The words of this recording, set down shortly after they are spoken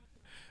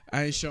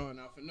I ain't showing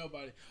out for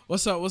nobody.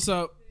 What's up? What's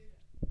up?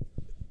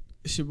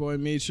 It's your boy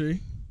Mitri.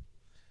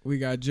 We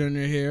got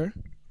Junior here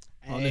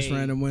on this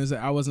random Wednesday.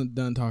 I wasn't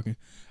done talking.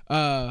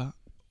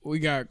 We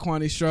got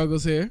Kwani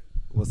Struggles here.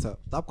 What's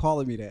up? Stop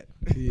calling me that.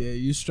 Yeah,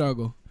 you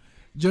struggle.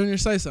 Junior,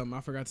 say something. I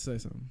forgot to say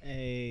something.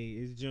 Hey,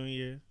 it's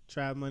Junior.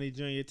 Tribe Money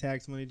Junior.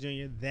 Tax Money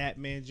Junior. That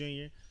Man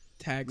Junior.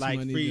 Tax like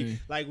Money free, Junior.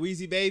 Like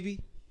Weezy Baby.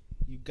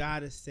 You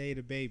gotta say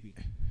the baby.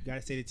 You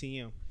gotta say the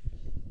TM.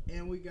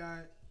 And we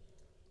got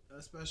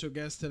a special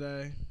guest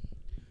today.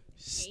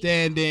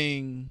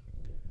 Standing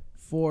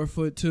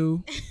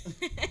 4'2".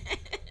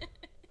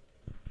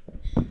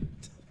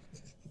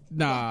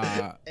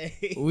 Nah,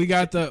 we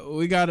got the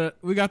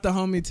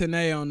homie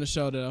Tanae on the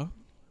show though.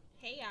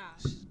 Hey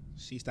y'all.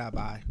 She stopped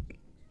by.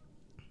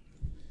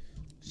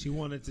 She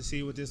wanted to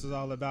see what this was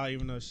all about,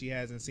 even though she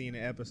hasn't seen the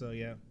episode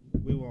yet.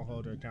 We won't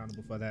hold her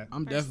accountable for that.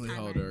 I'm definitely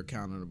holding her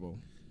accountable.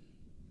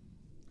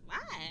 Why?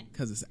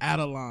 Because it's out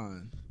of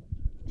line.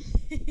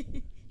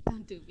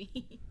 Don't do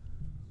me.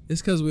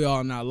 It's because we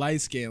all not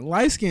light skinned.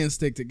 Light skinned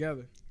stick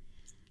together.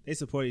 They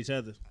support each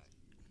other.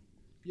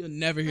 You'll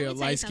never hear a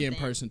light skinned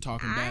person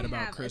talking bad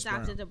about Chris Brown. I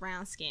have adopted the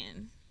brown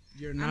skin.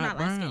 You're I'm not light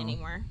brown skinned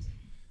anymore.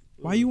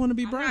 Why you want to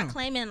be I'm brown? not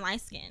claiming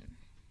light skin.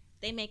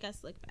 They make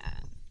us look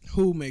bad.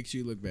 Who makes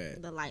you look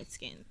bad? The light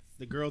skins.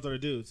 The girls or the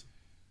dudes?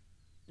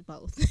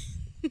 Both.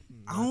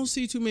 I don't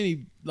see too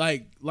many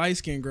like light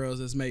skinned girls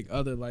that make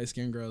other light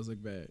skinned girls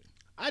look bad.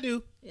 I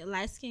do.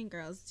 Light skinned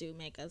girls do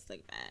make us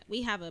look bad.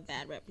 We have a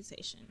bad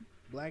reputation.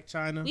 Black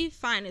China. We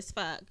fine as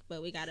fuck,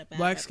 but we got a bad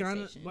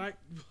reputation.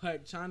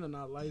 Black China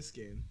not light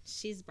skinned.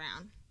 She's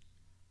brown.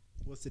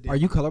 What's the difference?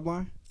 Are you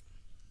colorblind?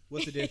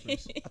 What's the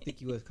difference? I think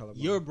you was colorblind.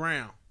 You're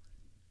brown.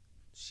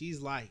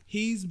 She's light.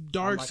 He's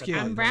dark like a skinned.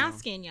 I'm brown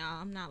skinned,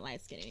 y'all. I'm not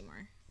light skinned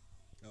anymore.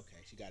 Okay,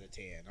 she got a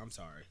tan. I'm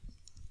sorry.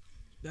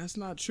 That's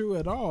not true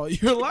at all.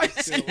 You're light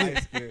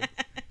skinned.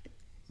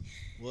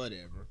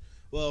 Whatever.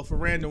 Well, for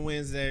Random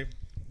Wednesday,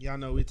 y'all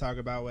know we talk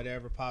about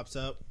whatever pops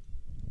up.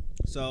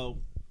 So,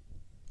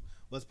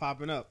 what's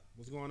popping up?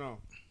 What's going on?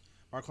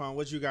 Marquand,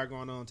 what you got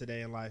going on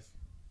today in life?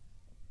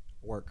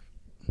 Work.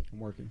 I'm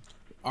working.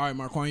 All right,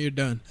 Marquand, you're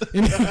done.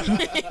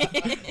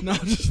 No,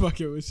 I'm just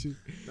fucking with you.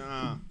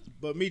 Nah.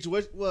 But, Meech,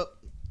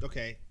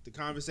 okay, the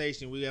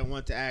conversation we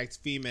want to ask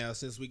female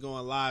since we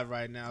going live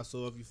right now.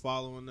 So, if you're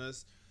following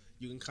us,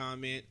 you can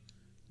comment,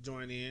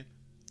 join in.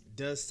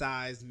 Does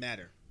size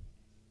matter?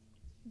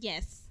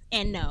 Yes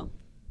and no.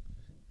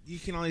 You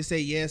can only say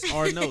yes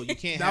or no. You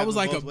can't. That was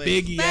like a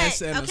big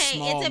yes and a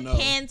small no. It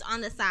depends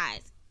on the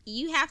size.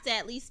 You have to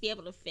at least be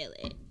able to feel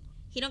it.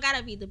 He don't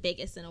gotta be the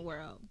biggest in the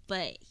world,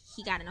 but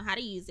he gotta know how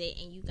to use it,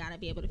 and you gotta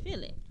be able to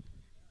feel it.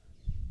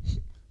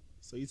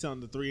 So you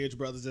telling the 3-inch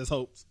brothers there's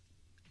hopes?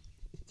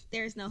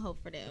 There's no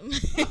hope for them.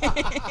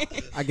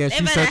 I guess they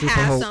you better searching for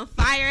have hope. some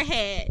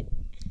firehead.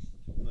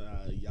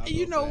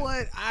 You know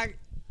what?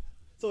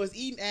 So is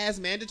eating ass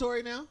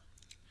mandatory now?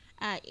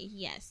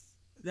 Yes.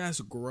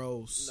 That's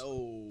gross.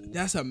 No.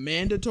 That's a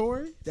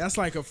mandatory? That's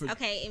like a...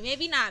 Okay,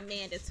 maybe not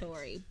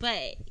mandatory,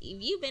 but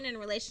if you've been in a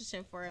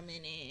relationship for a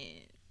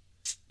minute,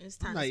 it's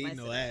time to spice it up. I'm not eating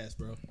no ass,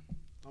 bro.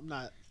 I'm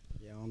not.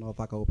 Yeah, I don't know if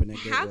I can open that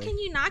gateway. How can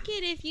you knock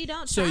it if you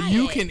don't so try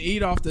you it? can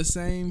eat off the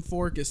same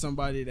fork as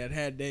somebody that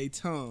had their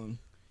tongue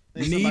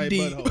knee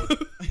deep.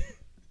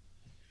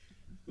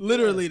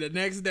 Literally the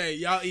next day,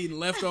 y'all eating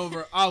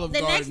leftover Olive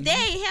Garden. The next day,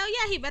 hell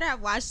yeah, he better have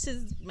washed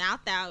his mouth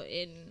out.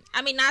 And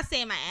I mean, not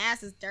saying my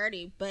ass is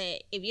dirty,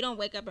 but if you don't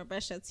wake up and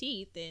brush your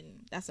teeth, then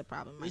that's a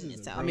problem in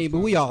itself. I mean, but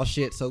we all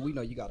shit, so we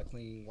know you got to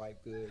clean,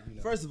 wipe good. You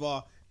know. First of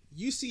all,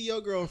 you see your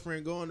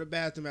girlfriend go in the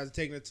bathroom after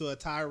taking her to a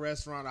Thai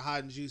restaurant or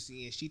Hot and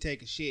Juicy, and she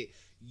take a shit.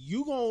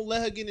 You gonna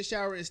let her get in the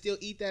shower and still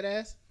eat that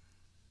ass?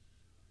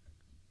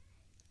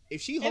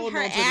 If she holding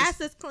on to her ass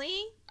is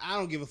clean, I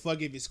don't give a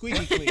fuck if it's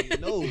squeaky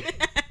clean. No.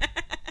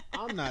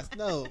 I'm not.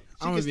 No, she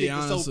I'm can stick gonna be the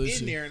honest soap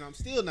with in you. there, and I'm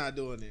still not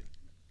doing it.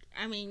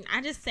 I mean,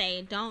 I just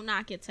say don't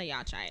knock it till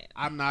y'all try it.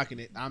 I'm knocking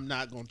it. I'm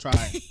not gonna try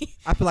it.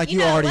 I feel like you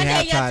know, already one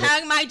have day your tried it.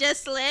 tongue might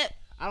just slip.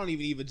 I don't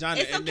even eat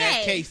vagina It's in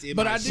that okay. case.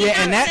 But I do. Yeah,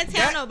 and not gonna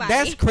tell nobody.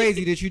 that's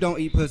crazy that you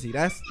don't eat pussy.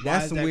 That's Why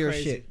is some that weird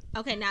crazy? shit.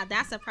 Okay, now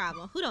that's a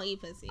problem. Who don't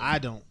eat pussy? I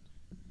don't.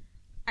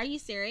 Are you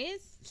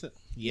serious?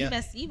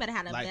 Yeah. You better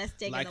have the best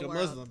dick like in the a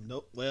world. Muslim.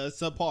 Nope. Well, it's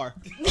subpar.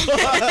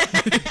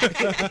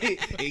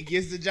 It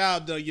gets the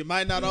job done. You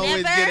might not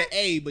always Never. get an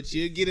A, but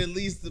you'll get at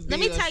least the B. Let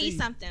me or tell C. you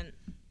something.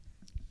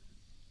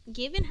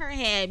 Giving her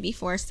head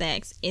before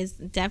sex is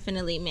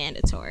definitely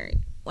mandatory.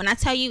 When I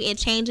tell you it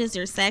changes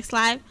your sex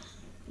life,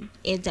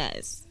 it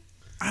does.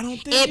 I don't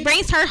think It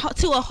brings her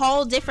to a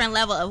whole different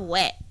level of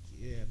wet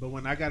Yeah, but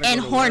when I gotta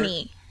and go to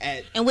horny. work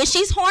at And when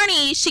she's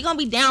horny, she gonna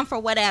be down for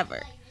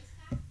whatever.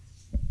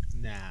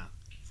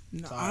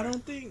 No, Sorry. I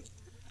don't think.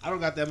 I don't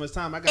got that much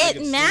time. I gotta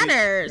It get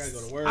matters. Sleep. I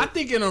gotta go to work. I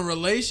think in a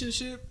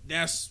relationship,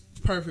 that's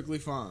perfectly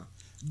fine.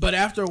 But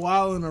after a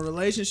while in a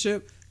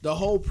relationship, the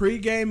whole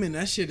pregame and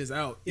that shit is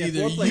out. Yeah, Either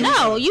foreplay. you,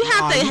 No, you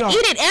have to you don't-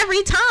 eat it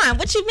every time.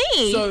 What you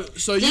mean?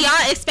 so Do you.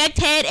 y'all expect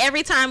head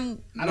every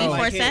time I don't before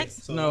like sex?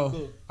 head, so No, I'm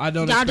cool. I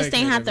don't. Y'all expect just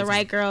ain't that have the every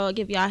right girl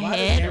give y'all Why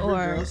head, does every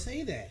or girl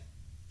say that?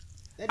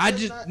 I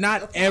just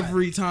not apply.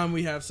 every time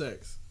we have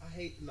sex. I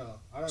hate no.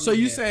 I don't So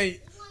mean you that.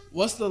 say,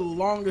 what's the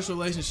longest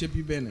relationship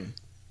you've been in?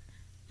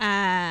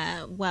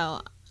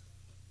 Well,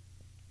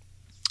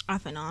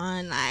 off and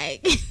on.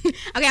 Like,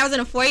 okay, I was in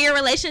a 4-year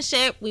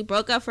relationship. We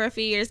broke up for a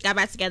few years, got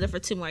back together for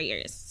 2 more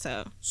years.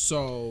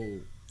 So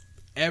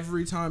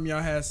every time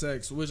y'all had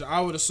sex, which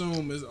I would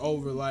assume is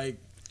over like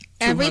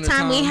every 200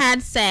 time we times,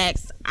 had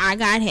sex, I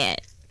got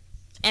head.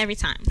 Every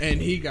time.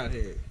 and he got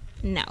head.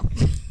 No.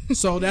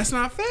 So that's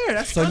not fair.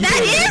 That's So you That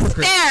being a is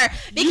hypocrite. fair.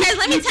 Because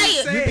let me you tell just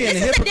you, said- You're being a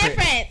this is the hypocrite.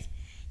 difference.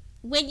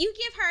 When you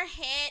give her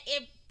head,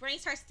 it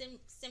brings her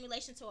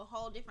stimulation to a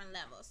whole different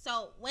level.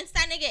 So once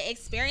that nigga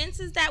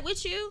experiences that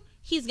with you,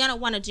 he's going to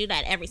want to do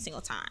that every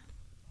single time.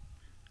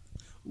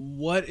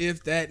 What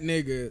if that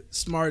nigga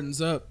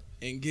smartens up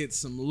and gets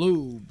some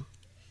lube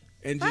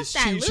and Fuck just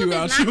that. shoots Lube you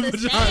out is your not the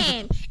vagina?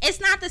 same. It's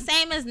not the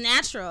same as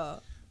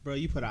natural. Bro,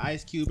 you put an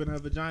ice cube in her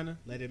vagina,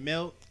 let it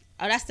melt.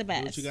 Oh, that's the Do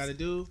best. what you gotta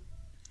do.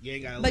 You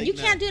ain't gotta. But lick you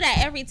can't nothing. do that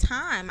every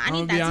time. I I'm need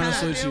gonna be that honest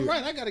time. with you. Damn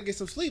right, I gotta get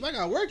some sleep. I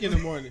got work in the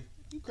morning.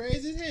 You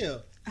crazy as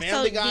hell. So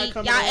Family Guy y'all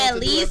coming on at to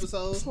do least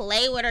episodes.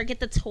 play with her, get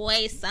the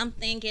toy,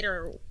 something, get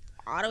her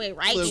all the way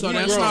right. So before you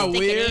that's stick not it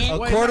weird? in.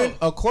 Wait,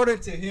 According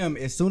to him,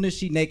 as soon as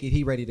she naked,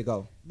 he ready to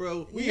go.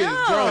 Bro, we is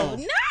No, grown.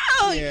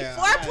 no. Yeah,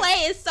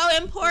 Foreplay is so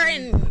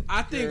important.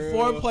 I think Girl.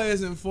 foreplay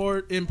is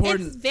important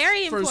It's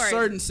very for important.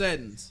 certain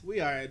settings. We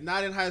are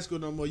not in high school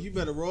no more. You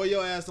better roll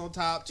your ass on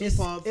top. Two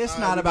pumps. It's all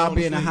not right, we about going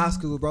being to in sleep. high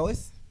school, bro.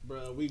 It's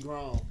Bro, we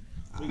grown.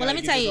 We Well, let gotta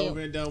me get tell this you, over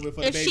and done with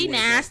before If the baby she wake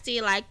up.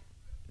 nasty, like,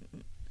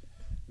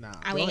 Nah.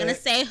 I Go ain't gonna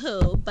ahead. say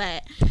who,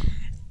 but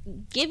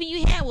giving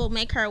you head will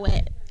make her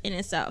wet in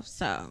itself.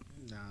 So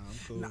Nah, I'm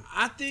cool. Nah,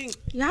 I think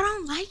y'all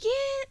don't like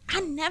it?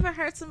 I never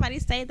heard somebody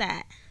say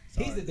that.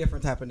 he's a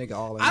different type of nigga.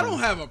 All in I one. don't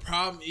have a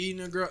problem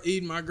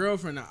eating my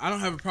girlfriend out. I don't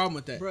have a problem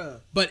with that. Bruh.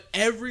 But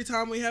every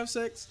time we have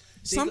sex,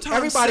 sometimes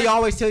Everybody sex-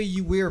 always tell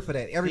you weird for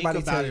that. Everybody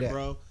Think tell about you it, that.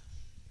 bro.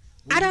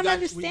 I don't When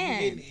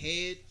understand. you getting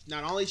head,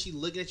 not only is she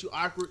looking at you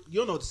awkward, you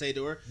don't know what to say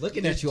to her.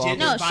 Looking Just at you awkward.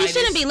 No, she gingivitis.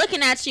 shouldn't be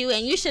looking at you,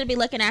 and you shouldn't be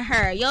looking at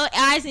her. Your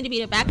eyes need to be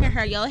the back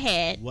of your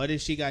head. What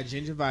if she got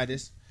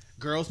gingivitis?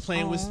 Girls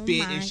playing with Oh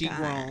spit my and she God.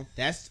 grown.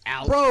 That's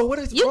out. Bro, what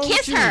is You wrong with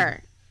kiss you?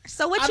 her.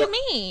 So what I you don't-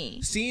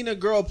 mean? Seeing a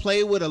girl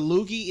play with a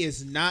loogie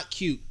is not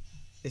cute.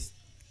 It's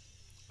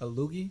a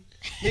loogie.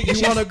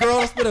 You want a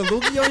girl to spit a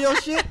loogie on your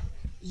shit?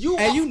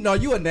 And you know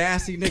you a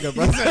nasty nigga,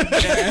 bro. You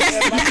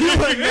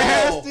a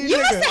nasty You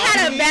must nigga. have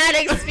had a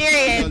bad No,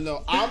 experience.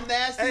 no, I'm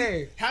nasty.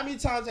 Hey. How many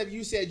times have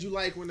you said you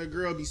like when a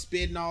girl be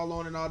spitting all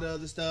on and all the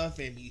other stuff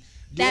and be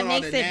doing That all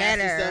makes the it nasty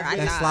better. stuff I with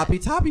That's thought. sloppy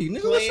toppy, nigga.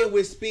 What's playing up?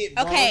 with spit,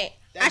 bro? Okay,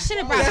 I That's should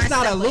have wrong. brought That's my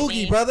not a stuff with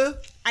loogie, me. brother.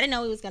 I didn't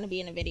know it was gonna be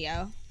in the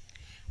video,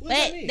 What but does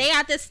that mean? they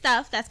got this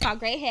stuff that's called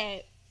great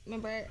head.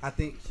 Remember? I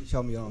think she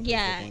showed me on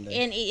Yeah, Facebook one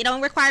day. and it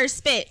don't require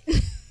spit.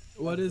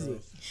 What is it?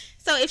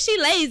 So if she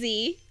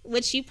lazy,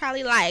 which you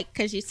probably like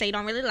because you say you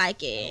don't really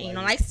like it, and you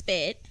don't like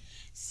spit,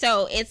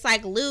 so it's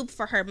like lube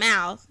for her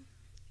mouth,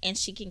 and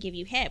she can give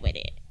you head with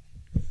it.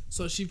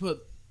 So she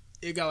put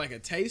it got like a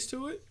taste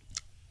to it.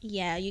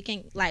 Yeah, you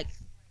can like.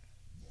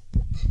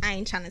 I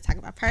ain't trying to talk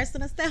about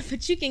personal stuff,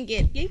 but you can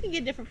get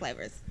different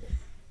flavors.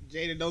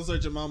 Jada, don't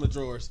search your mama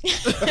drawers.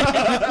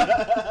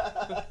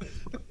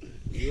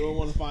 You don't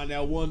want to find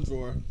that one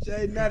drawer.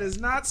 Jaden, that is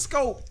not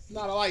scope. It's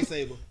not a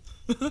lightsaber.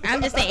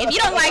 I'm just saying, if you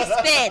don't like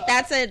spit,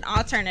 that's an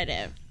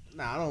alternative.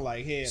 Nah, I don't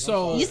like head.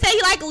 So- You say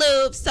you like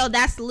lube, so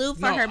that's lube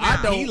for No, her I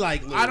mouth. don't. He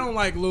like lube. I don't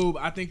like lube.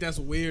 I think that's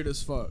weird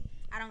as fuck.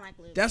 I don't like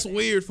lube. That's either.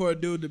 weird for a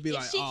dude to be If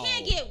like, she oh.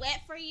 can't get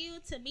wet for you,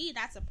 to me,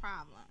 that's a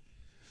problem.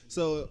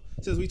 So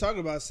since we talking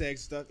about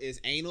sex stuff, is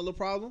anal a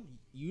problem?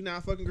 You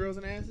not fucking girls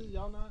in asses?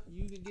 Y'all not?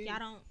 You can get. Y'all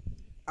don't.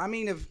 I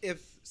mean,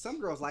 if some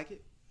girls like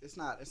it, it's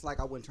not. It's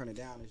like I wouldn't turn it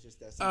down. It's just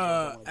that. Some girls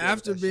don't wanna deal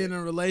After with that being shit. in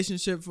a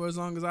relationship for as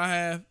long as I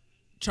have,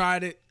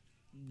 tried it,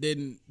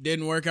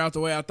 didn't work out the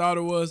way I thought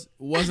it was.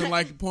 Wasn't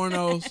like the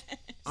pornos.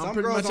 I'm Some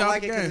pretty girls much don't out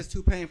like the it because game. it's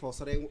too painful,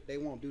 so they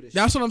won't do this.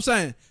 That's what I'm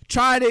saying.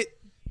 Tried it.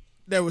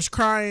 There was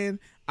crying.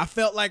 I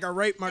felt like I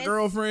raped my It's-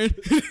 girlfriend.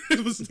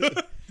 It was.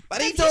 But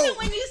Because even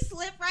when you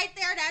slip right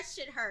there, that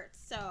shit hurts.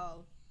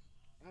 So,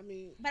 I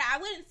mean, but I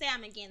wouldn't say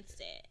I'm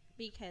against it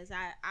because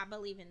I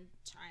believe in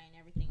trying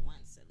everything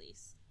once at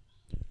least.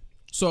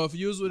 So if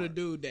you was with a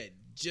dude that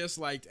just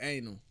liked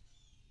anal,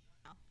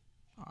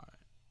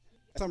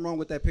 something wrong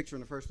with that picture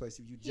in the first place.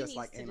 If you He just needs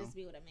like to anal, just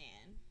be with a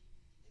man.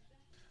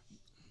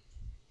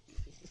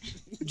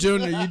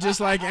 Junior, you just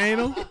like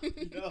anal?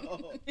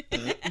 no,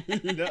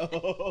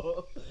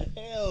 no,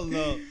 hell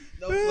no,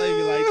 don't play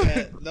me like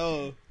that.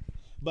 No,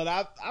 but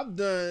I've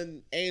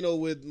done anal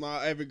with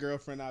my every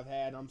girlfriend I've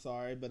had. I'm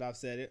sorry, but I've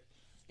said it.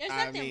 There's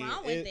I nothing mean,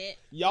 wrong with it.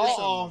 Y'all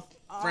all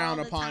All frown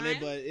the upon it,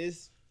 time? but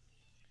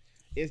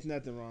it's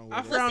nothing wrong with I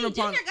it. frown Well, see,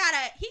 upon- Junior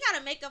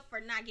gotta make up for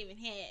not giving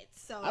head.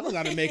 So I don't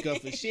gotta make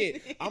up for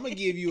shit. I'm gonna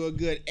give you a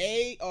good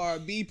A or a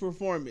B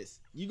performance.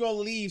 You gonna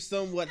leave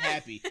somewhat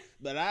happy,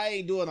 but I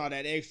ain't doing all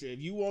that extra. If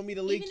you want me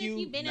to lick even you, if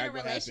you've been in not a gonna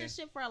happen.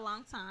 relationship for a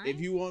long time. If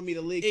you want me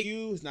to lick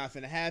you, it's not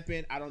finna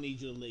happen. I don't need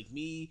you to lick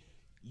me.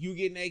 You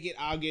get naked,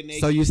 I'll get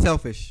naked. So you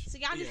selfish. So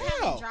y'all just Yeah.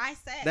 having dry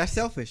sex. That's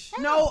selfish.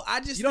 No, I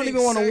just You don't think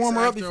even wanna sex warm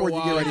her up after before a you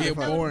get while ready to get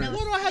fuck. boring. What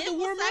do I have to nipple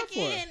warm up for?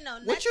 sucking, no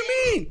What you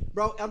nothing. mean,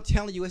 bro? I'm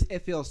telling you, it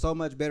feels so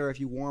much better if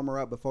you warm her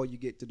up before you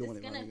get to doing It's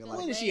it. my gonna nigga. feel Like,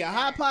 What way is she, a better.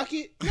 hot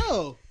pocket?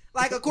 No.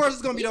 like, of course,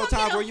 it's gonna be You those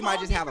gonna times get where you might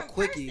whole just have a different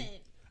quickie. person.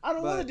 I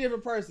don't want a But-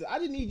 different person. I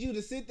just need you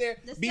to sit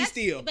there, The be sex-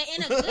 still. but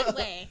in a good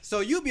way. So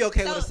you be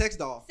okay with a So- sex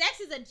doll? Sex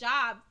is a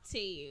job to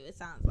you. It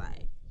sounds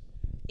like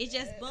it's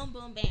just boom,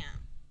 boom, bam.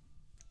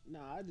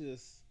 Nah, I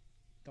just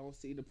don't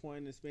see the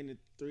point in spending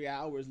 3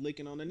 hours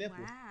licking on the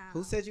nipple. Wow.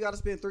 Who said you got to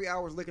spend 3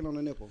 hours licking on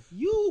the nipple?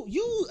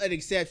 You an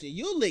exception.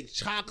 You'll lick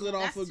chocolate No,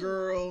 off that's a too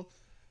girl.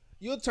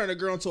 You'll turn a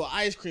girl into an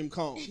ice cream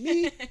cone.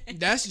 Me?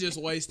 That's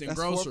just wasting That's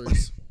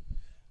groceries.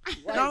 Like,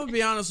 I'm gonna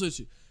be honest with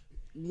you.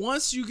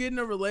 Once you get in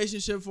a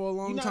relationship for a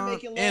long You're not time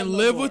making love and no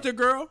live more. with the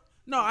girl,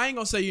 no, I ain't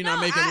gonna say you're not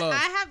No, making love. I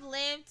have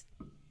lived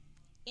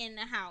in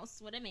the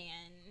house with a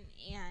man,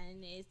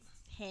 and it's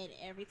head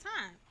every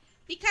time.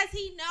 Because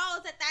he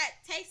knows that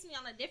takes me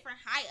on a different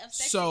height of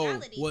So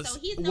sexuality. was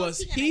he knows was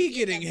he gonna he get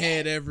getting the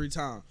head best. every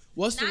time?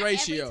 What's the Not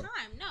ratio? every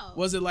time, no.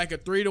 Was it like a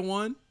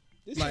 3-to-1?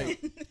 this,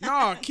 Like,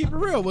 no, keep it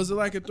real. Was it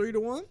like a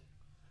 3-to-1?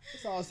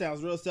 this all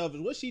sounds real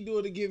selfish. What's she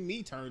doing to get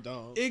me turned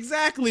on?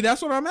 Exactly.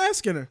 That's what I'm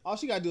asking her. All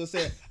she gotta do is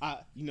say,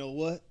 you know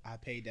what? I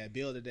paid that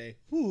bill today.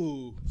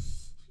 Ooh.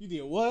 You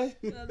did what?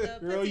 The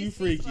Girl, pussy you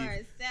speaks freaky. for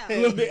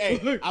itself.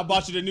 Hey, I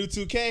bought you the new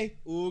 2K.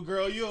 Ooh,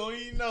 girl, you don't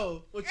even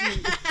know what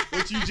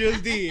you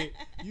just did.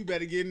 You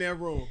better get in that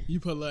room. You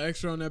put a little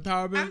extra on that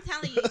power I'm bank.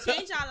 telling you,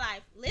 change your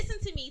life. Listen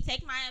to me.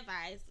 Take my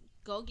advice.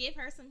 Go give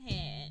her some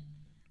head.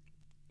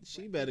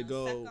 She better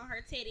go. Suck on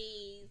her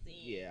titties and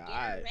Yeah, get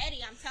her ready.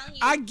 I'm telling you.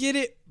 I get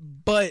it,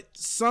 but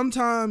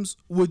sometimes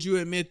would you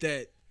admit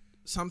that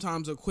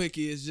sometimes a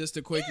quickie is just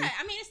a quickie? yeah,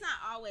 I mean, it's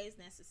not always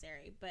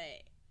necessary, but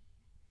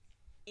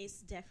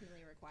it's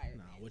definitely required.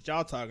 Nah, what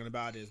y'all talking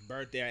about is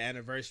birthday or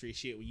anniversary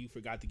shit when you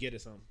forgot to get her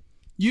something.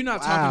 You're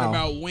not Wow. talking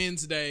about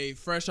Wednesday,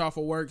 fresh off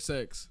of work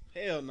sex.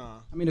 Hell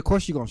nah. I mean, of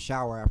course you're gonna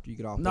shower after you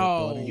get off. No. work,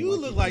 though. It ain't You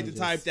look like the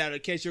just- type that'll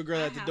catch your girl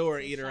I at the have door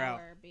to and eat her out.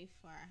 shower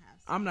before I have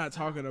sex. I'm not I don't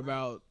talking know.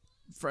 about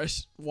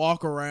fresh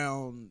walk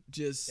around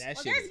just That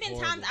Well, shit there's is been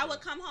horrible, times I bro.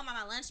 would come home on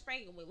my lunch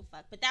break and we would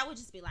fuck, but that would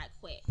just be like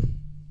quick.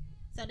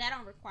 So that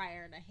don't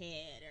require the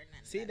head or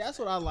nothing. See, that's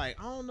what I like.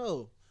 I don't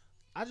know.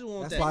 I just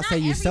want That's that. why I Not say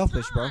you every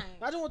selfish, bro. time.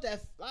 I don't want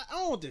that. I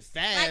don't want it Like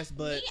fast,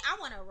 but me, I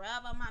want to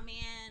rub on my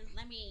man.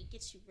 Let me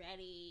get you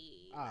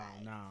ready. oh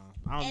like- no,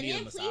 I don't And need a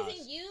then massage.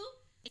 pleasing you,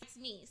 it's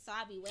me, so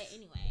I'll be wet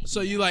anyway.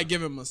 so you like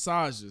giving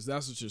massages.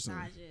 That's what you're saying.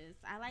 Massages.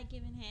 I like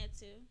giving head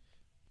too.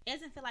 It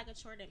doesn't feel like a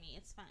chore to me.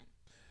 It's fun.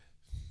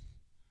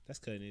 That's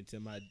cutting into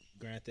my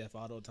Grand Theft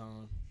Auto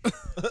time.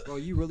 Bro,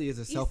 you really is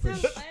a so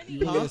selfish. funny. You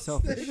really Huh? is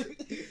selfish.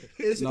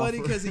 It's No, funny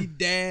for- because he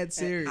dad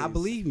serious. I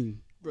believe you.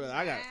 Bro,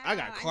 I got Wow, I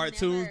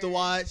cartoons to never-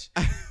 watch.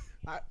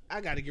 I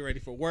got to get ready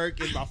for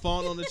work. Is my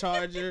phone on the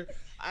charger?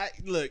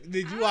 Look.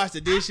 Did you wash the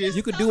dishes?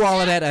 You could so do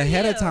all of that bad for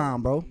ahead of you.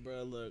 time, bro.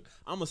 Bro, look.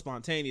 I'm a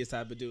spontaneous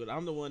type of dude.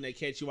 I'm the one that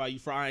catch you while you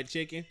frying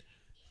chicken.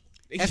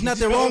 There's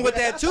nothing wrong with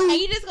that too. And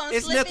you just gonna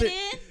It's slip nothing-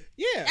 it in?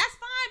 Yeah. That's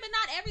fine, but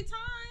not every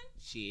time.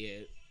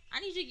 Shit. I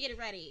need you to get it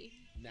ready.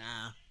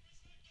 Nah.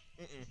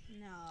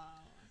 No.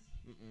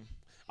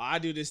 I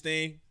do this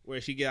thing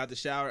where she get out the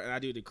shower and I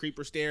do the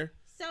creeper stare.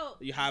 So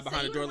You hide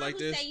behind so the door you the one like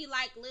who this? Say you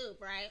like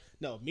lube, right?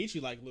 No, meet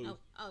you like Lou.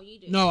 Oh, you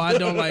do. No, I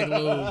don't like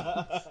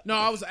lube. No,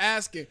 I was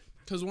asking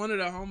because one of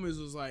the homies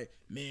was like,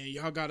 "Man,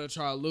 y'all gotta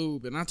try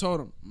lube," and I told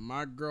him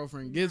my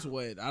girlfriend gets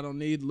wet. I don't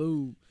need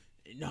lube.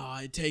 No,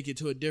 I take it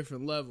to a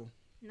different level.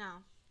 No.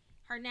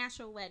 Her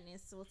natural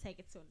wetness will take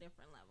it to a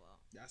different level.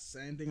 That's the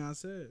same thing I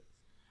said.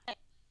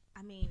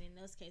 I mean, in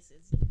those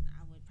cases,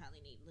 I would probably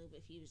need lube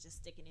if he was just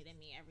sticking it in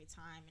me every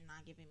time and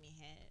not giving me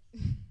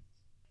head.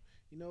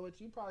 You know what?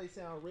 You probably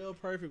sound real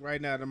perfect right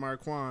now to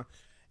Marquand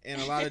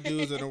and a lot of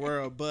dudes in the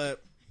world,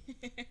 but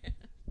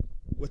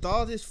with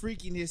all this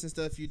freakiness and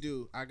stuff you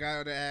do, I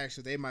got to ask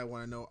you, they might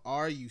want to know,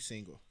 are you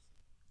single?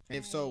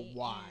 If so, I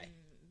why? am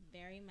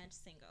very much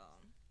single.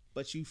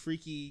 But you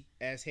freaky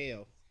as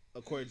hell,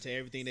 according to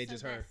everything they So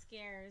just that heard.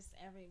 scares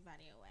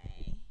everybody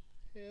away.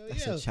 Hell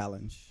That's yeah. a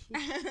challenge.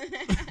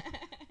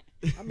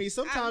 I mean,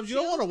 sometimes I'm you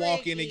don't want to too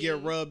walk in and get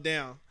freaky. rubbed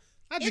down.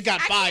 I just It's-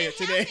 got I fired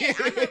can't help today. it.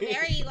 I'm a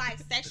very like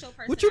sexual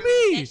person. What you I'm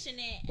mean?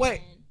 affectionate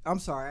Wait, and- I'm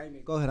sorry. I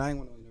mean, go ahead. I ain't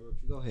want to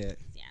interrupt you. Go ahead.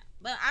 yeah,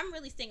 but I'm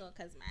really single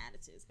because my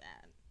attitude's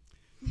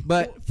bad.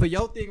 But for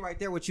your thing right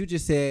there, what you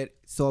just said.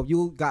 So if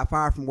you got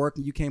fired from work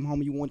and you came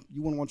home and you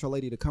wouldn't want your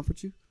lady to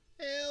comfort you?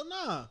 Hell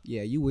nah.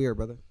 Yeah, you weird,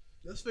 brother.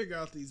 Let's figure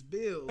out these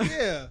bills.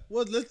 Yeah.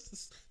 Well,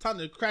 it's time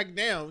to crack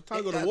down. Time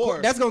to go to Of war.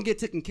 course, that's gonna get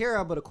taken care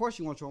of. But of course,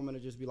 you want your woman to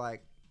just be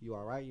like, "You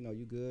all right? You know,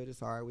 you good?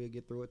 It's all right. We'll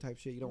get through it." Type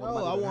shit. You don't No,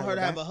 want. I want her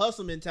to have a. a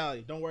hustle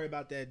mentality. Don't worry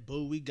about that,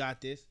 boo. We got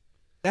this.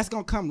 That's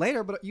gonna come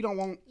later, but you don't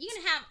want. You're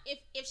gonna have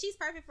if she's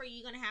perfect for you,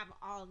 you're gonna have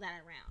all of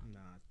that around. Nah,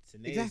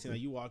 today, Exactly.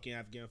 you walk in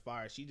after getting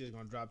fired, she just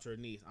gonna drop to her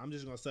knees. I'm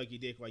just gonna suck your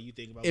dick while you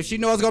think about. If she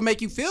knows it's gonna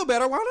make you feel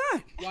better, why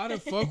not? Why the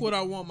fuck would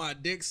I want my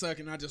dick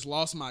sucking? I just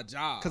lost my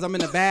job. Because I'm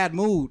in a bad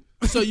mood.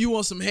 So you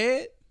want some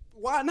head?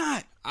 Why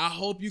not? I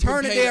hope you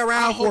Turn can the pay day the,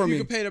 around I hope for you me.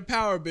 can pay the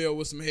power bill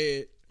with some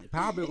head. The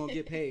power bill gonna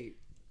get paid.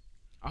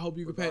 I hope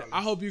you can pay.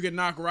 I hope you can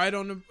knock right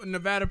on the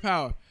Nevada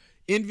Power.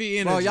 Envy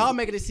Energy. Bro, y'all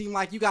making it seem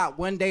like you got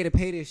one day to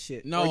pay this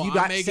shit. No, or you I'm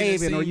got making it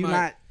saving, or seem you like-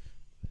 not.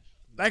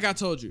 Like I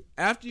told you,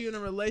 after you're in a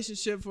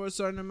relationship for a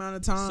certain amount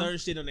of time, Certain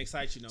shit don't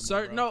excite you no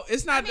more. Bro. no,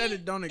 it's not I mean, that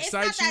it don't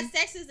excite it's not you. that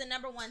sex is the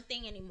number one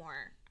thing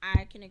anymore.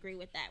 I can agree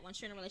with that. Once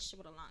you're in a relationship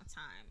with a long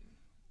time,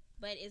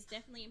 but it's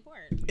definitely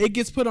important. It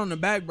gets put on the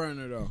back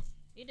burner though.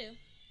 You do.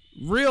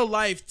 Real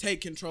life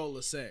take control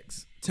of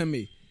sex to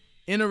me.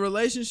 In a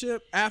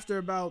relationship, after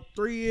about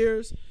 3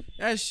 years,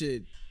 that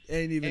shit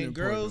ain't even And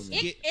important. girls no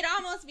more. It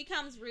almost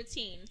becomes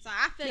routine. So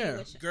I feel Yeah. you.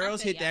 With you.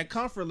 Girls I feel hit you. that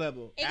comfort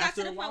level. It got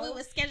After to a the point we while,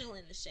 was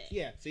scheduling the shit.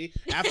 yeah. See,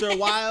 after a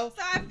while,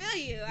 So I feel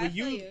you. I when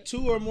feel you you.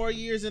 2 or more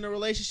years in a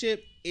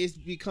relationship,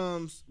 it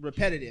becomes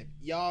repetitive.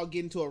 Y'all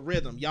get into a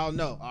rhythm. Y'all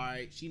know. All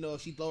right, she knows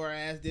if she throw her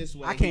ass this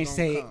way. I he can't gonna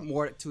say come.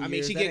 more than 2 I years.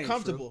 mean, she That get ain't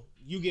comfortable.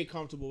 You get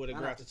comfortable with a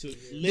girl I after 2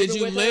 years. Did Living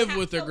you with her? live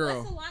with a So girl?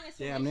 What's the longest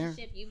Damn near.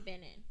 relationship you've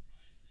been in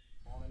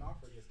True. On and off,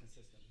 or just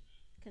consistent?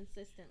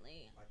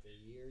 consistently? Like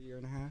a year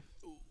and a half.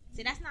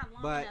 See, that's not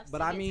long But enough. but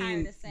to I get tired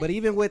mean, of sex. but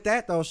even with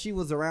that though, she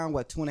was around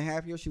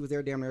 2.5 years. She was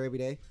there damn near every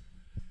day.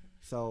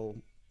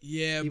 So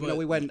Yeah, even but though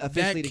we wasn't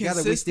officially that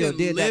together, we still consistent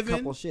did that living-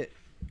 couple shit.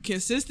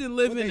 Consistent What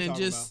living they and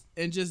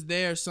talking just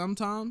there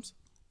sometimes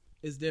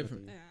is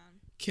different. Yeah.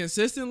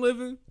 Consistent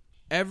living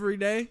every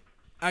day,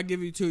 I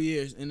give you 2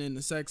 years, and then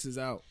the sex is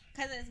out.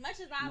 Because as much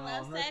as I No,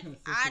 love her sex,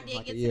 consistent I was did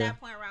like a get to year. that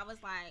point where I was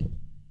like,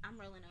 I'm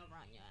rolling over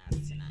on your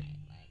ass tonight.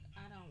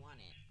 Like, I don't want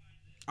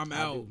I'm I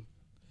out. do.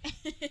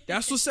 it.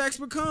 That's what sex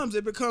becomes.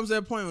 It becomes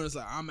that point when it's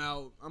like, I'm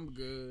out. I'm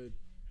good.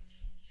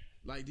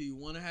 Like, do you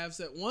want to have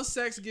sex? Once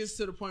sex gets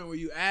to the point where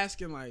you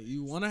asking, like,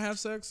 you want to have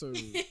sex or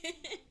you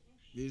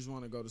just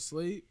want to go to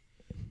sleep,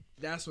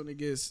 that's when it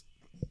gets.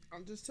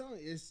 I'm just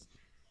telling you,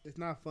 it's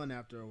not fun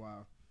after a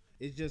while.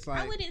 It's just I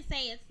like wouldn't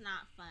say it's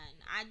not fun.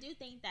 I do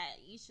think that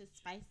you should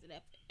spice it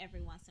up every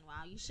once in a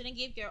while. You shouldn't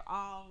give your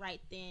all right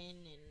then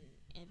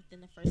and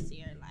within the first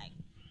year. Like,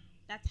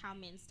 that's how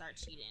men start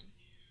cheating.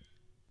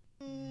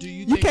 Do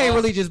you? You think can't all-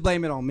 really just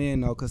blame it on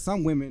men though, because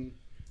some women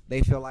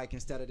they feel like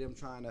instead of them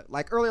trying to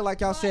like earlier,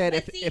 like y'all said,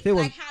 But see, if it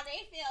was like how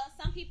they feel,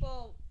 some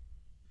people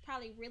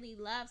probably really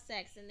love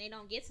sex and they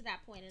don't get to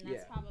that point, and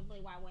that's Yeah.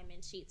 probably why women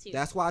cheat too.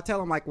 that's why I tell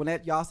them like when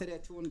that y'all say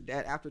that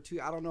that after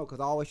 2, I don't know, because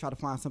I always try to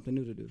find something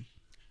new to do.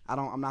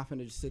 I'm not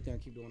finna just sit there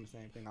and keep doing the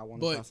same thing. I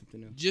want to try But something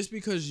new. just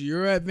because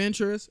you're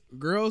adventurous,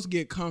 girls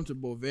get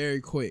comfortable very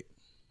quick.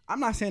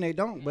 I'm not saying they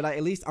don't, but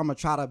at least I'm gonna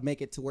try to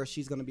make it to where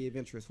she's gonna be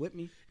adventurous with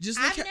me. Just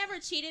I've look at, never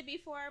cheated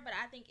before, but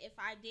I think if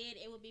I did,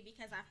 it would be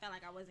because I felt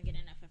like I wasn't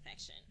getting enough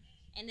affection,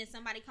 and then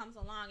somebody comes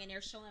along and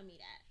they're showing me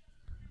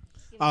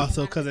that. Giving me oh, a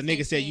so lot of because a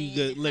nigga said you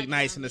attention good, look and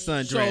nice in the hugging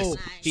on me. sundress.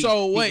 so He-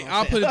 so he wait. gonna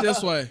I'll say- put it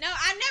this way. No,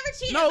 I never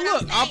cheated. No, but I'm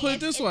look, I'll saying put it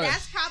this way.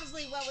 That's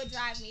probably what would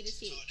drive me to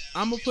cheat.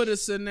 I'm gonna put a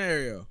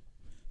scenario.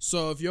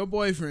 So if your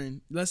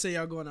boyfriend, let's say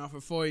y'all going out for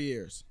 4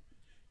 years,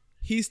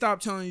 he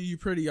stopped telling you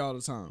pretty all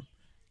the time.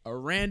 A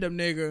random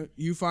nigga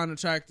you find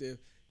attractive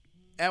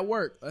at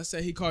work, let's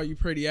say he call you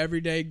pretty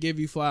every day, give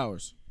you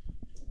flowers.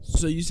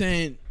 So you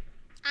saying,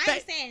 I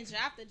ain't saying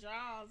drop the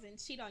draws and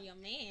cheat on your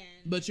man.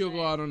 but you'll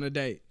go out on a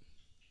date.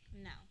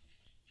 No,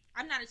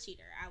 I'm not a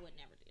cheater. I would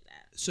never do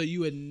that. So you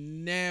would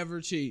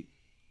never cheat.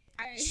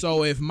 I-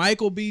 So if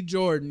Michael B.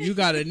 Jordan, you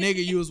got a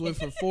nigga you was with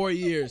for 4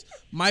 years,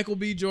 Michael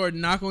B.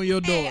 Jordan knock on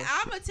your door, Hey,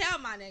 I'm gonna tell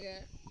my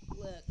nigga,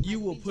 look, you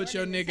Michael will B. put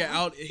your Jordan is nigga out.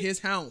 out at his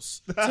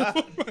house.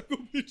 Michael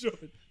B.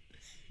 Jordan.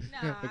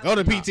 No, Go to I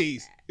wouldn't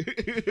PTs. do that. 'Cause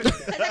at the end of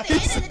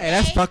the Hey, day,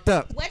 that's fucked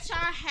up. what y'all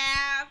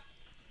have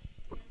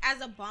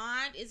as a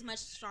bond is much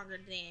stronger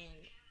than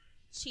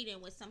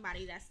cheating with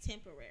somebody that's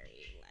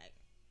temporary. Like,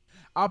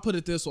 I'll put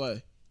it this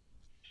way.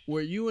 Were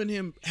you and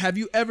him, have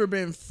you ever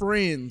been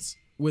friends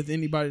with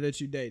anybody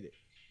that you dated?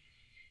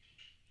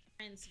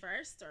 friends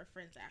first or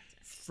friends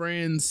after?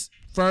 Friends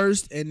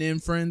first and then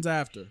friends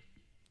after.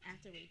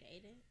 After we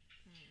dated?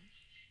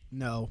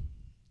 No.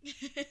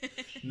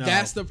 No.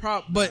 That's the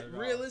problem. But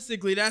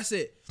realistically, that's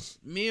it.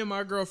 Me and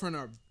my girlfriend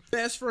are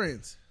best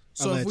friends.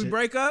 So if we Alleged.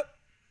 break up,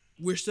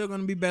 we're still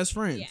going to be best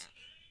friends. Yeah.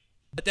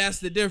 But that's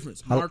the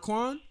difference.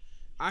 Marquand,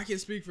 I can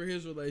speak for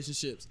his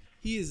relationships.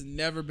 He has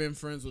never been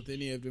friends with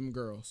any of them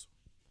girls.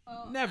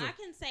 Well, Never. I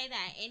can say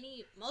that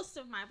most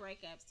of my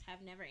breakups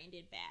have never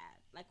ended bad.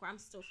 Like, where I'm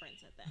still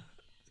friends with them.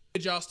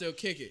 Did y'all still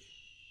kick it?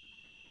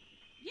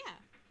 Yeah.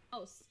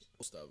 Most.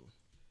 Most of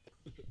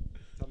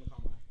them.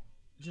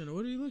 Jenna,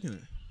 what are you looking at?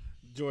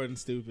 Jordan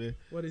stupid.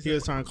 What is He that?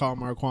 was trying to call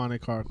Marquand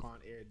and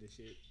Marquand aired the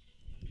shit.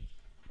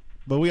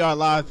 But we are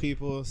live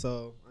people,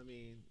 so I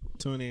mean,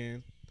 tune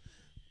in.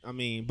 I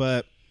mean,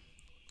 but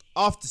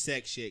off the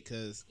sex shit,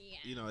 cause Yeah.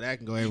 you know that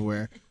can go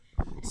everywhere.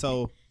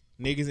 So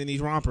niggas in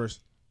these rompers.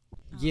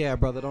 Yeah,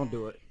 brother, don't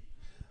do it.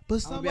 But I'll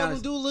some be of them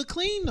honest. do look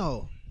clean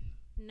though.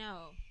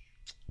 No.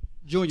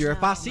 Junior,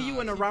 if I No. see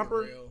you in a Keep it romper,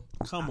 real.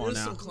 Come on There's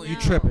now. some clean You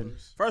tripping.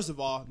 rompers. First of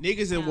all,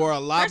 niggas have No. wore a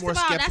lot First more of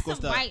all, skeptical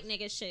that's some stuff. white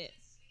nigga shit.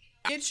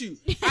 Get you.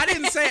 I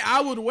didn't say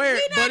I would wear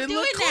it, We but not it doing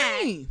looked that.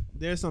 clean.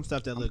 There's some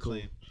stuff that look cool.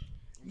 clean.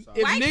 If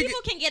White nigga-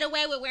 people can get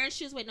away with wearing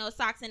shoes with no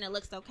socks and it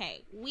looks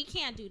okay. We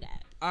can't do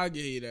that. I'll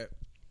give you that.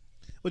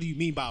 What do you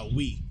mean by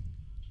we?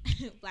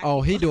 Black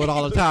Oh, he people. do it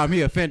all the time.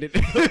 He offended.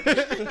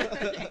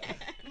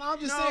 No, I'm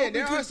just No, saying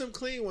there are because- some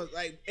clean ones.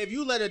 Like if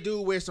you let a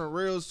dude wear some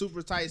real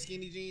super tight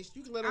skinny jeans,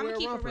 you can let him I'm wear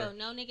gonna a keep it romper. real.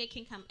 No nigga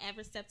can come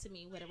ever step to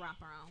me with a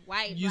romper on.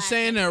 White. You black,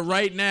 saying that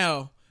right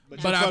now,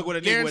 But but you I fuck with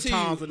a nigga with guarantee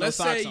Toms you, with no let's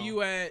socks say on.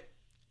 you at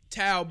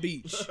Towel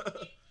Beach.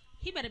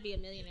 He better be a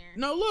millionaire.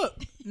 No, look,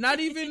 not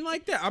even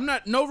like that. I'm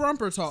not no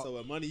romper talk. So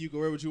with money, you can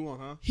wear what you want,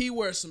 huh? He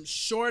wears some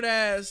short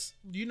ass.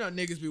 You know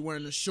niggas be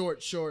wearing the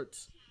short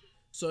shorts.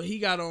 So he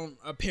got on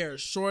a pair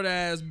of short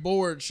ass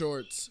board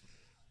shorts.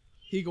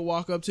 He could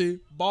walk up to you,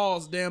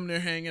 balls damn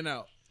near hanging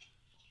out.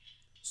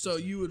 So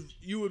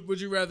would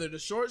you rather the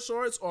short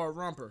shorts or a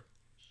romper?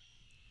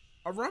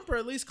 A romper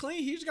at least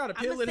clean. He just got to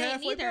I'm peel gonna it say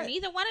halfway neither. back.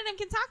 Neither one of them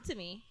can talk to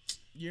me.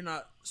 You're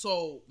not.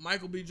 So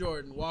Michael B.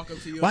 Jordan walk up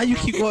to you. Why you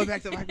keep going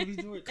back to Michael B.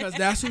 Jordan? Because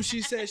that's who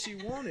she said she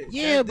wanted.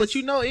 Yeah, That- but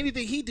you know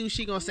anything he do,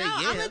 she gonna say No,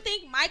 yeah. I'm gonna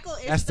think Michael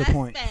is That's the suspect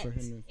point for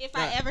him if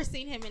I ever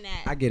seen him in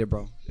that. I get it,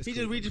 bro. It's He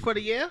cool. just reaching for the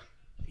yeah.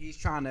 He's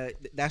trying to.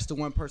 That's the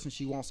one person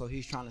she wants, so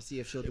he's trying to see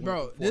if she'll do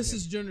Bro, it for this him.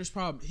 is Junior's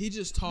problem. He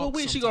just talks. But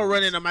when she gonna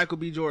run into Michael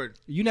B. Jordan?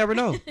 You never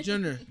know.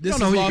 Junior, this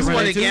know is who you lost can You run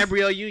wanted into.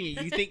 Gabrielle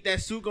Union. You think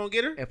that suit gonna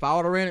get her? If I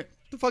would have ran it,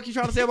 the fuck you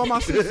trying to say about my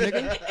suits,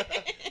 nigga?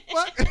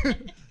 What?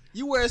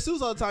 You wear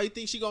suits all the time. You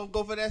think she gonna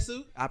go for that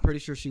suit? I'm pretty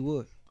sure she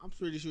would. I'm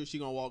pretty sure she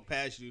gonna walk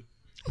past you.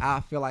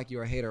 I feel like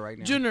you're a hater right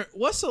now. Junior,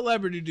 what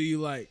celebrity do you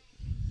like?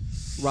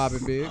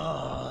 Robin Big.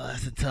 Oh,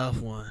 that's a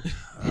tough one.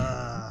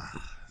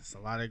 There's a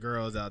lot of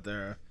girls out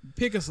there.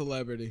 Pick a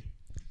celebrity.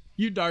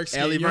 You dark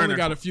skin. Ellie You only Werner.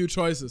 got a few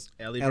choices.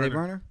 Ellie Ellie Werner.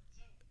 Burner.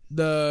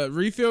 The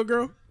refill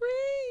girl.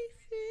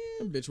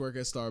 That bitch work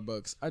at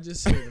Starbucks. I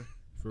just seen her.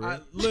 For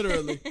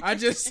real? I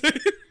just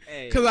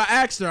Hey, because I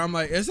asked her. I'm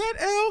like, is that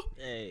L?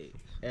 hey,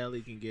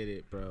 Ellie can get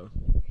it, bro.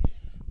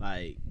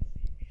 Like,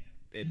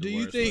 in the Do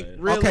you worst think?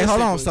 way. Okay,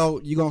 hold on. realistically-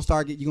 So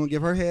you gonna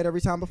give her head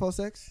every time before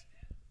sex?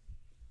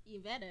 You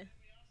better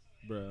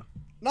Bro,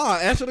 No,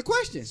 answer the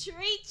question.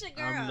 treat your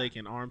girl. I'm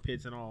licking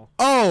armpits and all.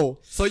 Oh,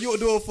 so you would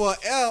do it for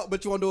L,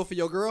 but you want to do it for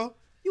your girl?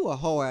 You a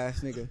hoe ass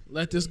nigga.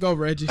 Let this go,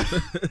 Reggie.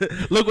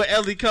 Look what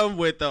Ellie come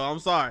with, though. I'm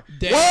sorry.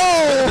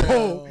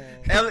 Whoa!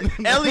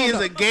 Ellie is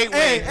a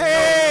gateway.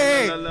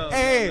 Hey, No.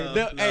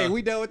 hey,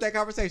 we done with that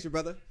conversation,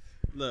 brother.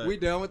 Look. We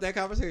done with that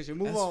conversation.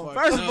 Move That's on.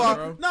 fucked First of all,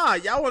 bro. nah,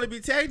 y'all want to be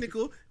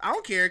technical. I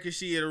don't care because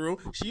she in the room.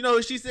 You know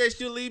what she said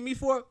she'll leave me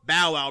for?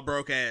 Bow Wow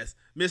broke ass.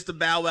 Mr.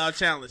 Bow Wow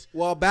challenge.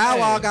 Well, Bow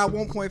Wow Hey. got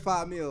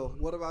 1.5 mil.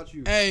 What about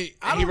you? Hey,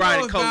 I And he don't know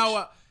riding if coach. Bow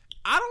Wow.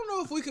 I don't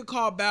know if we could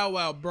call Bow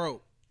Wow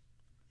broke.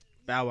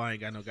 Bow Wow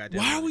ain't got no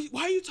goddamn.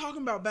 Why are you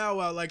talking about Bow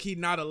Wow like he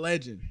not a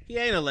legend? He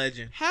ain't a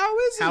legend. How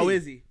is he? How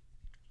is he?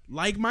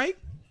 Like Mike?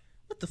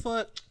 What the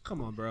fuck?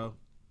 Come on, bro.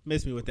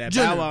 Miss me with that.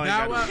 Junior, Bow Wow ain't Bow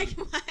got Wow-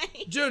 no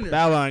Like, Junior.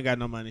 Bow Wow ain't got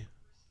no money.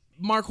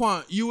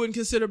 Marquand, you wouldn't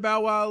consider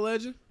Bow Wow a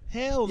legend?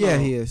 Hell no. Yeah,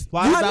 he is.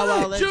 Why is Why Bow Wow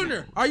not? a legend?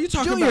 Junior, are you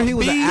talking Junior, about he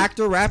was B? an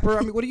actor, rapper.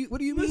 I mean, what do you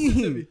Listen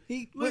to me. mean?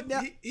 He Look, went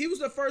down. he was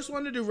the first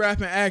one to do rap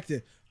and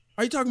acting.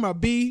 Are you talking about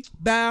B,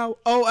 Bow,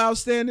 O,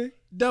 outstanding,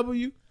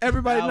 W?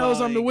 Everybody Bow knows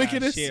Wow I'm the ain't got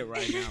wickedest. shit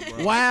right now,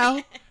 bro.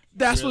 Wow.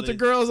 That's what the Really?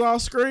 girls all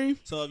scream.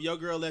 So if your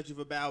girl left you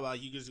for Bow Wow,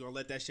 you just gonna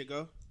let that shit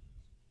go?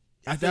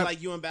 I I feel thought-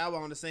 like you and Bow Wow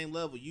on the same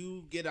level.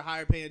 You get a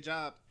higher paying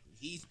job.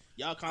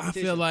 Y'all I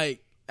competition. feel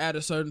like at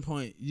a certain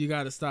point, you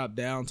got to stop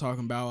down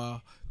talking Bow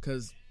Wow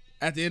because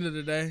at the end of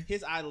the day,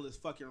 his idol is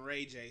fucking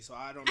Ray J. So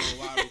I don't know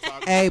why we're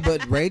talking. Hey,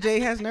 but Ray J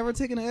has never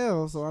taken an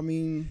L, so I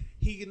mean,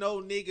 He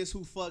know niggas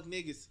who fuck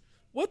niggas.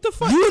 what the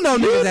fuck? You know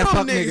niggas that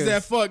fuck niggas niggas.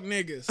 that fuck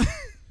niggas.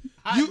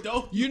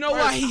 You know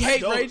why he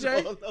hate Ray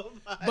J?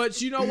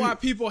 But you know why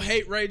people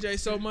hate Ray J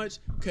so much?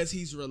 Because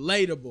he's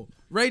relatable.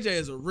 Ray J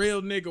is a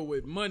real nigga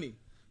with money.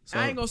 So-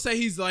 I ain't gonna say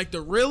he's like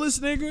the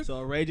realest nigga.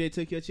 So if Ray J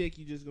took your chick,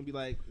 you just gonna be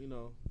like, you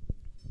know,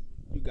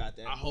 you got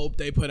that. I hope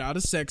they put out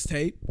a sex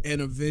tape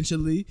and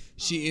eventually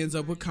she ends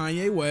up with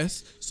Kanye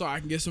West so I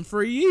can get some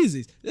free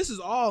Yeezys. This is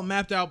all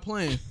mapped out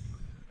plan.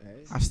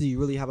 I see you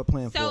really have a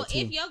plan so for it too.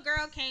 if your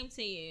girl came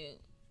to you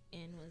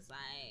and was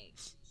like,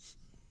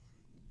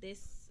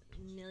 "This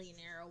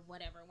millionaire or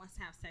whatever wants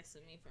to have sex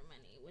with me for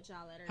money," would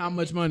y'all let her? How do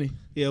much it? money?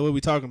 Yeah, what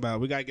we talking about?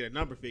 We gotta get a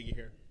number figure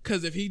here.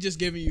 Because if he just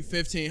giving you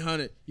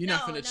 $1,500, you're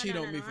not No, finna cheat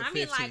no, on me no. for I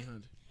mean, like,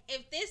 $1,500.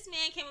 If this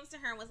man came up to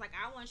her and was like,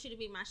 "I want you to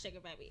be my sugar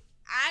baby.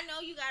 I know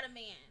you got a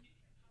man.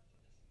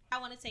 I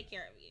want to take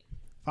care of you."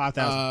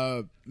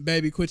 5,000.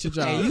 Baby, quit your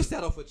job. Hey, you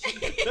settle for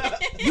cheap.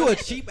 You a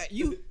cheap.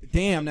 You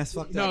damn. That's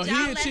fucked No, up. he Y'all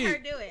ain't let cheap. her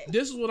do it.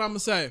 This is what I'm gonna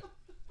say.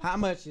 How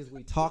much is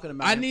we talking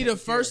about? I him need taking a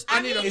first. care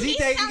I need a. Is he he's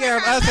taking telling care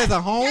of her, us look, as a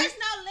home? There's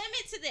no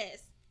limit to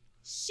this.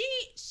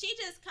 She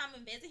just come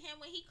and visit him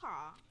when he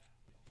call,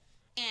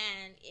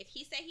 and if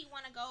he say he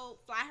want to go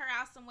fly her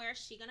out somewhere,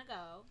 she gonna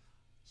go.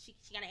 She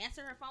gotta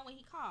answer her phone when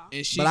he call.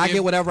 And she But I give-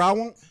 get whatever I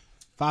want.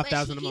 But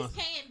 5,000 a he's month.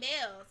 paying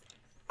bills,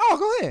 Oh,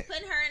 go ahead.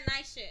 putting her in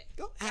nice shit.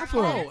 Go have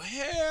Y'all fun. Oh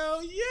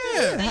hell Yeah.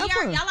 yeah! So have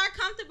y'all fun. are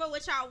comfortable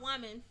with y'all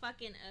woman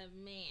fucking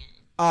a man.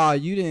 Oh,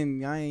 you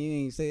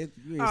ain't say it.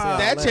 You ain't say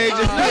That all changes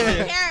Taking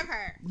nothing. care of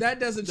her. That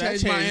doesn't That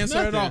change my changes answer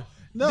at all. nothing.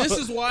 No. This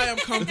is why I'm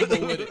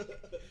comfortable with it.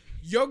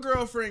 Your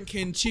girlfriend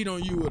can cheat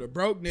on you with a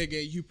broke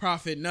nigga and you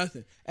profit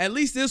nothing. At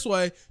least this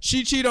way,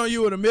 she cheat on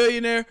you with a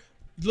millionaire.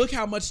 Look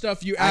how much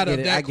stuff you out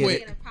of that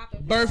quick.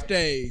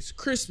 Birthdays,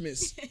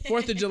 Christmas,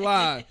 4th of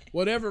July,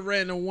 whatever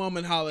random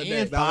woman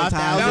holiday. And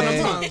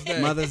Valentine's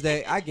Day. Mother's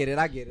Day. I get it.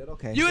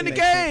 Okay. You in the It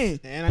makes sense.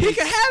 game. He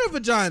can have a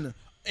vagina.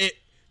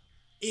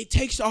 It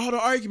takes all the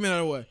argument out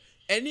of the way.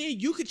 And then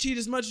you can cheat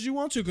as much as you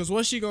want to, because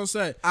what's she going to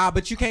say?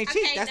 But you can't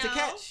cheat. Okay, That's the no.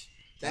 catch.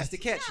 That's the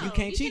catch. No, you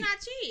can't cheat. You cannot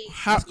cheat.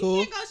 That's cool.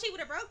 You can't go cheat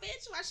with a broke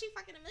bitch while she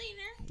fucking a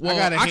millionaire. Well,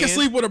 got a I can hand.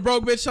 sleep with a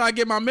broke bitch till I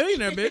get my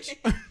millionaire bitch.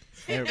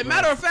 As a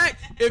matter of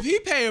fact, if he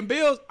paying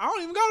bills, I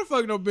don't even gotta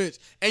fuck no bitch.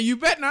 And you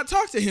bet not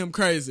talk to him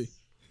crazy.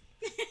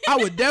 I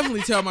would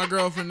definitely tell my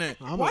girlfriend that.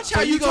 Watch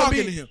how you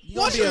talking to him.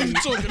 Watch how you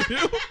talking to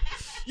him.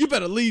 You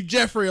better leave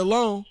Jeffrey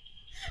alone.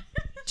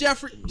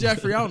 Jeffrey,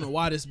 I don't know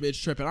why this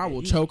bitch tripping. I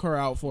will choke her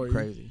out for you.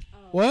 Crazy.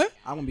 What?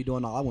 I wouldn't be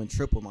doing all. I wouldn't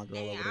triple my girl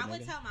Hey, over there. I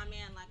would nigga. tell my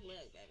man, like,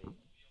 look, baby.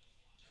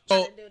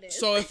 So, to do this.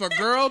 so if a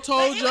girl But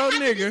told it your would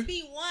have to nigga, just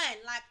be one.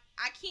 Like,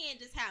 I can't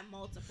just have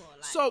multiple.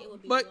 Like, So, it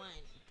would be but- one.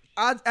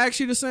 I'd ask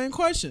you the same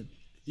question.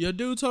 Your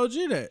dude told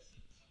you that.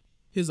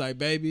 He's like,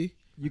 baby.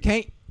 You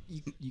can't.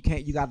 You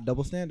can't. You got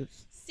double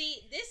standards. See,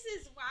 this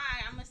is why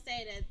I'm going to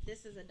say that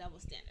this is a double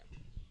standard.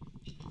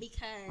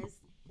 Because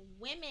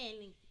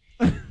women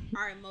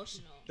are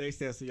emotional. They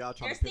said so. Y'all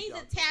There's things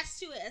attached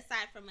to it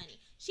aside from money.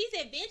 She's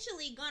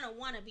eventually gonna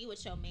want to be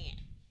with your man.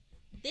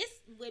 This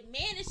with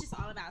men, it's just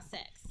all about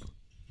sex.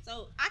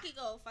 So I could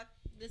go fuck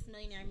this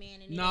millionaire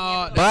man and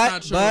No, never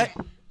that's go not back.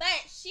 true. But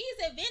she's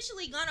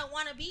eventually gonna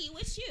want to be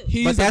with you.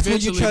 He's But that's when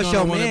you eventually trust gonna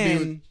your wanna be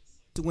with- man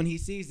to when he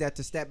sees that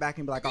to step back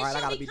and be like, all right, I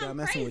Then gotta she'll be done become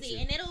messing with crazy,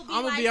 you. And it'll be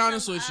I'm gonna like be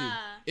honest some, with you.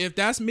 If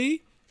that's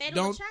me,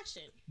 fatal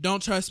attraction.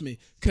 don't trust me.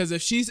 Because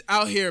if she's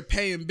out here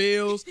paying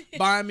bills,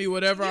 buying me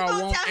whatever You I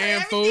gonna want tell her and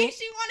everything food,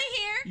 she want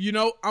to hear. you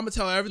know, I'm gonna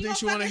tell her You everything gonna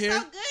she fuck want to her hear.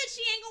 so good,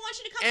 she ain't gonna want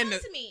you to come And home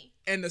the- to me.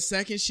 And the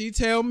second she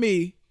tell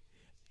me,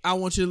 I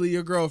want you to leave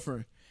your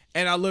girlfriend,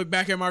 and I look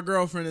back at my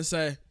girlfriend and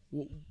say,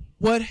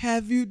 what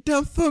have you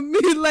done for me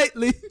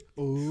lately?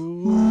 So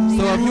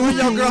if you and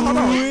your girl, hold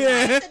on.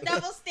 That's a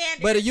double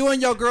standard. But if you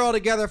and your girl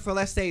together for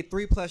let's say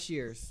 3+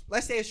 years,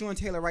 let's say it's you and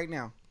Taylor right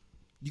now,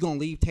 you gonna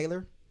leave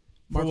Taylor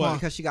For what?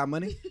 because she got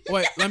money?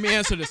 Wait, let me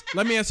answer this.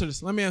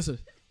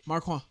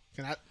 Marquand.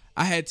 Can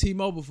I had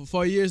T-Mobile for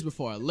 4 years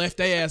before I left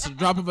their ass at the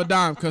drop of a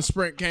dime because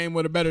Sprint came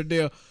with a better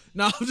deal.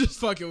 No, I'm just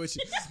fucking with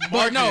you.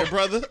 But no,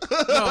 brother.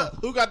 No.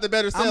 Who got the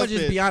better I'm sales gonna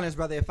just pitch? be honest,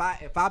 brother.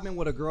 If I've been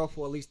with a girl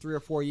for at least 3 or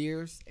 4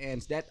 years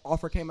and that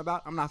offer came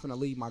about, I'm not gonna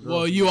leave my girl.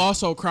 well, for you that.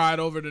 also cried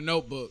over the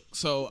Notebook,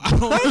 so I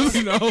don't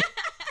really know.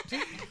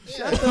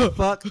 Shut the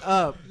fuck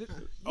up.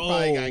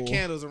 Probably Oh. got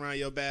candles around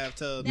your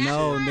bathtub. That's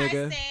No, why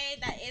nigga. I say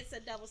that it's a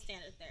double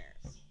standard there.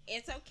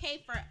 It's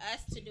okay for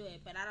us to do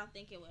it, but I don't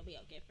think it will be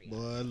okay for you.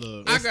 Boy,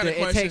 look. I got a It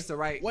question. takes the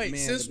right Wait, man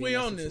since to be we in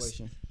that on this,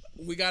 situation.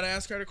 we gotta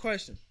ask her the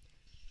question.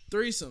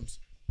 Threesomes.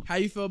 How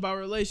you feel about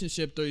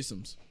relationship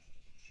threesomes?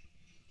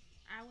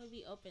 I would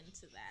be open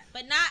to that,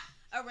 but not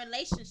a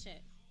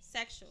relationship,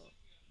 sexual.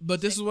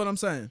 But this is what I'm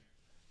saying.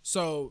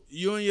 So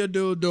you and your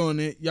dude doing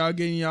it, y'all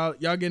getting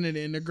it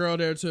in, the girl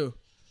there too.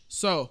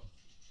 So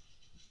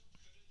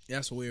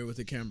that's weird with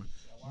the camera.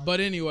 But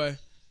anyway,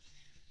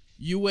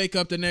 you wake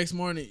up the next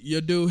morning,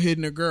 your dude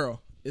hitting a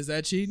girl. Is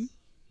that cheating?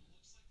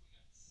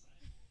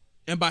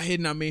 And by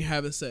hitting, I mean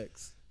having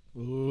sex.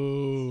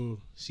 Ooh,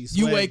 she's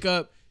You wake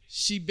up,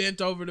 she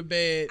bent over the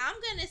bed. I'm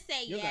gonna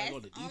say You gotta yes, go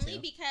into only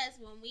detail. because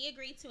when we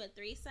agree to a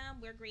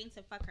threesome, we're agreeing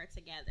to fuck her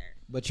together.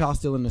 But y'all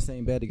still in the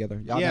same bed together.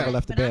 Y'all Yeah. never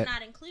left the But I'm bed.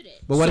 not included.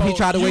 But what if he So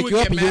tried to you wake would you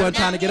up get and you mad weren't at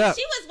trying to Now, get if up?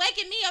 she was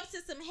waking me up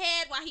to some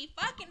head while he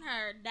fucking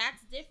her,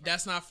 that's different.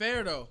 That's not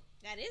fair though.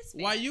 That is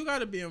fair. Why you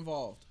gotta be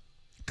involved?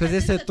 Because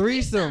it's a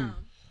threesome.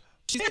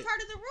 That's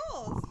part of the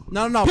rules.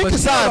 No, Pick but a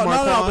still, side, no,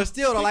 Marquand. but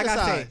still, though, Pick like a I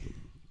side. say,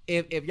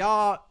 if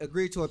y'all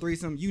agreed to a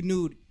threesome, you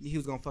knew he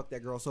was gonna fuck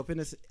that girl. So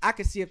if I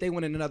could see if they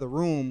went in another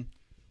room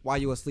while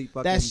you were asleep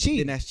fucking, That's cheating.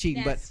 then that's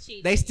cheating. That's but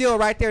cheating. they still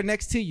right there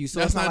next to you. So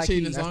That's it's not not like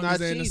cheating he- as that's long not as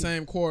they're in the cheating.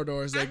 same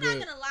corridors. They I'm good.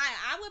 not gonna lie.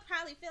 I would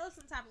probably feel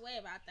some type of way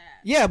about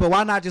that. Yeah, but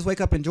why not just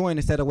wake up and join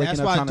instead of waking That's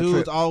up why trying to dudes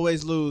trip?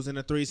 always lose in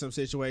a threesome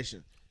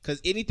situation.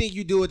 Because anything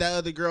you do with that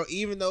other girl,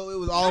 even though it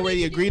was You don't already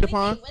need to do agreed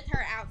upon, anything with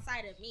her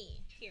outside of me.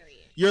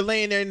 Period. you're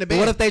laying there in the But bed.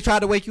 what if they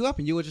tried to wake you up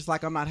and you were just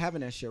like, I'm not having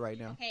that shit right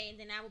now? Okay,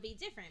 then that would be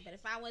different. But if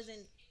I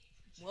wasn't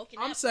woken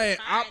I'm up, saying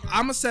I'm outside or-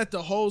 gonna set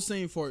the whole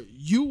scene for you.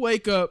 You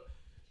wake up,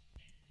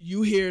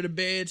 you hear the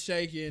bed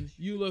shaking,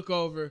 you look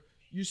over,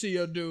 you see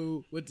your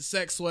dude with the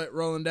sex sweat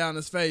rolling down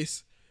his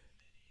face,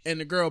 and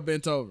the girl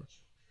bent over.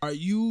 Are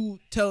you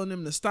telling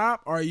him to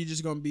stop, or are you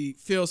just gonna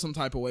feel some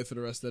type of way for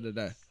the rest of the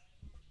day?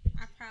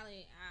 I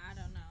probably, I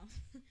don't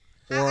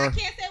know. I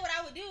can't say what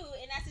I would do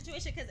in that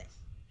situation because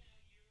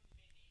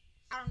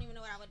I don't even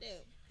know what I would do.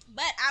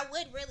 But I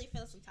would really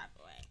feel some type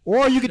of way.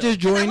 Or you could just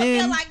 'Cause I join would in.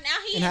 feel like now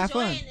he and have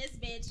enjoying fun. this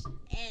bitch,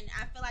 and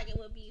I feel like it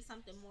would be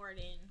something more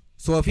than.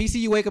 So if he see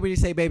you wake up and he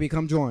say, baby,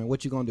 come join,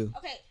 what you gonna do?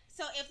 Okay,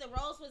 So if the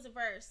roles was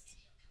reversed,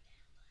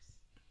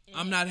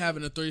 I'm not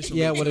having a threesome.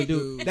 Yeah, with what a a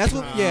dude. That's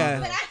what. But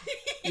Yeah.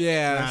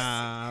 Yeah.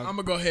 Nah. I'm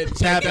gonna go ahead and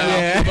tap Tap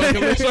that out. off the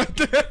bucket list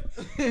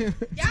right there.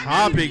 y'all Topic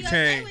not be okay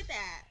change. with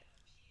that.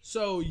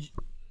 So I'm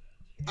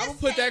gonna Just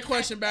put that saying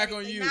question back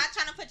on hypothetically, you. Not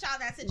trying to put y'all in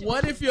that situation.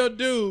 What if your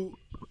dude,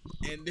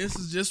 and this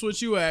is just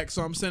what you asked,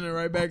 so I'm sending it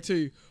right back to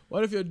you.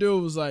 What if your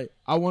dude was like,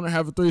 I want to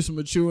have a threesome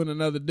with you and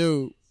another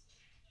dude?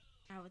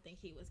 I would think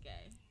he was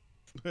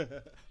gay.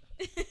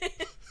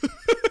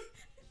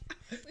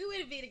 We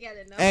wouldn't be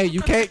together, no. Hey,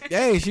 you can't.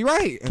 Hey, she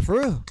right. For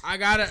real. I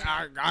gotta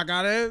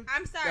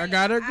I'm sorry. I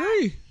gotta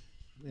agree.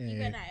 You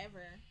better not ever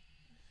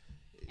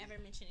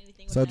mention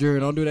anything. So, Jerry,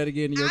 don't do that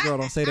again to your girl.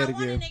 Don't say that I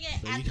want a again.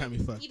 nigga So you got me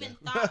fucked even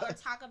up. thought or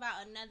talk about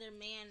another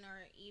man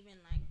or even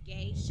like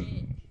gay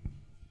shit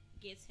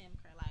gets him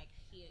like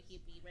he'll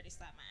be ready to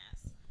slap my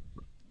ass.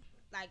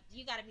 Like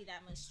you gotta be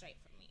that much straight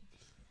for me.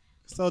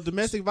 So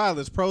domestic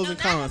violence, pros and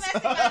not cons.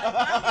 domestic violence,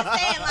 but I'm just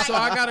saying, like, So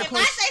I got a if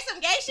question. I say some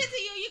gay shit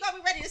to you, you gonna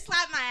be ready to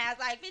slap my ass.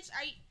 Like, bitch,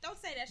 don't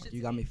say that shit.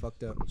 You to got me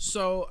fucked up.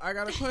 So I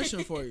got a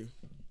question for you.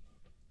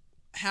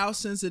 How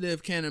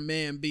sensitive can a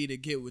man be to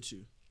get with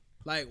you?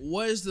 Like,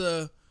 what is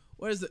the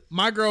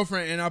my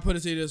girlfriend, and I'll put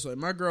it to you this way.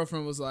 My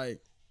girlfriend was like,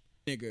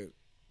 nigga,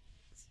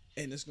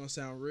 and it's gonna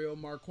sound real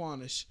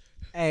Marquanish.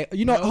 Hey,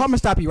 you know, I'm gonna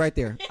stop you right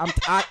there.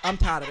 I'm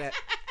tired of that.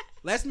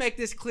 Let's make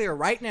this clear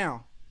right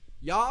now.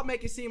 Y'all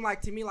make it seem like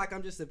to me like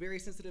I'm just a very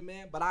sensitive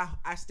man, but I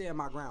stand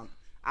my ground.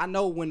 I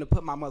know when to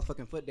put my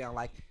motherfucking foot down.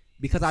 Like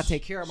because I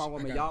take care of my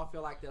woman, y'all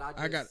feel like that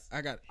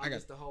I'm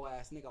just a whole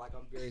ass nigga. Like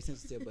I'm very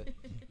sensitive, but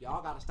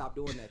y'all gotta stop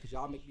doing that because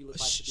y'all make me look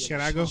like.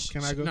 Can I go?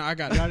 Can I go? No, I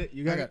got You it.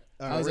 You got it.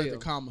 I was at the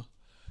comma.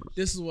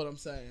 This is what I'm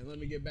saying. Let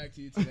me get back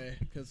to you today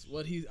because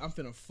I'm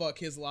finna fuck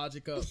his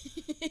logic up.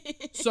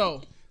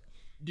 So,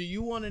 do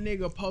you want a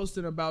nigga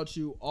posting about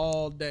you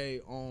all day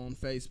on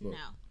Facebook? No.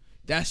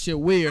 That shit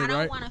weird, I don't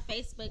right? want a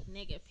Facebook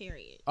nigga,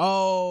 period.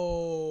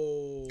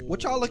 Oh.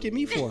 What y'all look at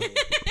me for?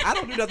 I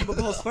don't do nothing but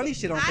post funny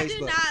shit on I Facebook.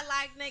 do not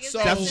like niggas. So-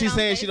 that That's what sit she's on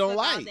saying she don't Facebook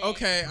all like. day.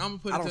 Okay, I'm gonna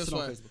put I it don't this sit on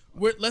way.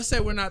 Facebook. Let's say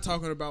we're not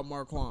talking about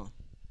Marquand.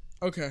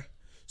 Okay,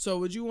 so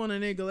would you want a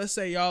nigga? Let's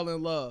say y'all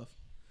in love.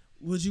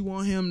 Would you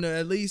want him to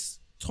at least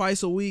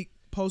twice a week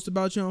post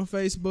about you on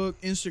Facebook,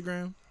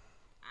 Instagram?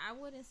 I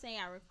wouldn't say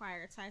I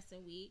require twice a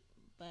week,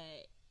 but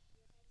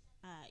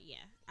yeah,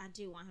 I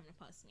do want him to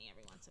post me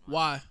every once in a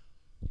while. Why?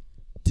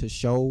 To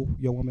show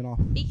your woman off.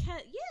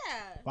 Because yeah.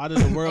 Why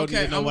does the world Okay,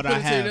 even know I'm what gonna I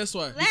put it to you have? this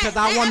way. Because Let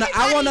I wanna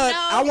everybody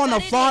know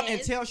flaunt what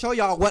and it is. show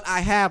y'all what I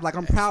have. Like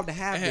I'm proud to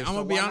have Hey, this. I'm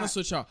gonna so be why honest not?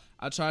 with y'all.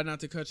 I tried not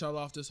to cut y'all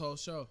off this whole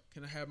show.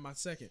 Can I have my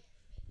second?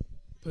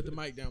 Put the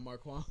mic down,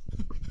 Marquand.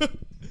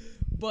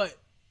 But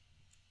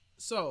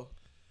so,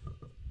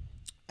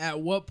 at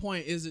what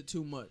point is it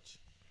too much?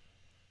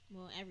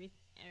 Well,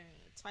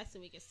 twice a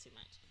week is too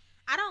much.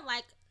 I don't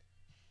like.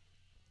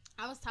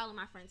 I was telling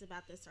my friends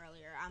about this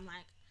earlier. I'm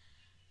like,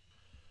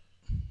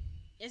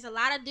 there's a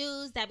lot of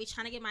dudes that be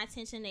trying to get my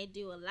attention. They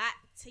do a lot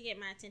to get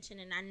my attention,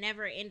 and I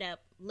never end up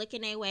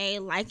looking their way,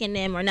 liking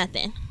them, or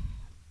nothing.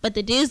 But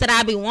the dudes that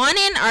I be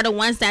wanting are the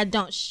ones that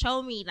don't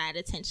show me that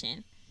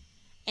attention.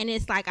 And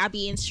it's like I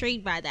be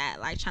intrigued by that,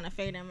 like trying to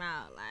figure them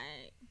out.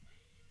 Like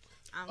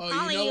I'm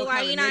calling you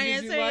while you're not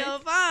answering your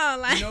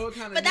phone. Like, You know what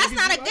kind of but that's niggas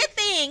not a you good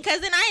thing,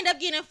 because then I end up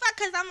getting fucked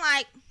because I'm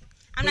like,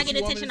 I'm not But you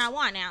getting want me attention to- I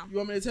want now. You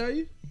want me to tell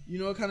you? You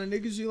know what kind of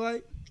niggas you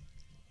like?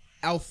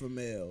 Alpha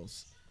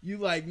males. You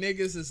like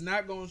niggas that's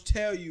not gonna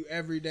tell you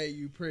every day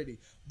you pretty,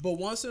 but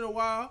once in a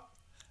while,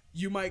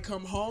 you might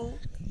come home,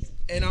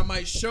 and I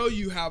might show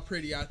you how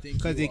pretty I think.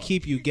 Because you they are.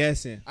 keep you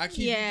guessing. I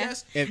keep Yeah. you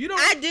guessing. If- You don't.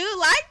 I do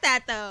like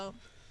that though,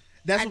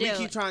 That's I what we do.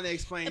 keep trying to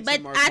explain but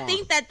to Marquand. I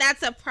think that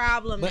that's a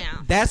problem But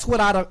now. that's what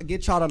I don't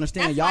get y'all to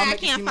understand. That's Y'all why I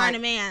make it can't seem find like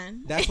a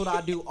man. that's what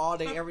I do all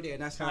day, every day,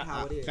 and that's not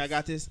how it is. I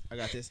got this.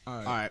 All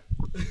All right.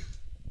 right.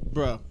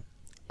 Bro,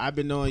 I've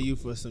been knowing you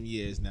for some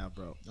years now,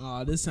 bro.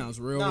 Oh, this sounds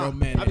real Nah,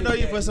 romantic. I've been knowing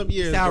you for some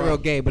years, Sound bro. real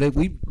gay, but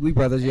we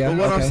brothers, yeah. But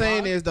what I'm okay.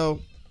 saying is, though,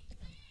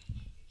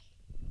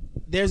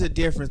 there's a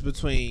difference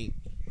between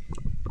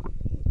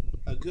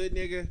a good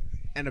nigga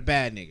and a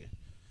bad nigga.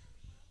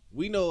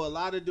 We know a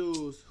lot of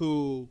dudes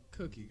who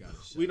Cookie got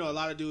shit. we know a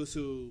lot of dudes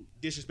who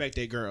disrespect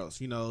their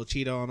girls. You know,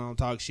 cheat on them,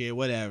 talk shit,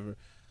 whatever.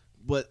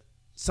 But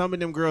some of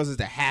them girls is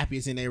the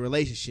happiest in their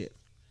relationship.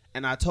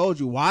 And I told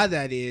you why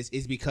that is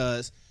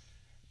because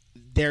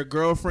their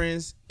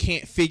girlfriends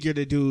can't figure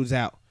the dudes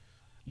out.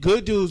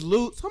 Good dudes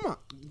lose. Come on.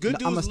 Good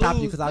dudes I'm gonna stop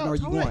you lose. because I know where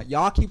you hold on. going.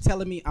 Y'all keep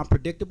telling me I'm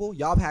predictable.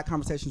 Y'all have had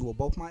conversations with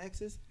both my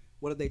exes.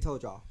 What have they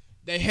told y'all?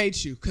 They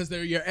hate you because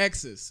they're your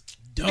exes.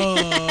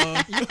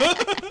 Duh.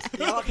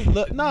 Y'all can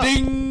Look, no.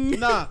 Ding.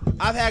 Nah,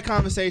 I've had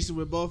conversations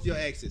with both your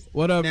exes.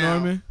 What up, Now,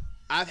 Norman?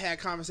 I've had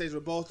conversations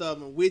with both of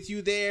them with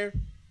you there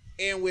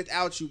and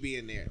without you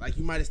being there. Like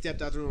you might have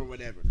stepped out the room or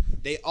whatever.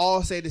 They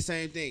all say the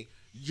same thing.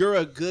 You're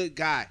a good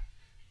guy.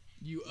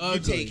 You You ugly.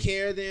 take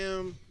care of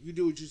them. You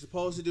do what you're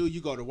supposed to do.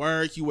 You go to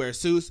work. You wear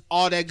suits.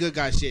 All that good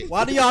guy shit.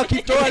 Why do y'all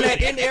keep throwing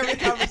that into every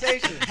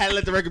conversation? Had to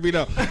let the record be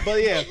known.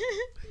 But yeah,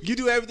 you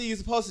do everything you're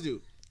supposed to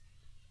do.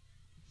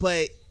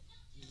 But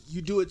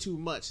you do it too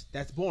much.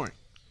 That's boring.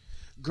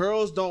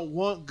 girls don't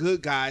want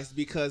good guys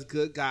because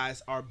good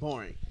guys are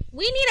boring.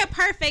 We need a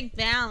perfect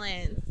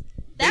balance.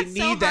 That's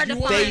so hard to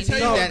They find. need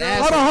that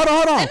ass.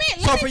 Hold on. Let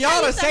me So for y'all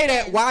tell you to say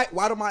that, something.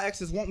 why do my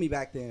exes want me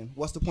back then?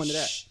 What's the point of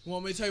that?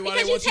 Want me to tell you why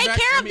Because they you want you take back?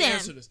 care Let of me them.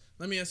 answer this.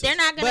 They're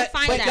not gonna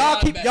find but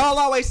that. y'all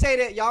always say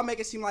that. Y'all make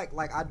it seem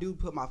like I do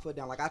put my foot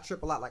down. Like I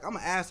trip a lot. Like I'm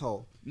an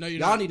asshole. No, you're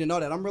y'all not. need to know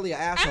that I'm really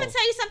an I'm asshole. gonna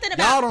tell you something Y'all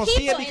about don't see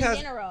people it because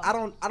in general. I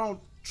don't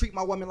treat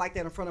my woman like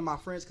that in front of my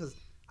friends because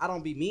I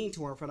don't be mean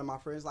to her in front of my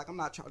friends. Like I'm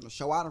not trying to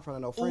show out in front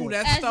of no friends. Ooh,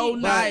 that's As so you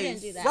nice.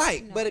 shouldn't do that.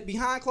 Right, No. but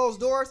behind closed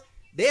doors,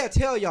 they'll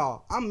tell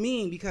y'all I'm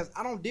mean because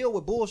I don't deal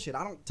with bullshit.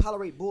 I don't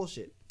tolerate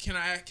bullshit. Can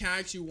I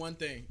ask you one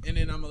thing, and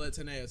then I'm gonna let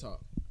Tanea talk.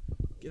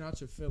 Get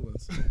out your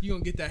feelings. You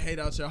gonna get that hate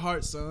out your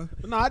heart, son.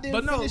 No, I didn't.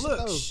 But no, finish it,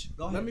 look. though. Shh,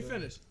 Go ahead, let me bro.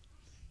 finish.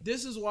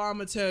 This is why I'm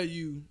gonna tell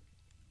you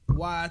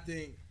why I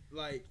think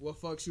like what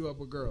fucks you up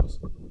with girls.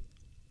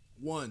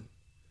 One,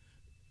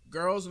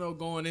 girls know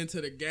going into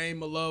the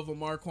game of love with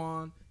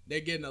Marquand,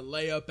 they getting a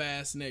layup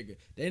ass nigga.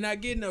 They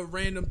not getting a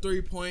random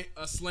 3-point,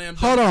 a slam dunk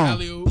Hold on.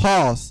 alley-oop.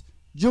 Pause.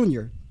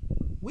 Junior,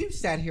 we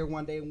sat here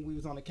one day when we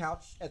was on the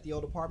couch at the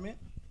old apartment.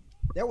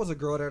 There was a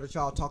girl there that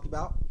y'all talked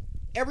about.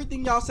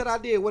 Everything y'all said I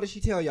did, what did she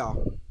tell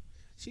y'all?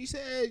 She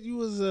said you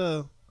was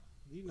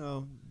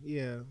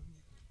yeah.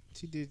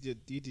 You did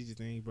your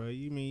thing, bro.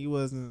 You mean you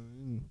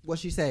wasn't? What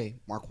she say?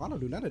 Marquand don't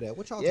do none of that.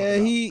 What y'all Yeah,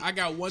 talking about? I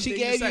got one She thing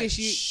gave to say. you.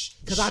 She. Shh.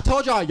 Because I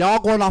told y'all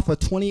going off of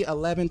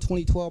 2011,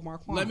 2012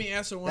 Marquand. Let me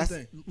answer one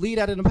thing. Leave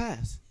that in the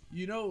past.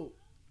 You know,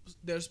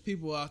 there's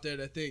people out there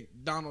that think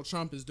Donald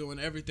Trump is doing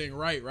everything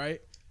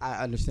right?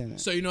 I understand that.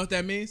 So you know what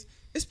that means?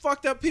 It's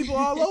fucked up people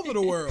all over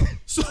the world.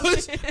 So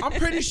I'm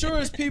pretty sure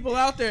it's people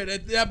out there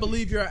that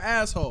believe you're an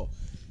asshole.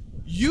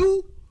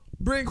 You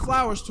bring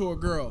flowers to a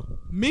girl.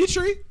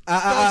 Mitri throws a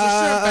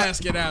shrimp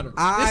basket at her.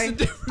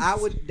 I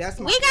would. That's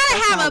my. We gotta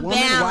that's have my a woman.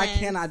 Why balance.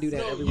 can't I do that?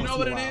 No, every you once know in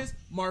what a it while? is?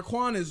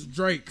 Marquand is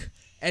Drake,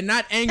 and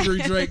not angry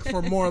Drake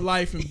for more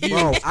life and views.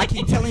 Bro, I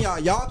keep telling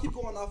y'all keep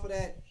going off of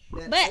that.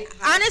 But late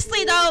high honestly,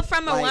 school, though,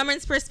 from a like,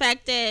 woman's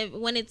perspective,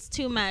 when it's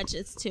too much,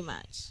 it's too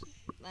much.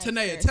 Like,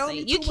 Tanea, tell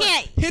me seriously. You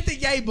can't. hit the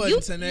yay button,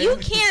 Tanea. You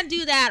can't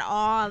do that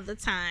all the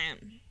time.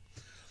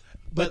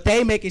 But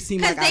they make it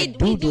seem 'Cause like I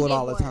we do it get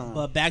all the bored. time.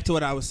 But back to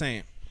what I was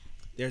saying.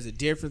 There's a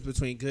difference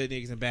between good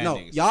niggas and bad No,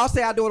 niggas. y'all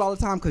say I do it all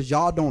the time because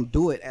y'all don't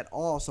do it at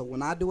all. So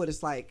when I do it,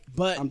 it's like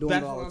But I'm doing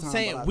that's it all what the I'm time.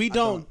 saying. but We I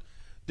don't.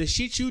 The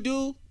shit you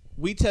do,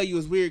 we tell you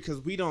is weird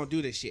because we don't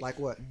do this shit. Like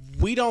what?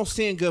 We don't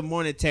send good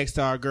morning texts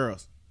to our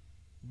girls.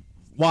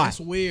 Why? That's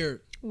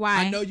weird.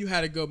 Why? I know you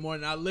had a good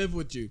morning. I live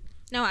with you.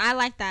 No, I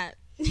like that.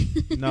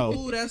 No.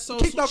 Ooh, that's so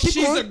Keep- no, sweet. keep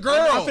She's going. a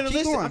girl. I'm finna Keep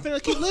listen. going. I'm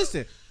finna keep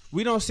listening.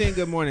 We don't send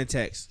good morning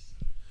texts.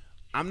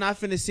 I'm not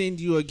finna send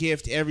you a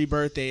gift every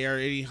birthday or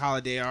any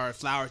holiday or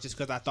flowers just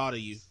because I thought of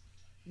you.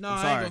 No, I'm I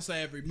ain't sorry. gonna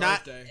say every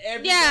Not birthday.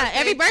 every Yeah, birthday.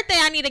 every birthday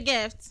I need a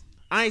gift.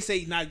 I ain't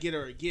say not get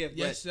her a gift.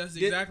 Yes, but that's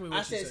exactly what I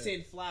you said. said.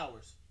 Send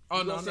flowers. Oh,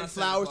 You no, gonna I'm send not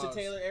sending flowers flowers.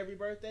 to Taylor every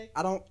birthday.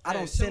 I don't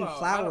Hey, send chill out.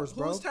 flowers,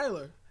 bro. Who's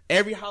Taylor?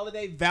 Every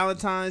holiday,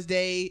 Valentine's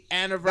Day,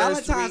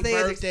 anniversary, Valentine's Day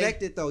birthday. is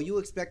expected though. You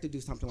expect to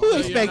do something. Who like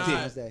expected?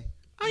 Valentine's Day.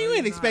 Oh, No, you you're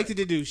ain't not. expected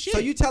to do shit. So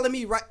you telling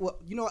me right? Well,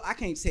 you know what? I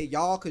can't say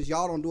y'all because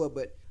y'all don't do it,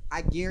 but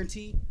I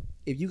guarantee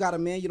if you got a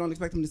man, you don't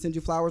expect him to send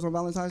you flowers on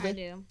Valentine's Day. I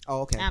do.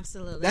 Oh, okay.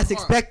 Absolutely. That's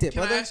expected,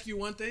 Can brother. I ask you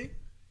one thing?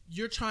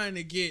 You're trying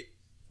to get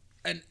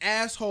an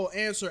asshole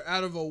answer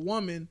out of a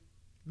woman.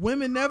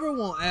 Women never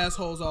want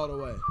assholes all the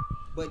way.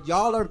 But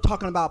y'all are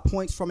talking about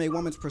points from a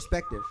woman's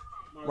perspective,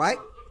 right?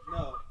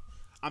 No.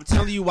 I'm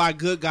telling you why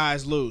good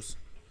guys lose.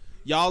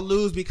 Y'all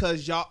lose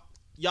because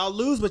y'all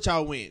lose, but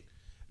y'all win.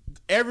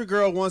 Every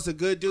girl wants a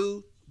good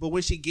dude, but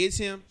when she gets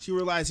him, she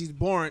realizes he's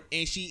boring,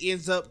 and she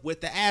ends up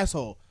with the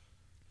asshole.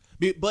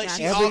 But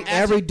she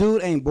Every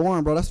dude ain't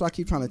boring, bro. That's what I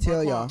keep trying to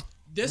tell y'all.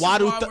 This Why is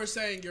do why we're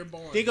saying you're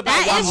boring. think about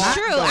That why is not,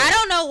 true. though. I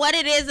don't know what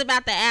it is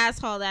about the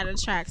asshole that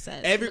attracts us.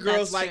 every but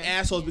girl's that's like true.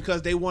 assholes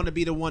because they want to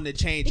be the one to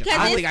change them. Because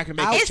I it's- think I can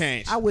make I- you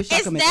change. I wish I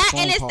It's could make a that,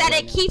 phone and it's call that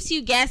right it now. keeps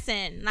you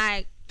guessing.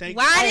 Like, Thank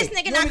why you. this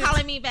nigga you not want me to-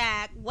 calling me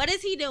back? What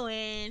is he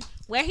doing?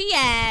 Where he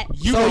at?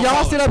 You So gonna y'all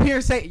call sit her. up here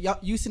and say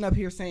you sit up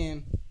here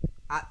saying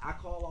I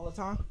call all the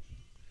time.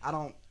 I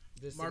don't.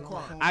 Just sit on my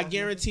Marquand, phone I all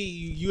guarantee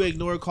you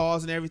ignore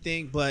calls and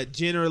everything, but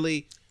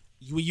generally,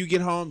 when you get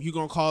home, you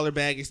gonna call her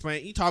back,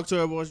 explain. You talk to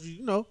her,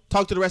 or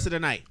talk to the rest of the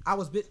night. I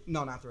was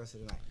no, not the rest of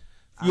the night.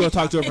 You gonna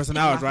talk to her for some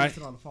hours, I'm not right? gonna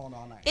sit on the phone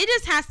all night. It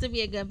just has to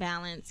be a good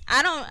balance.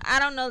 I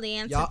don't know the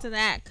answer Y'all- to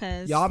that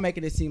because Y'all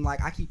making it seem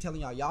like I keep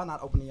telling y'all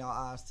not opening y'all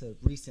eyes to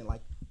recent,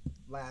 like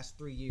last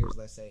 3 years,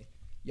 let's say.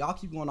 Y'all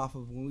keep going off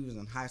of when we was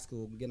in high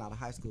school, getting out of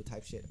high school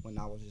type shit. When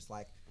I was just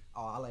like,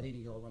 oh, I let any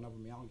girl run over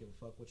me. I don't give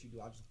a fuck what you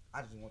do. I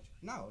just want you.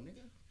 No,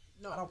 nigga.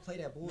 No, I don't play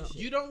that bullshit.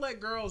 You don't let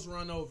girls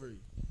run over you,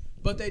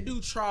 but they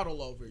do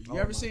trottle over you. You Oh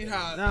ever my seen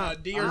God. how No, a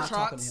deer I'm not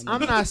talking trots? to him.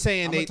 I'm not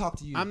saying I'm they. gonna talk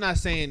to you. I'm not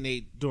saying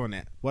they doing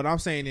that. What I'm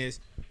saying is,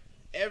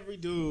 every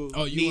dude.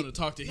 Oh, you want to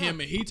talk to him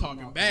and he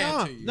talking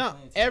bad to you? No,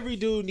 every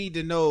dude need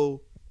to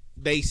know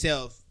they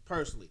self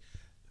personally.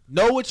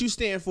 Know what you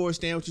stand for.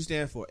 Stand what you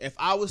stand for. If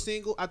I was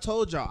single, I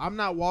told y'all I'm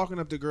not walking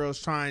up to girls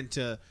trying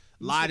to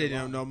lie to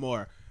them no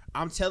more.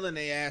 I'm telling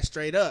they ass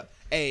straight up,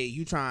 hey,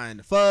 you trying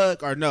to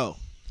fuck or no?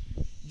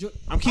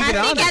 I'm keeping it I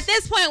honest. think at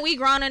this point we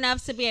grown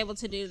enough to be able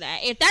to do that.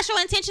 If that's your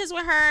intentions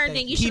with her,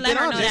 then you should let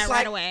her know that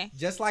right away.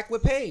 Just like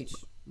with Paige.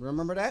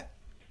 Remember that?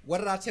 What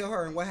did I tell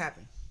her and what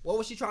happened? What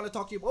was she trying to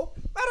talk to you about?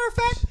 Matter of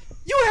fact,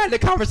 you had the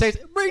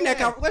conversation. Bring that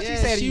conversation. What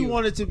she said to you? She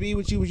wanted to be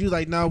with you. Was you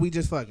like, no, we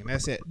just fucking.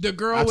 That's it. The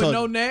girl with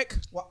no neck.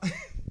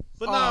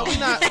 But no, we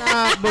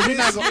not. But we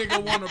not gonna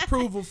want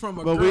approval from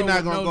a but girl. We're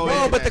not gonna go.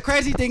 Bro, but the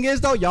crazy thing is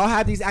though, y'all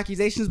have these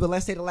accusations. But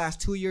let's say the last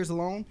 2 years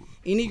alone,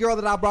 any girl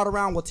that I brought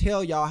around will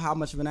tell y'all how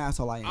much of an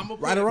asshole I am.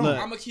 Right or wrong?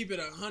 I'm gonna keep it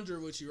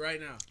 100 with you right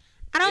now.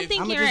 I don't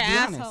think you're an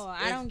asshole.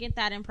 I don't get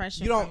that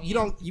impression. You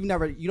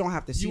don't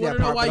have to see that part. You wanna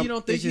know why you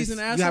don't think he's an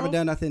asshole? You haven't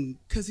done nothing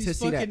because he's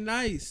fucking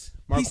nice.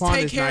 He's Marquand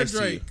Take is Care nice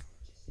Drake.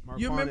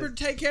 You remember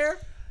Take Care?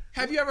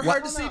 Have you ever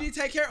heard the CD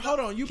Take Care? Hold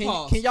on,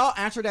 pause. Can y'all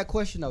answer that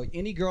question though?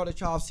 Any girl that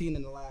y'all have seen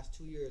in the last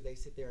 2 years, they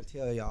sit there and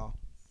tell y'all.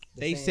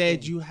 They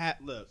said you had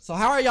look. So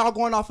how are y'all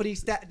going off of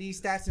these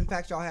stats and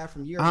facts y'all have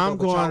from years ago? I'm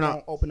going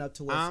off. Open up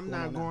to what's I'm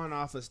not going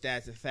off of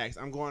stats and facts.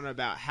 I'm going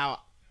about how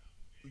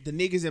the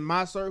niggas in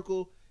my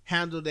circle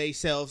handle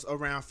themselves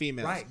around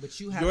females. Right, but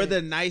you're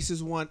the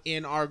nicest one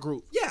in our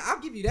group. Yeah, I'll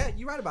give you that.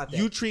 You're right about that.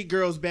 You treat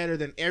girls better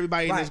than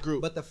everybody in this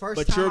group.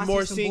 But you're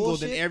more single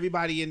than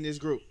everybody in this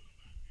group.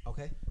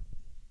 Okay.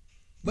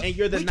 And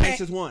you're the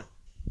nicest one.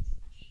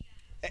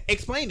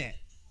 Explain that.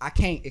 I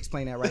can't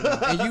explain that right now.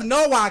 And you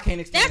know why I can't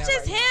explain that.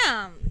 That's just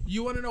him.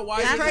 You want to know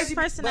why? That's his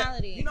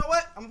personality. You know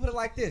what? I'm going to put it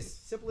like this.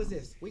 Simple as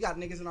this. We got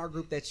niggas in our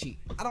group that cheat.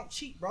 I don't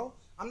cheat, bro.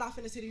 I'm not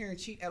finna sit here and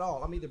cheat at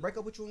all. I'm either break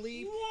up with you and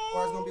leave,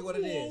 or it's going to be what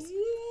it is.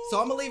 So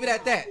I'm going to leave it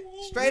at that.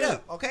 Straight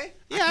up, okay?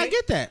 Yeah, I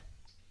get that.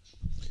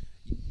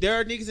 There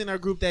are niggas in our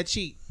group that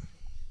cheat,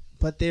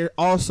 but they're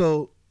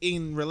also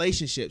in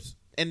relationships.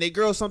 And they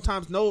girls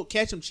sometimes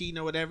catch them cheating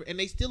or whatever, and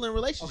they still in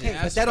relationships. Okay,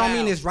 but that don't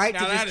mean it's right to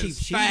just keep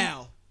cheating.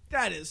 Foul.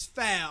 That is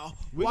foul.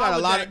 We got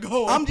a lot of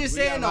go. I'm just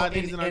saying though,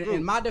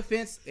 in my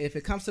defense, if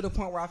it comes to the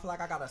point where I feel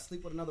like I gotta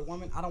sleep with another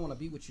woman, I don't want to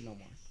be with you no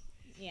more.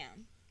 Yeah.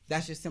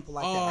 That's just simple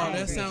like that. Oh,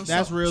 that sounds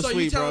that's real sweet, bro. So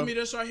you telling me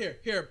this right here?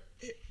 Here,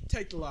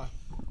 take the lie.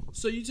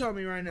 So you tell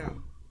me right now,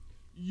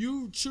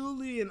 you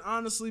truly and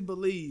honestly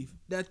believe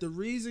that the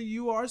reason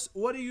you are,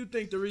 what do you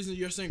think the reason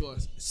you're single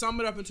is? Sum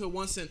it up into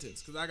one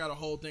sentence, because I got a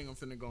whole thing I'm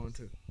finna go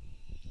into.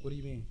 What do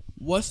you mean?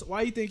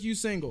 Why you think you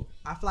single?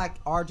 I feel like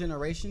our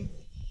generation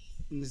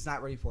is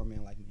not ready for a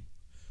man like me.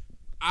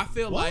 I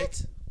feel like,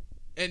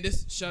 and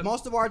this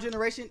most of our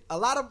generation,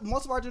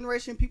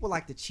 people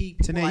like to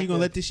cheat. Today you gonna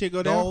let this shit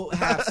go down?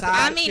 Have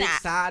side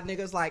side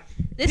niggas like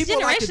this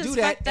people like to do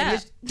that. Fucked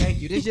up. Thank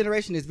you. This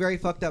generation is very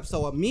fucked up.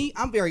 So me,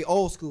 I'm very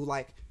old school.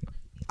 Like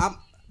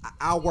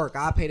I'll work,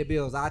 I'll pay the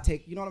bills, I'm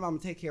gonna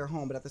take care of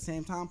home. But at the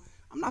same time,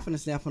 I'm not finna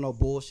stand for no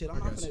bullshit. I'm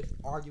not finna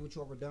argue with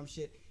you over dumb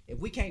shit. If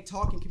we can't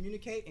talk and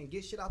communicate and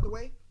get shit out the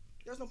way,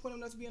 there's no point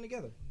in us being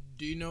together.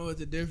 Do you know what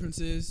the difference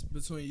is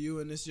between you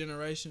and this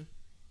generation?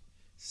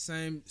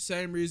 Same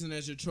reason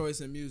as your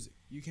choice in music.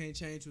 You can't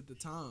change with the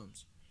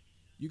times.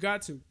 You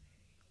got to.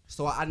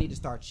 So I need to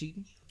start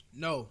cheating?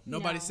 No,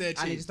 nobody said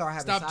cheating. I need to start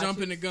having Stop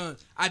jumping the gun.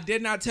 I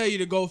did not tell you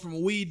to go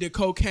from weed to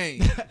cocaine.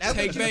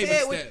 Take baby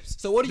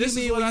steps. So what do you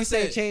mean when you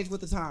say change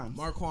with the times?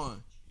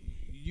 Marquand,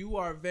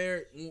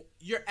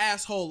 you're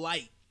asshole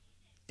light.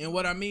 And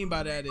what I mean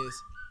by that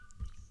is,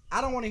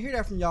 I don't want to hear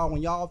that from y'all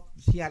when y'all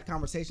had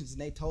conversations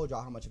and they told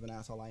y'all how much of an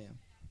asshole I am.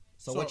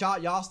 So what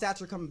y'all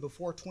stats are coming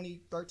before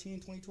 2013,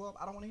 2012,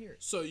 I don't want to hear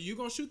it. So you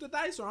gonna shoot the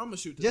dice or I'm gonna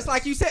shoot the dice? Just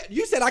like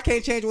you said I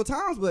can't change with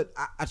times, but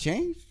I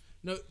changed.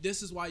 No,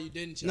 this is why you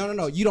didn't change.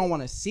 No, you don't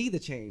want to see the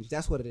change.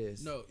 That's what it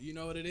is. No, you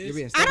know what it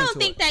is? I don't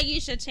think that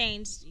you should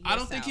change yourself. I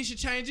don't think you should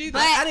change either.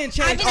 But I didn't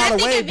change all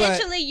the way, I think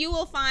eventually you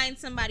will find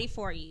somebody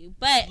for you.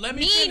 But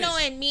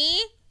knowing me,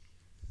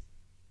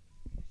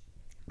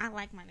 I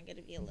like my nigga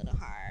to be a little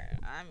hard.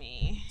 I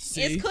mean,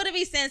 it's cool to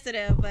be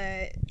sensitive,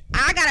 but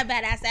I got a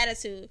badass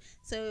attitude.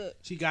 So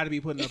she got to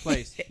be put in her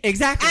place.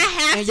 Exactly. I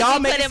have to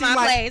be put in my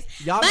place.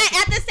 But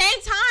at the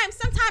same time,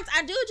 sometimes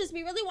I do just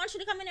really want you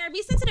to come in there and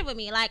be sensitive with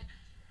me. Like,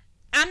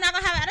 I'm not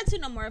going to have attitude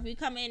no more if you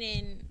come in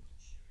and,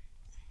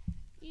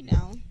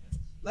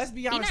 Let's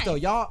be honest, though.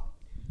 Y'all,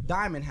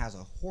 Diamond has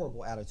a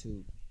horrible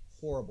attitude.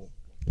 Horrible.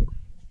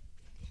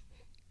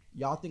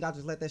 Y'all think I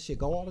just let that shit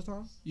go all the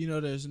time?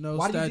 There's no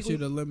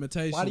statute of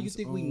limitations. Why do you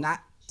think we not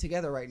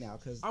together right now?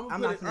 Because I'm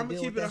not going to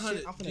deal with that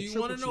shit. Do you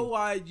want to know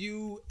why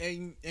you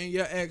and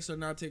your ex are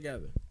not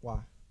together? Why?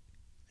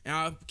 And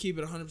I'll keep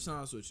it 100%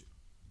 honest with you.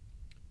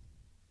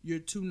 You're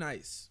too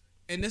nice.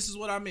 And this is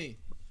what I mean.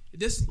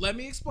 Let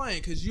me explain,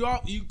 because you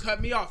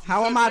cut me off.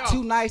 How am I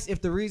too nice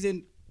if the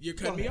reason... You're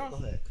cutting me off? Go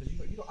ahead, because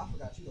I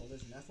forgot you don't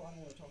listen. That's why I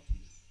don't want to talk to you.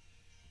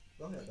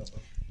 Go ahead, though.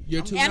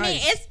 You're too nice. I mean,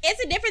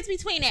 it's a difference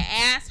between an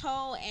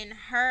asshole and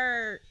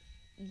her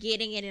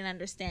getting it and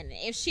understanding.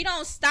 If she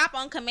don't stop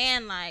on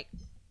command, like,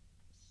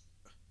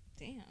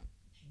 damn.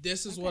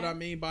 This is what I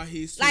mean by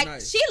he's too nice.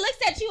 Like, she looks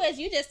at you as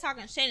you just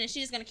talking shit and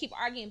she's just going to keep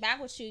arguing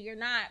back with you. You're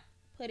not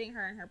putting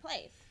her in her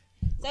place.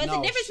 So it's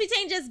a difference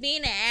between just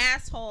being an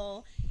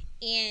asshole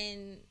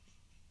and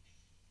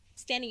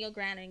standing your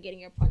ground and getting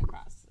your point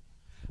across.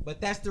 But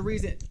that's the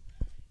reason.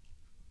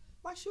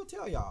 Like she'll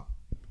tell y'all.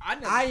 I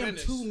never I am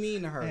finished. too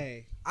mean to her.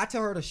 Hey. I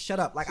tell her to shut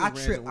up. Like She's I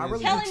trip. I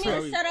really Telling do me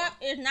trip. to shut up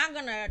is not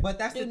gonna. But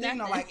that's do the thing,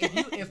 though. nothing.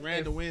 Like if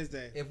Random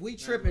Wednesday. if we We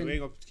tripping, ain't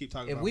gonna keep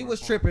talking if about we my was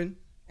phone. tripping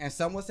and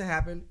something was to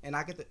happen, and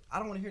I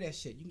don't want to hear that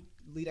shit. You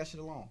leave that shit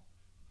alone,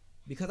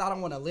 because I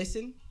don't want to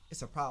listen.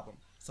 It's a problem.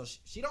 So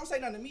she don't say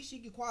nothing to me. She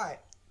get quiet,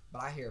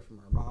 but I hear it from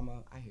her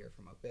mama. I hear it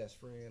from her best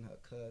friend, her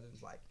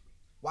cousins. Like,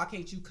 why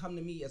can't you come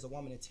to me as a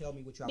woman and tell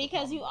me what you have a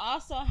Because problem you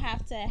also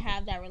have to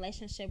have that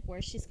relationship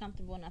where she's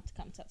comfortable enough to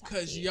come to talk to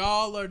Because you.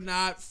 y'all are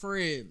not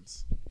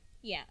friends.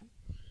 Yeah.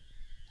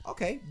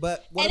 Okay,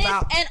 but what and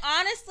about? And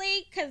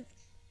honestly, because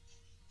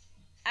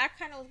I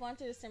kind of was going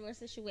through a similar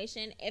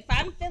situation. If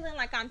I'm feeling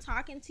like I'm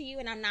talking to you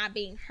and I'm not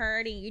being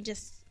heard and you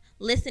just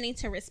listening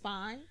to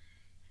respond,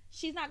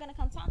 she's not gonna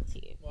come talk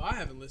to you. Well, I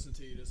haven't listened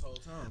to you this whole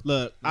time.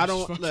 Look, I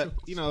don't Fuck look.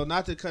 you. You know,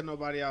 not to cut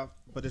nobody off,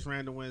 but it's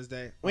Random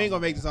Wednesday. We ain't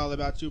gonna make this all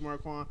about you,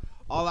 Marquand.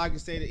 All I can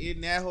say to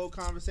end that whole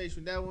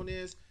conversation, that one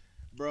is,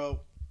 bro.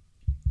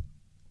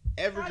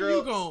 Every How girl,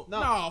 you gon'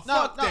 no,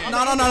 fuck that.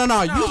 No.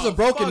 No, You's a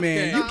broken fuck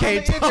man. that. You Nah,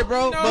 can't I'ma end talk, it,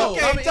 bro. No, But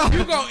can't talk.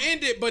 you gonna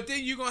end it, but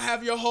then you gonna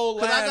have your whole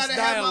Cause I last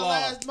gotta have dialogue. my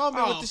last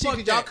moment with the shit. fuck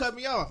Cause y'all that. cut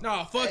me off.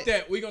 No, fuck Hey.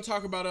 that. We gonna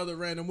talk about other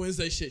Random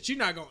Wednesday shit. You're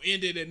not gonna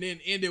end it and then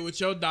end it with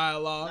your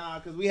dialogue. Nah,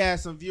 cause we had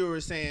some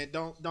viewers saying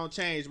don't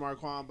change,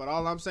 Marquand. But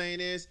all I'm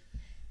saying is,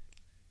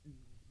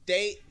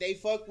 they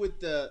fuck with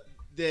the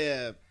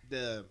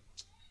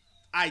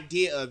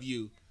idea of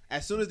you.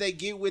 As soon as they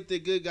get with the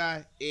good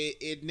guy,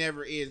 it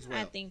never ends well.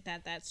 I think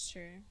that's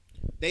true.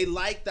 They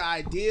like the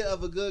idea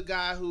of a good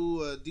guy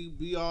who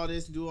be all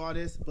this and do all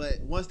this,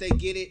 but once they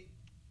get it,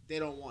 they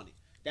don't want it.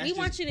 We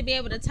want you to be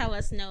able to tell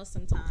us no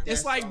sometimes.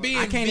 It's like being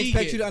I can't vegan.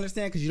 expect you to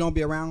understand because you don't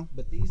be around.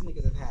 But these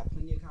niggas have had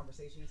plenty of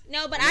conversations.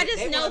 No, but They- I just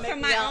they know wanna make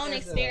from me my out own as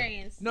a-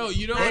 experience. No,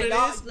 you know Like, what it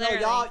y'all, is?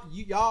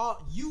 literally.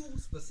 you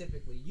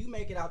specifically, you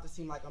make it out to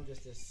seem like I'm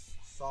just this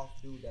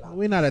soft dude that I.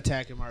 We're not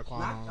attacking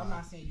Marquand. I'm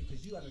not saying you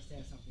because you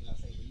understand something I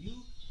say, but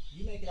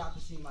you make it out to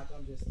seem like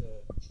I'm just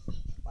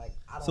like.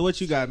 I don't So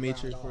what you got, sit around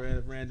Mitri, at all. for a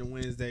Random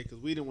Wednesday? Because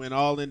we done went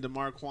all into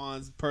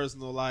Marquand's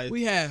personal life.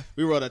 We have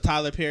We wrote a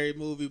Tyler Perry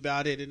movie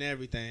about it and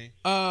everything.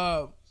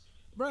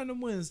 Random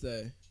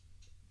Wednesday.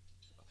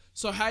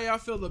 So how y'all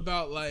feel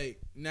about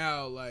like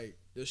now like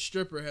the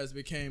stripper has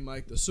became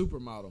like the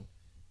supermodel?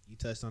 You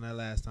touched on that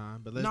last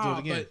time, but let's do No, it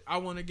again. but I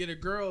want to get a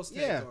girl's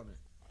take Yeah. on it.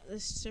 The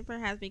stripper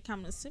has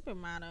become a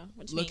supermodel.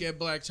 Which Look at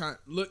Black China.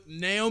 Look,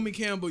 Naomi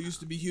Campbell used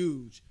to be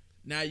huge.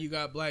 Now you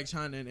got Black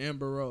China and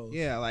Amber Rose.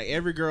 Yeah, like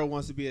every girl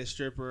wants to be a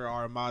stripper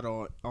or a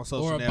model on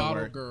social Or a network.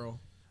 bottle girl.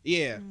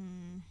 Yeah,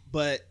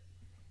 but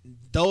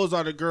those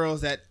are the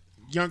girls that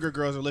younger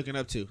girls are looking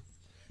up to.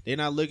 They're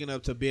not looking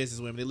up to business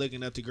women. They're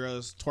looking up to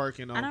girls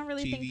twerking on I don't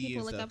really TV think people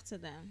and look stuff. up to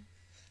them.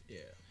 Yeah.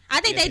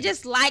 I think Yeah, they they-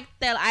 just like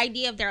the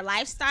idea of their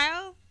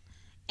lifestyle,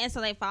 and so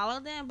they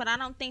follow them. But I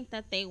don't think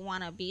that they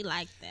want to be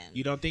like them.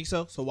 You don't think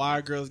so? So why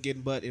are girls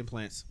getting butt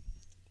implants?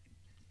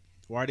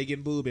 Why are they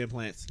getting boob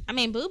implants? I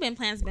mean, boob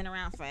implants been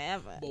around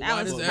forever. But That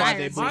why was does why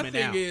every, they prior. my booming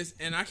thing out? is,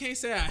 and I can't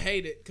say I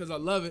hate it because I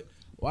love it.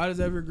 Why does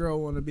every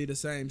girl want to be the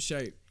same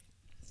shape?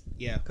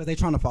 Yeah. Because they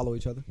trying to follow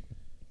each other.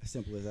 As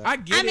simple as that. I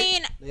get I it.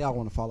 mean, They all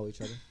want to follow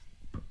each other.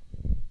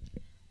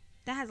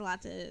 that has a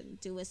lot to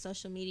do with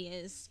social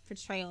media's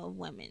portrayal of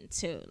women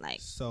too. Like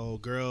So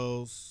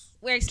girls,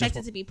 we're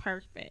expected to be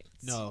perfect.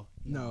 no,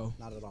 No.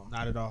 Not at all.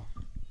 not at all.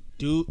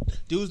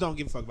 Dudes don't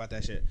give a fuck about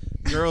that shit.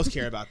 Girls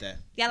care about that.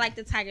 Yeah, like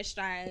the tiger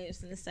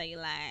stripes and the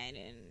cellulite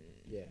and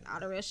Yeah. all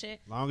the real shit.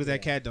 As long as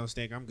that cat don't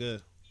stink, I'm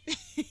good.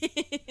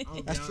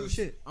 That's true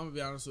shit. I'm gonna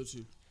be honest with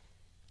you.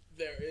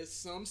 There is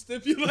some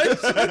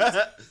stipulations,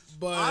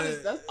 but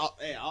Honest, that's all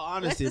What's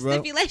honesty, the bro.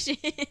 stipulation?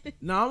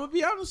 no, I'm gonna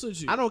be honest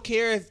with you. I don't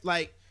care if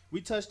like we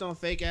touched on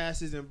fake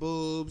asses and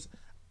boobs.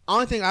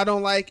 Only thing I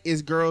don't like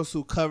is girls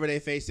who cover their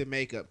face in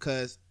makeup.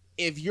 Cause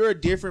if you're a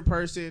different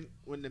person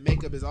when the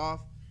makeup is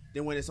off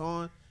than when it's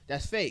on,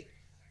 that's fake.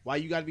 Why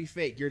you gotta be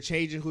fake? You're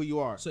changing who you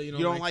are. So you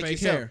don't like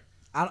fake yourself. hair.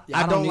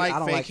 I don't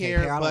like fake hair,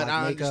 I don't but like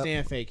I makeup.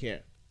 understand fake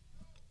hair.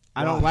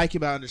 I Why? don't like it,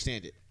 but I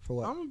understand it. For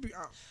what? I'm gonna be.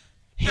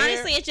 Hair,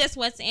 Honestly, it's just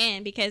what's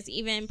in because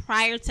even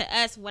prior to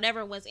us,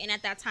 whatever was in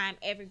at that time,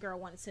 every girl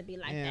wanted to be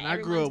like Man, that. I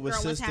grew up with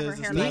Everyone's girl wants to have her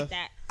sisters hair and like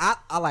stuff. that.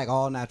 I like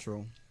all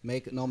natural.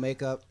 No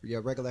makeup.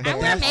 Your regular hair. I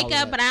wear all of makeup,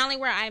 that. but I only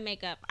wear eye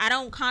makeup. I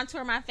don't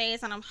contour my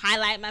face. I don't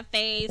highlight my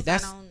face. I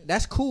don't.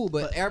 That's cool,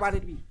 but everybody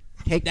to be.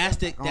 Caked that's up.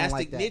 the I don't that's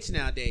like the that. niche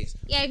nowadays.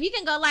 Yeah, if you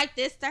can go like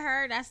this to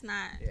her, that's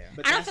not. Yeah.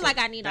 But I don't that's feel like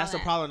I need all That's the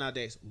that. problem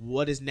nowadays.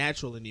 What is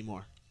natural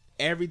anymore?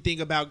 Everything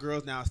about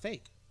girls now is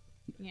fake.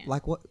 Yeah.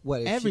 Like what?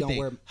 What? If she Everything. don't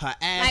wear. Her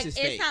ass Like is it's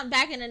fake. not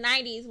back in the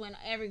 '90s when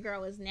every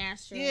girl was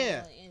natural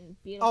Yeah. and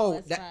beautiful Oh,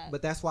 as fuck.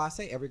 but that's why I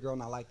say every girl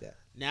not like that.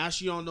 Now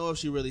she don't know if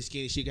she really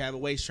skinny. She could have a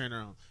waist trainer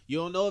on. You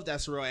don't know if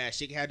that's a real ass.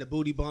 She could have the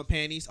booty bump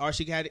panties, or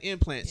she could have the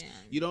implants. Yeah.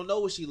 You don't know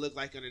what she look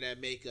like under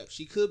that makeup.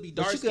 She could be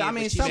dark But you skinned. could- I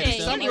mean, but she some- messed Shit,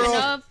 you up. some don't even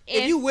girls- know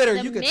if you with her,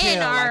 the you could men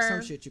tell, like, are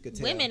some shit you could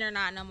tell. Women are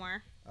not no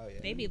more. Oh yeah.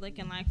 They be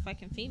looking like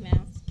fucking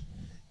females.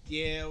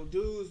 Yeah,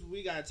 dudes,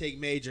 we gotta take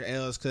major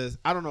L's because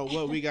I don't know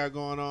what we got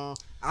going on.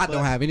 I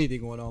don't have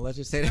anything going on. Let's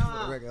just say that for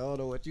Nah. the record. I don't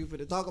know what you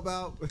finna talk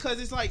about. Because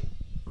it's like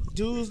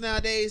dudes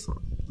nowadays,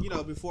 you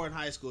know, before in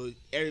high school,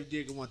 every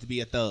nigga want to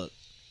be a thug.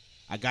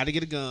 I got to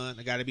get a gun.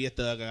 I got to be a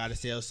thug. I got to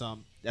sell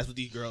something. That's what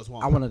these girls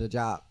want. I wanted a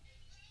job.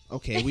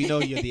 Okay, we know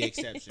you're the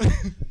exception.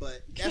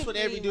 But that's what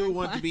every dude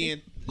wanted to be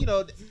in. You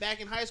know, back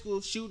in high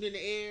school, shooting in the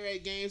air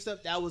at game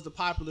stuff, that was the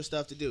popular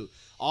stuff to do.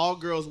 All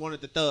girls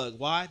wanted the thug.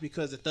 Why?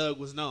 Because the thug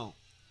was known.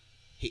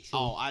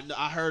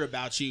 I heard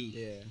about you.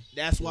 Yeah.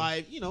 That's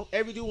why, you know,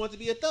 every dude wants to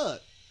be a thug.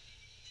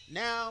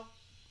 Now,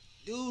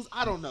 dudes,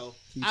 I don't know.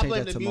 You I change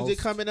blame that the to music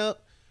most. coming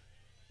up.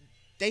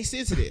 They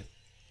sensitive.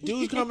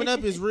 Dudes coming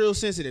up is real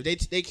sensitive.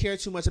 They care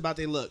too much about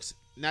their looks.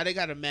 Now they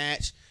got to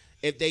match.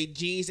 If they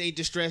jeans ain't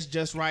distressed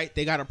just right,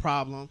 they got a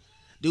problem.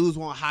 Dudes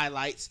want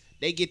highlights.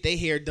 They get their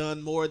hair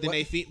done more than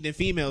than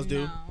females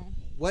do. No.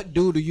 What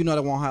dude do you know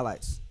that want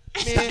highlights?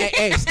 Man,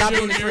 Hey, stop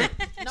being his friend.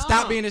 No.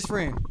 Stop being his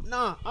friend.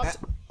 Nah,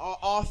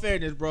 all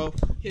fairness, bro.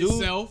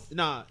 Himself.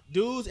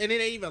 Dudes, and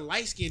it ain't even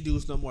light skinned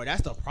dudes no more.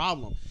 That's the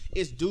problem.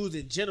 It's dudes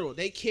in general.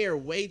 They care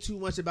way too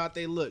much about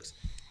their looks.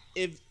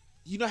 If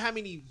you know how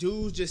many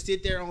dudes just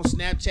sit there on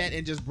Snapchat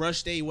and just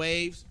brush their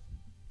waves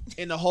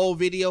in the whole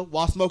video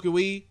while smoking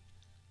weed.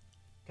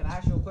 Can I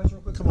ask you a question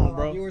real quick? Come on,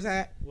 bro. Viewers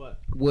at? What?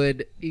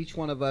 Would each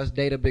one of us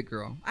date a big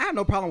girl? I have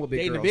no problem with big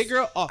Dating girls. a big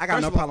girl? Oh, I got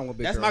first no of all, problem with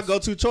big that's girls. my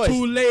go-to choice.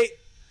 Too late.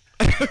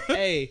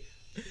 Hey,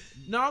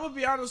 No, I'm gonna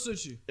be honest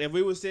with you. if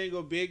we were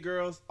single, big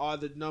girls are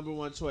the number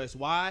one choice.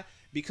 Why?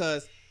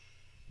 Because,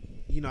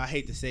 you know, I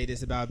hate to say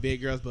this about big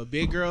girls, but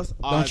big girls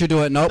are... Don't you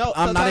do it. Nope. No,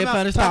 I'm not time even out,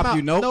 finna time stop out.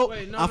 you. Nope. Nope.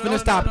 Wait, no, I'm no, finna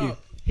stop no. you.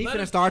 He Let finna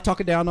him- start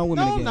talking down on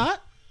women No, I'm again.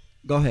 not.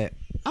 Go ahead.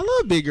 I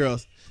love big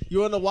girls. You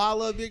wanna know why I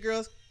love big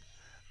girls?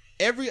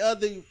 Every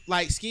other,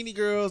 like, skinny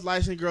girls,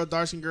 light-skinned girls,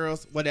 dark-skinned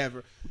girls,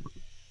 whatever,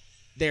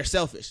 they're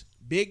selfish.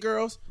 Big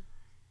girls,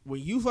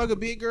 when you fuck a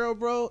big girl,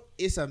 bro,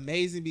 it's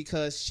amazing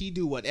because she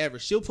do whatever.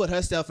 She'll put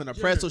herself in a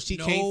pretzel she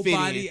can't fit in.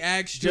 Nobody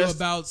asked you Just-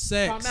 about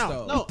sex, Calm though.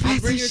 down. No, I'm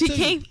bringing it She to you.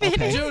 can't fit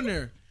Okay. it.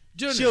 Junior.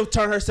 She'll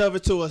turn herself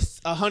into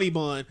a honey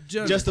bun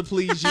Junior. just to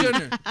please you.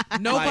 Junior.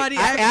 Nobody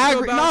Like, asked I you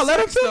agree. about No, let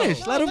him sex, though. finish.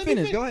 No, Let him let me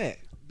finish. finish. Go ahead.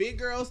 Big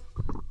girls,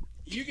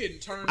 You getting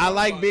turned I on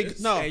like by big- this.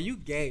 no. Hey, you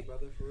gay,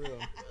 brother, for real.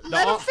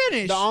 Let him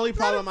finish. The only Let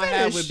problem him I have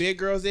finish. with big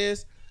girls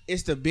is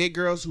it's the big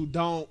girls who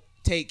don't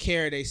take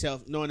care of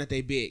themselves knowing that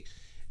they big.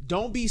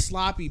 Don't be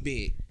sloppy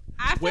big.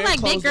 I feel Wear like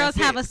clothes big that girls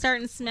have fit. a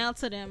certain smell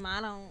to them.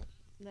 I don't.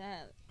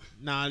 That.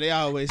 Nah, they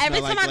always Every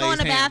smell time like I go in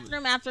the glazed ham.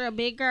 bathroom after a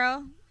big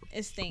girl,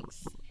 it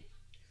stinks.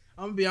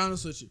 I'm gonna be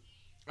honest with you.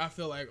 I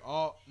feel like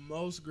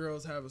most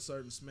girls have a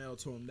certain smell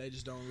to them. They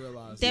just don't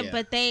realize. They- Yeah.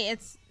 But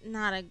it's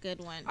not a good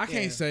one. I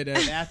can't Yeah. say that.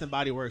 Bath and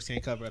Body Works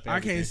can't cover up I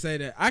everything. can't say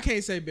that. I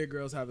can't say big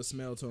girls have a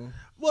smell to them.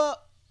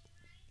 Well,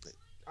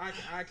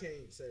 I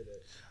can't say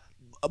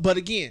that. but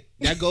again,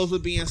 that goes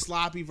with being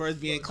sloppy versus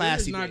being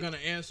classy. He's not big. gonna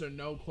answer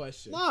no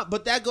question. Nah,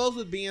 but that goes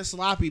with being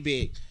sloppy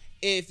big.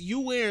 If you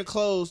wearing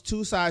clothes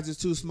 2 sizes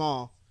too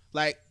small,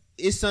 like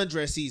it's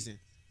sundress season,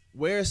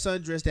 wear a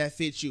sundress that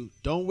fits you.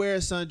 Don't wear a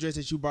sundress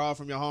that you borrowed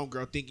from your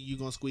homegirl thinking you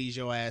gonna squeeze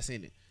your ass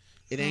in it.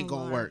 It ain't Oh,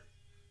 gonna Lord. work.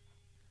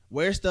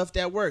 Wear stuff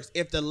that works.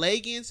 If the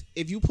leggings,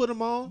 if you put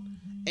them on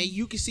and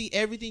you can see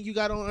everything you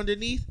got on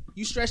underneath,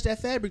 you stretch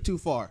that fabric too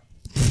far.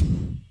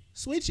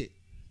 Switch it.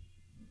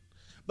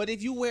 But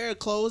if you wear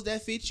clothes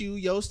that fit you,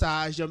 your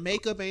size, your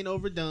makeup ain't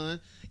overdone,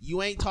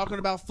 you ain't talking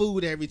about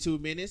food every 2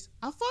 minutes,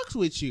 I fucks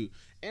with you.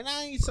 And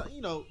I ain't,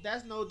 you know,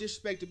 that's no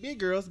disrespect to big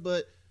girls,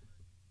 but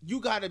you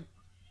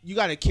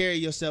gotta carry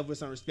yourself with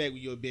some respect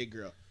when you're a big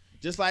girl.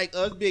 Just like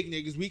us big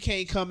niggas, we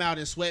can't come out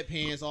in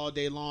sweatpants all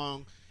day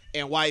long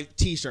and white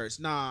t-shirts.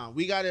 Nah,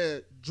 we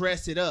gotta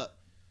dress it up.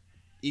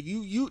 If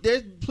you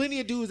there's plenty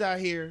of dudes out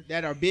here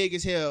that are big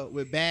as hell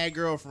with bad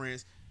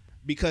girlfriends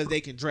because they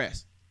can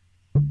dress.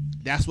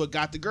 That's what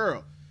got the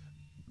girl.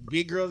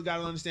 Big girls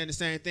gotta understand the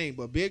same thing,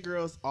 but big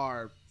girls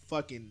are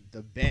fucking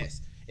the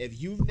best. If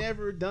you've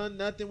never done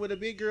nothing with a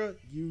big girl,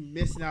 you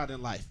missing out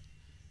in life.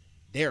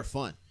 They're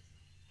fun.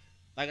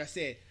 Like I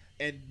said,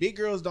 and big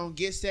girls don't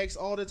get sex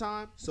all the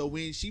time, so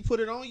when she put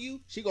it on you,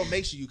 she gonna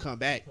make sure you come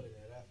back.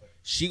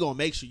 She gonna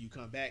make sure you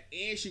come back,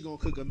 and she gonna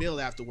cook a meal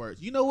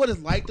afterwards. You know what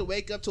it's like to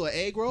wake up to an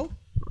egg roll?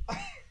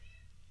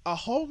 A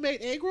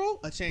homemade egg roll?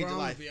 A change Bro, of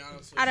I'm life. gonna be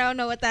honest with I you. don't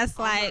know what that's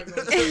like.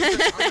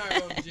 I'm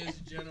not gonna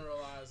just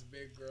generalize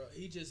big girl.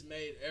 He just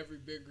made every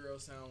big girl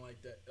sound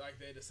like that, like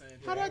they the same thing.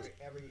 How did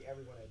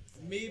Everyone.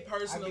 Me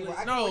personally, I get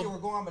where no. you were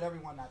going, but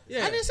everyone not.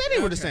 Yeah, I didn't say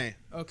they were the same.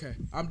 Okay,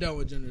 I'm done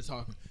with gender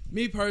talking.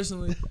 Me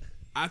personally,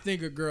 I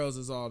think of girls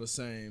is all the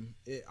same.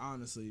 It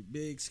honestly,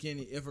 big,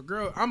 skinny. If a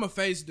girl, I'm a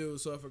face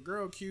dude, so if a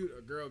girl cute,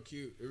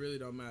 it really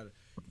don't matter.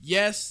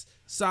 Yes,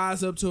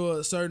 size up to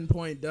a certain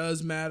point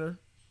does matter.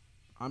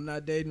 I'm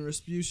not dating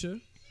Respucia.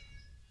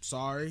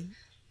 Sorry.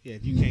 Yeah,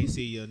 if you can't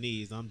see your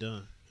knees, I'm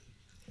done.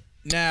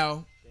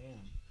 Now, Damn.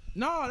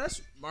 no,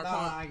 that's Mark.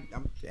 I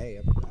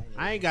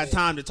ain't got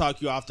time to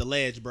talk you off the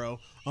ledge, bro.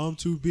 I'm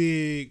too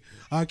big.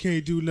 I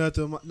can't do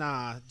nothing.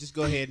 Nah, just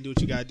go ahead and do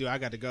what you gotta do. I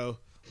gotta go.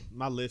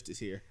 My lift is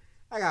here.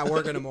 I got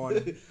work in the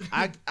morning.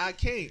 I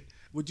can't.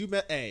 Would you?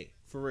 Hey,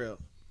 for real.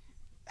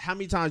 how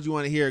many times you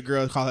want to hear a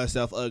girl call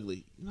herself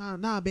ugly?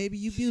 Nah, baby,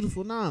 you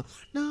beautiful. Nah,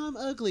 I'm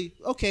ugly.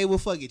 Okay, well,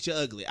 fuck it, you're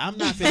ugly. I'm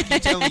not finna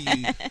keep telling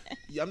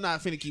you. I'm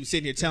not finna keep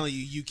sitting here telling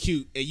you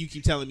cute, and you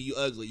keep telling me you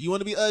ugly. You want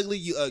to be ugly?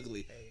 You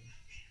ugly.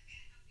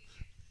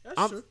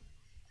 That's true.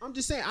 I'm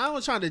just saying. I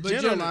don't trying to But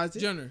generalize it.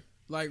 Jenner,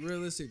 like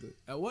realistically,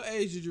 at what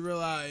age did you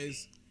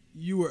realize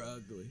you were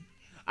ugly?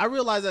 I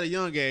realized at a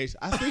young age.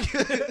 I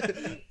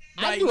think.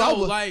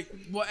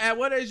 At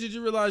what age did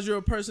you realize you're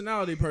a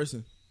personality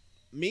person?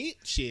 Me?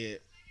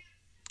 Shit.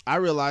 I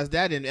realized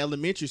that in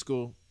elementary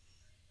school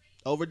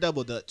over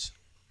double dutch.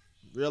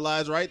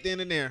 Realized right then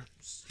and there.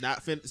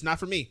 It's not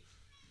for me.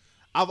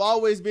 I've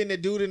always been the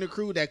dude in the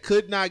crew that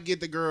could not get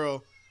the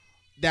girl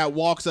that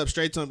walks up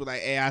straight to him and be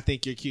like, hey, I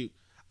think you're cute.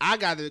 I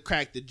got to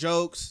crack the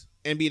jokes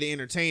and be the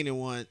entertaining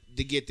one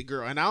to get the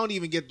girl. And I don't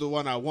even get the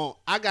one I want.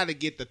 I got to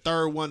get the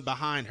third one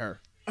behind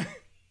her.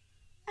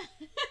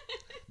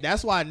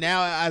 That's why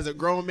now, as a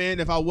grown man,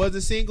 if I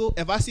wasn't single,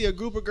 if I see a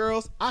group of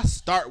girls, I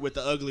start with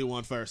the ugly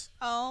one first.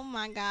 Oh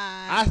my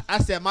god! I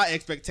set my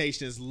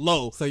expectations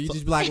low. So you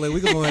just be like, look, we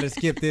can go ahead and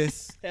skip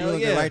this. We're gonna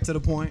get right to the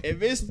point. If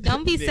it's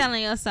Don't be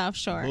selling yourself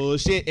short.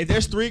 bullshit. If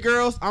there's 3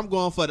 girls, I'm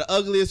going for the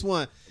ugliest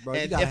one. Bro,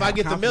 and if I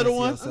get the middle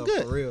one, I'm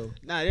good. For real.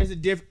 Nah, there's a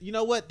different. You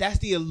know what? That's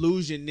the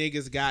illusion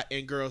niggas got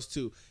in girls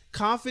too.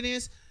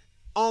 Confidence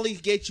only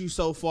gets you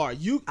so far.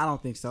 I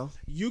don't think so.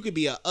 You could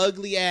be an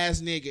ugly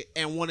ass nigga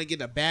and want to get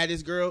the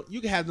baddest girl.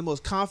 You can have the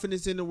most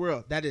confidence in the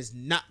world. That is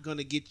not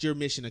gonna get your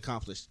mission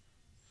accomplished.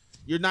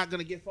 You're not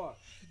gonna get far.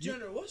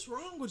 Jenner, what's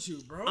wrong with you,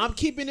 bro? I'm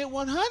keeping it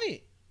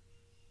 100.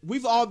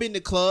 We've all been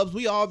to clubs.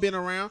 We all been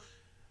around.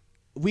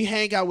 We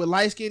hang out with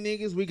light skinned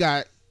niggas. We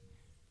got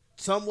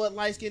somewhat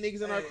light skinned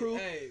niggas in our crew.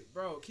 Hey,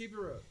 bro, keep it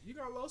real. You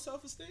got low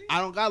self-esteem? I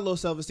don't got low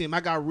self-esteem. I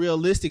got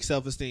realistic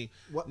self-esteem.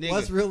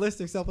 What's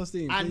realistic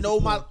self-esteem? I know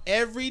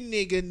every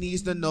nigga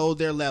needs to know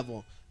their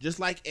level.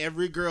 Just like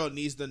every girl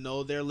needs to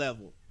know their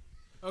level.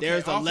 Okay,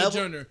 there's a level.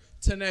 Jenner,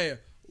 Tanea,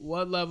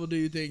 what level do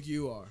you think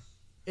you are?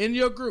 In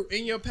your group,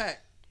 in your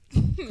pack.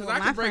 Because I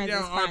can break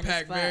down our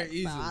pack very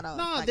easily.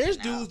 Nah, there's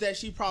dudes that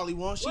she probably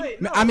wants.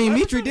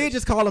 Mitri did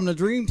just call him the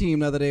dream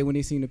team the other day when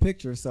he seen the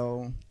picture.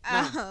 So,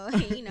 oh,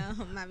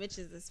 my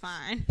bitches is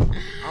fine.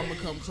 I'm gonna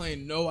come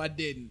clean. No, I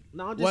didn't.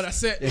 No, what I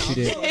said. Yes, you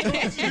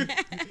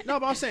did. No,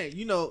 but I'm saying,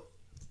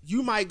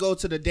 you might go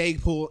to the day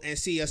pool and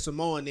see a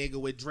Samoan nigga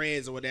with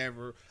dreads or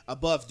whatever, a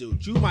buff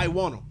dude. You might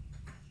want him.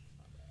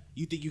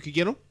 You think you could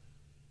get him?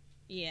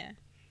 Yeah.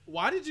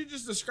 Why did you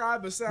just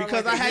describe a sound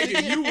because like I had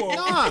to you want?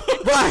 Nah,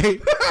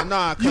 right?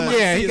 Nah,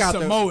 he got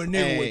Samoan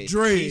nigga with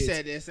dreads. He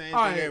said the same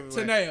All thing right,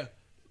 everywhere. Tanea,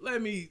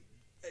 let me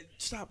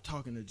stop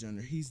talking to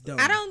Jenner. He's dumb.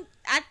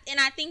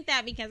 I think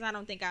that because I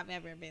don't think I've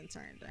ever been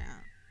turned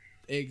down.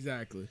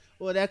 Exactly.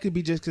 Well, that could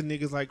be just because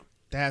niggas like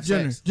to have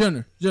Jenner, sex.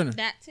 Jenner.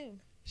 That too.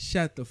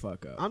 Shut the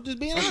fuck up. I'm just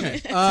being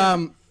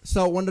honest.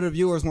 So one of the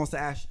viewers wants to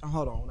ask.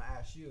 Hold on, I want to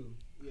ask you.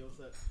 Yo,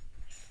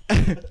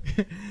 what's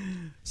up?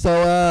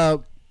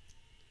 So,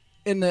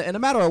 in a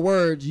matter of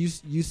words,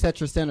 you set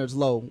your standards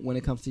low when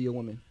it comes to your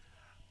women.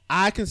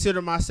 I consider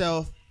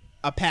myself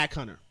a pack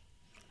hunter.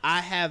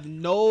 I have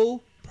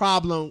no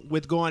problem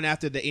with going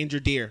after the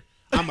injured deer.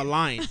 I'm a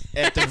lion.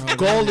 If the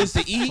goal is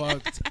to eat,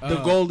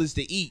 the goal is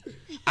to eat.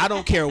 I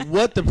don't care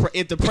what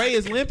if the prey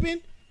is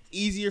limping,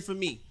 easier for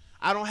me.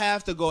 I don't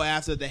have to go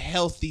after the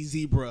healthy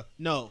zebra.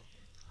 No.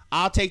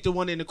 I'll take the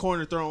one in the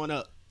corner throwing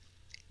up.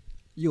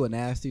 You a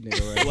nasty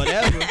nigga, right?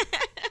 Whatever.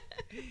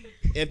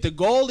 If the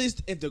goal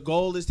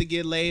is to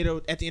get laid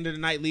or at the end of the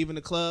night leaving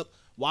the club,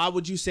 why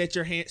would you set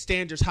your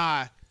standards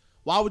high?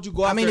 Why would you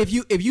go after, if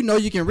you know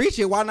you can reach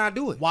it, why not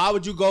do it? Why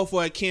would you go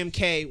for a Kim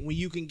K when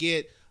you can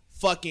get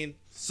fucking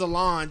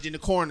Solange in the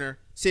corner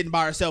sitting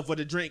by herself with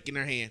a drink in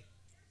her hand?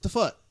 The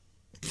fuck?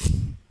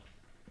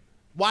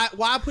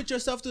 Why put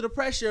yourself through the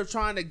pressure of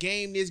trying to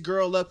game this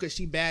girl up because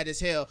she bad as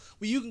hell?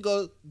 Well, you can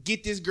go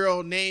get this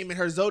girl name and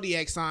her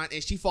zodiac sign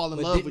and she fall in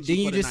love with you.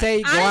 Didn't you just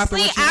say go honestly, after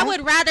what you I want?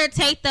 would rather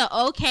take the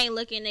okay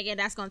looking nigga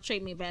that's gonna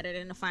treat me better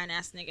than the fine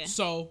ass nigga.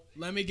 So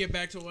let me get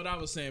back to what I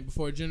was saying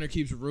before Jenner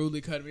keeps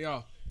rudely cutting me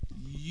off.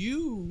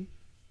 You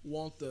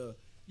want the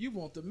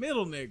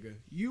middle nigga.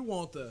 You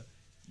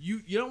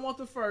don't want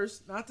the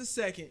first, not the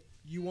second.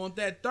 You want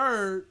that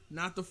third,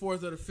 not the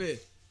fourth or the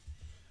fifth.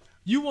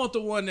 You want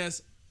the one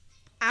that's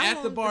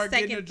at the bar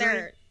getting a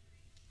drink.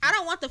 I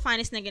don't want the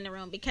finest nigga in the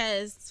room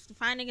because the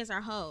fine niggas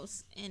are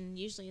hoes and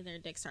usually their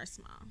dicks are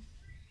small.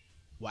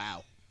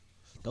 Wow.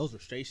 Those were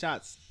straight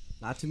shots.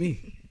 Not to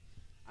me.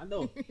 I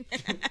know.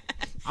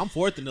 I'm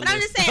fourth in the But list.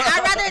 I'm just saying,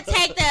 I'd rather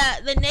take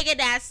the nigga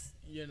that's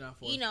You're not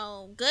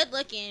fourth. good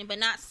looking but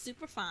not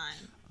super fine.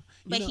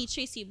 But he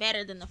treats you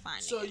better than the fine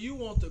nigga. So you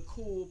want the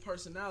cool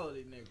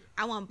personality nigga.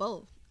 I want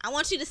both. I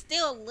want you to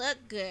still look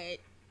good,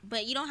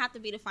 but you don't have to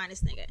be the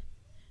finest nigga.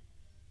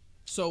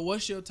 So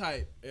what's your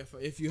type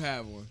if you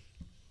have one?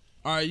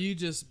 Or are you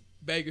just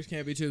beggars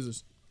can't be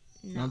choosers?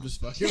 No. I'm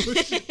just fucking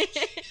with you.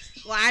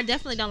 Well, I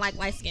definitely don't like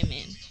light skinned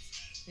men.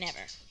 Never.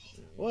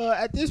 Well,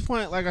 at this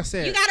point, like I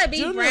said, You gotta be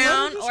Junior,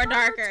 brown let me or describe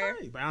her darker.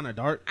 type. brown or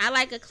dark. I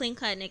like a clean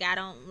cut nigga. I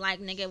don't like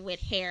nigga with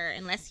hair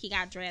unless he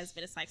got dreads,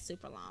 but it's like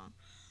super long.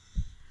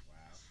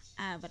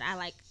 But I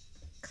like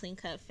clean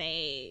cut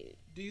fade.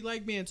 Do you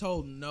like being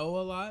told no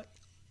a lot?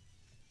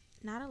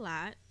 Not a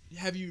lot.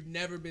 Have you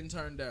never been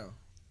turned down?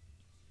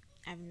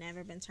 I've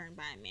never been turned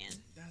by a man.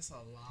 That's a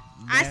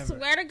lot. I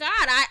swear to God,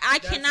 I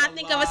That's cannot a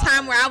think of a lie.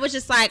 time where I was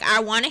just like,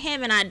 I wanted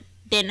him and I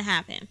didn't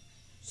have him.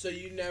 So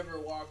you never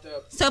walked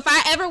up. So if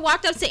I ever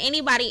walked up to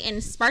anybody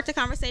and sparked a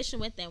conversation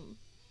with them,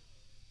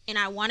 and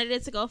I wanted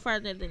it to go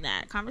further than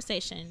that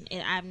conversation,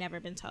 I've never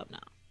been told no.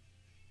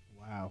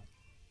 Wow.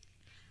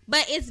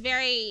 But it's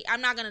very.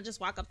 I'm not gonna just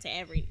walk up to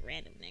every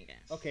random nigga.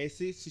 Okay,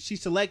 see,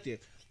 she's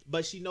selective,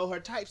 but she know her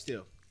type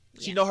still.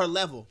 She Yeah. know her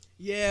level.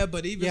 Yeah,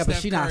 but even Yeah, but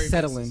Steph she not Curry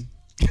settling.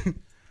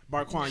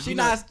 Barquan, She you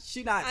know, not I'm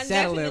settling,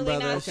 definitely brother.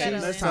 not Okay,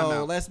 settling. let's time So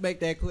out. let's make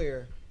that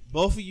clear.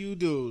 both of you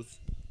dudes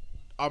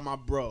are my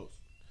bros.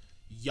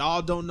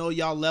 Y'all don't know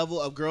y'all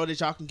level of girl that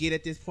y'all can get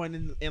at this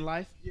point in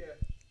life. Yeah.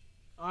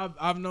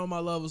 I've known my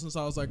level since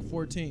I was like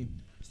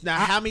 14. Now,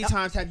 how many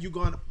times have you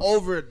gone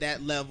over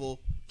that level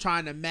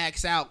trying to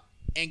max out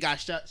and got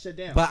shut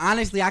down? But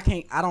honestly, I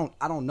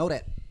don't know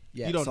that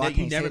yet. You don't so know- I you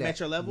can't never say met that.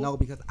 your level? No,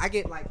 because I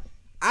get like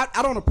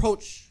I don't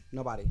approach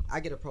nobody. I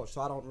get approached,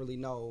 so I don't really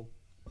know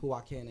who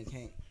I can and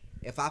can't.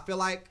 If I feel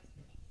like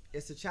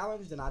it's a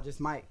challenge, then I just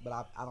might.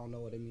 But I don't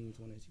know what it means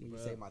when you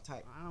say my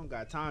type. I don't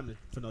got time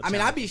for no. I mean,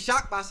 I'd be challenge.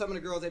 shocked by some of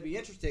the girls that be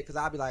interested because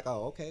I'd be like,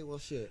 oh, okay, well,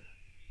 shit.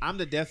 I'm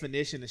the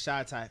definition of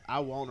shy type. I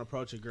won't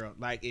approach a girl.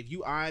 Like, if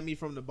you eyeing me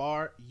from the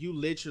bar, you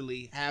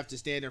literally have to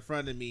stand in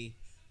front of me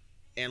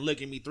and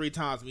look at me 3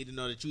 times for me to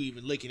know that you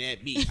even looking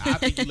at me. I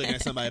think you're looking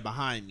at somebody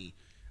behind me.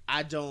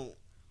 I don't.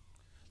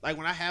 Like,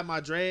 when I have my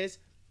dreads,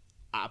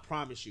 I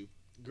promise you,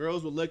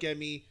 girls will look at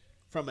me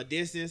from a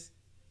distance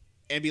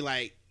and be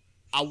like,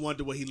 I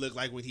wonder what he looked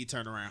like when he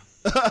turned around.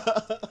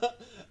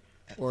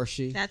 Or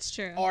she. That's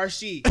true. Or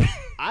she.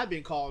 I've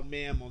been called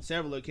ma'am on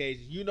several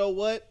occasions. You know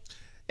what?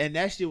 And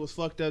that shit was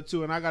fucked up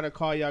too. And I gotta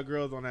call y'all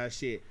girls on that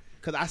shit.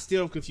 Cause I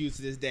still am confused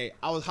to this day.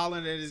 I was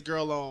hollering at this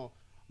girl on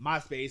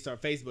MySpace or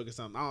Facebook or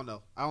something. I don't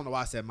know. I don't know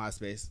why I said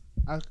MySpace.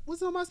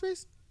 Was it on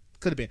MySpace?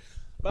 Could have been.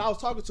 But I was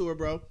talking to her,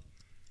 bro.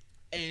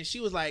 And she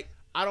was like,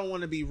 I don't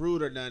want to be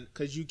rude or none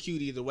because you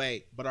cute either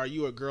way. But are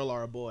you a girl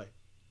or a boy?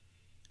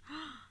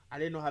 I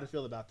didn't know how to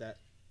feel about that.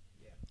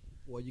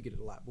 Well, you get it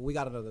a lot, but we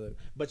got another.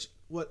 But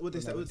what they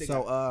said? What they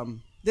So got?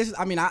 this is.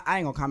 I mean, I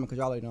ain't gonna comment because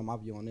y'all already know my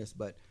view on this.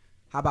 But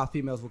how about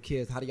females with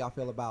kids? How do y'all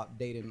feel about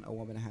dating a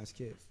woman that has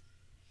kids?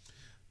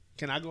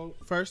 Can I go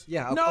first?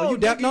 Yeah. No, oh, you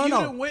nigga, no, you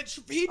no. done went,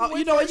 he Oh, went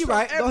you know what? first You on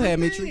right. Go ahead,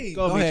 everything. Mitri.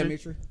 Go, Go ahead,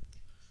 Mitri. Mitri.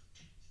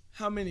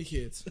 How many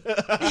kids?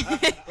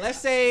 Let's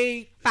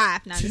say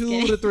 5. No, just 2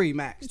 kidding. to 3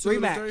 max. 2 3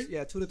 to max. 3?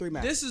 Yeah, 2 to 3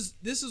 max.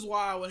 This is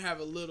why I would have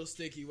a little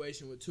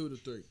situation with 2 to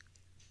 3.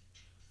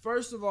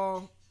 First of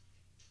all,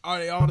 are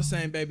they all the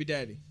same baby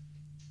daddy?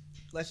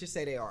 Let's just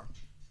say they are.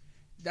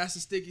 That's a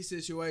sticky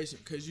situation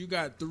because you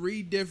got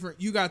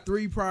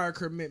 3 prior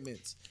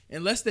commitments.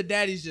 Unless the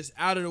daddy's just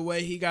out of the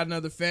way, he got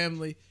another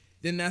family,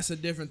 then that's a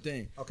different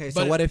thing. Okay,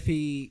 so But what if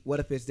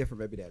it's different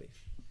baby daddies?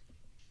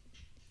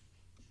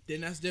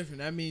 then that's different.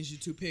 That means you're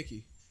too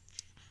picky.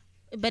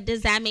 But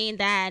does that mean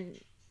that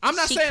I'm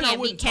not she saying I can't be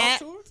wouldn't talk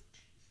kept? to her.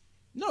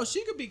 No,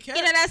 she could be kept.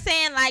 You know what I'm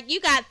saying? Like,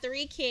 you got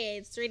 3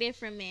 kids, 3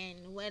 different men.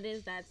 What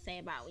does that say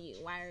about you?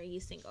 Why are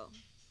you single?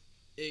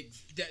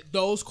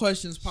 Those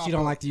questions pop She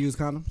don't up. like to use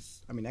condoms.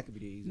 I mean, that could be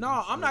the easy. No,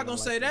 one. I'm not gonna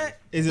say that.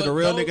 Is it But a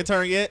real those- nigga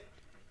turn yet?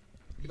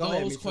 Go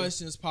ahead, Those Mitri.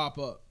 questions pop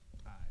up.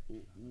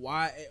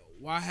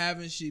 Why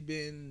haven't she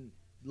been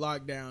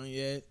locked down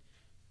yet?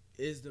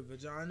 Is the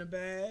vagina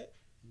bad?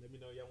 Let me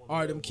know y'all want.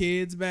 Are them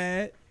kids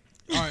bad?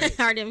 All right.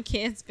 Are them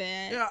kids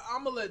bad? Yeah,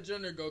 I'm gonna let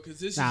Junior go because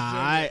this is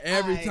Nah, Junior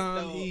every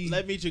time he.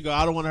 Let me go.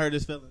 I don't want to hurt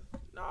his feelings.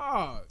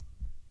 Nah,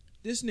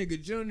 this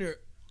nigga Junior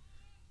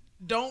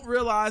don't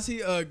realize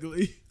he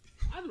ugly.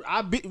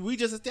 We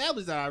just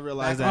established that I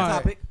realized Back on that.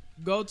 topic.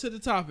 Go to the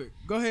topic.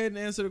 Go ahead and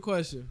answer the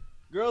question.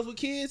 Girls with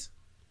kids,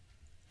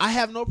 I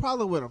have no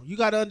problem with them. You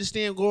got to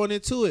understand going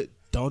into it.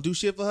 Don't do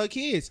shit for her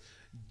kids.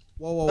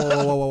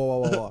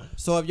 Whoa.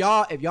 So if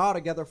y'all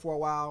together for a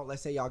while,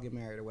 let's say y'all get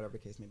married or whatever the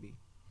case may be,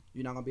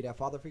 you're not gonna be that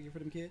father figure for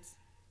them kids?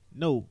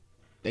 No,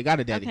 they got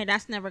a daddy. Okay,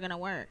 that's never gonna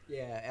work.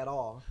 Yeah, at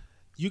all.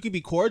 You can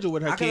be cordial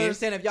with her I can kids.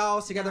 understand if y'all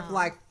was together No. for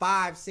like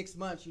 5-6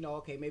 months,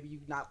 okay, maybe you're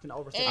not gonna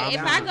overstep. If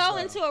your I boundaries, go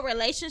but- into a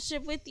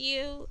relationship with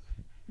you,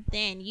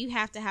 then you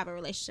have to have a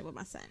relationship with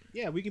my son.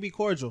 Yeah, we can be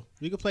cordial.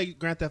 We can play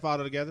Grand Theft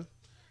Auto together.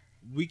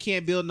 We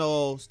can't build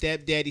no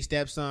stepdaddy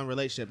stepson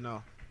relationship.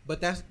 No. But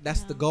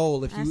that's the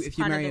goal. If That's you're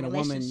part of marrying the a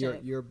woman,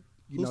 relationship. you're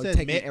Who said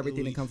taking ma-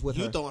 everything that comes with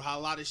you her. throwing a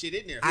lot of shit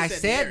in there. Who I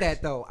said marriage?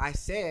 that though. I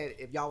said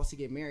if y'all was to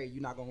get married,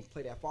 you're not gonna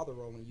play that father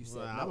role when you said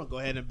Well, no. I'm gonna go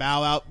ahead and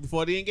bow out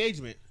before the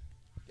engagement,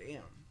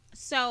 Damn.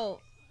 So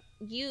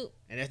you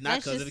and that's not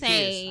let's because of just the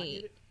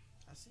kids.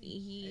 say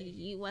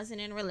you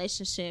wasn't in a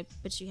relationship,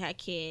 but you had a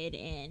kid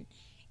and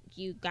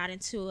you got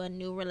into a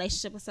new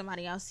relationship with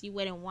somebody else. You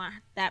wouldn't want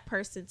that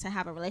person to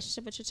have a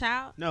relationship with your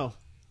child? No,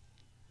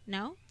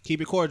 No.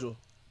 Keep it cordial.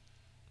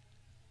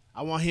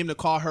 I want him to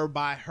call her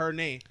by her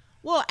name.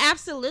 Well,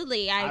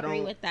 absolutely, I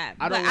agree with that.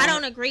 But I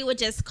don't agree with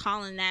just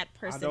calling that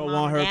person. I don't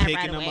mom want her or dad picking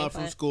right him up away,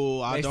 from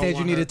school. They said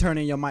you need to turn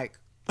in your mic.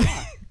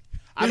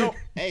 I don't.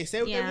 Hey, say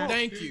what they Yeah. want.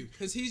 Thank you,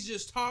 because he's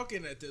just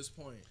talking at this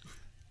point.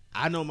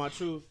 I know my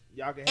truth.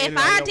 Y'all can. hate If it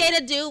all I y'all date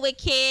want. a dude with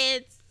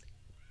kids,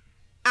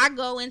 I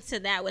go into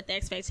that with the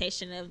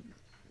expectation of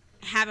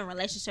having a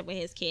relationship with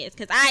his kids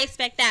because I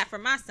expect that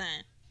from my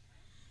son.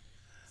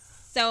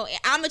 So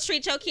I'm gonna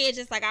treat your kid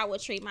just like I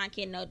would treat my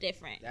kid, no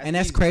different.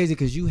 That's easy. crazy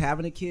because you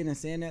having a kid and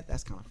saying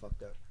that's kind of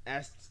fucked up.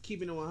 That's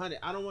keeping it 100.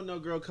 I don't want no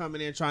girl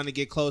coming in trying to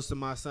get close to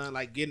my son,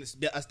 like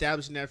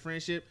establishing that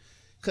friendship.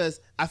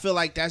 Because I feel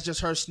like that's just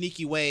her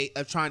sneaky way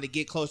of trying to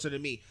get closer to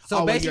me. So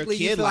your basically,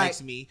 you kid feel likes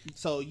like- me,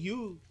 so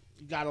you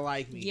gotta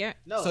like me. Yeah.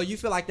 No. So you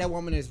feel like that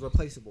woman is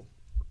replaceable?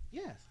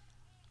 Yes.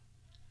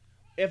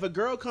 If a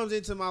girl comes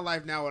into my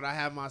life now when I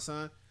have my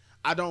son,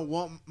 I don't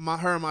want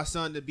her and my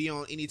son to be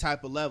on any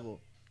type of level.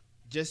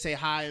 Just say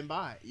hi and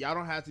bye. Y'all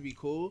don't have to be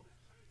cool.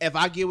 If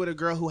I get with a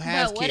girl who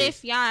has But what kids,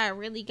 if y'all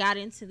really got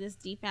into this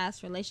deep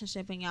ass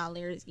relationship and y'all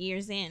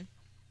years in?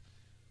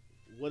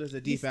 what is a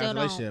You deep ass still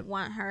relationship? don't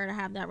want her to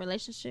have that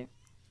relationship.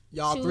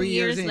 Y'all 2 3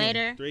 years in.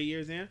 later, 3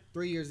 years in?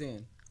 3 years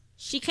in.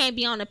 she can't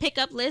be on the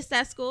pickup list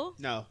at school.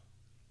 No.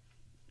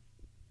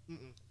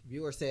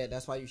 Viewer said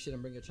that's why you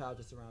shouldn't bring your child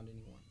just around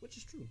anyone, which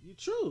is true. You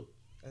true.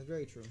 That's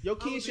very true. Your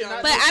kids should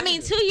not. But I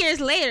mean, 2 years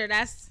later,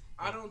 that's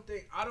I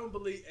don't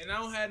believe, and I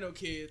don't have no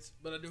kids,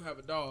 but I do have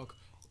a dog.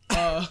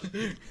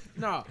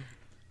 No,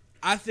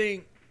 I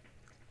think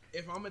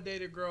if I'm gonna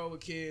date a girl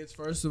with kids,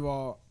 first of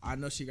all, I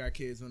know she got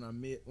kids when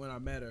I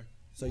met her.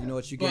 So you know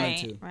what you get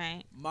right, into.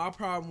 right. My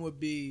problem would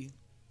be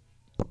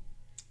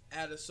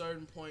at a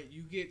certain point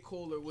you get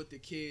cooler with the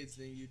kids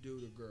than you do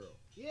the girl.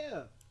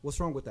 Yeah. What's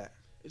wrong with that?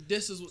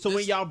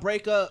 When y'all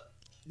break up,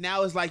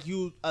 now it's like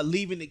you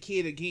leaving the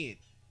kid again.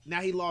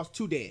 Now he lost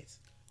 2 dads.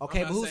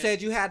 Okay, I'm but not who saying-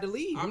 said you had to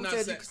leave? I'm Who not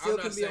said saying- you still I'm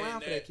not could be saying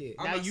around for that. that kid?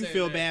 I'm now not you saying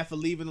feel that. bad for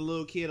leaving the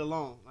little kid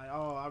alone. Like,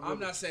 oh, I'm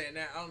not saying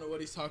that. I don't know what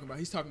he's talking about.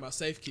 He's talking about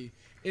safe key.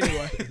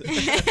 Anyway,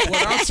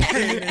 what I'm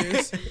saying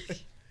is,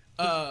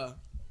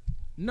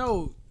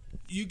 no,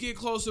 you get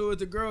closer with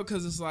the girl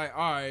because it's like,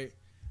 all right,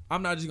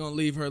 I'm not just gonna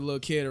leave her little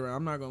kid around.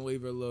 I'm not gonna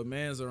leave her little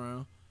man's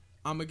around.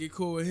 I'm gonna get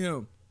cool with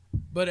him.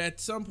 But at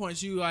some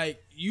point,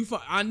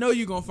 I know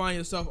you're gonna find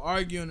yourself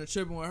arguing and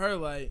tripping with her.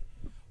 Like,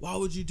 why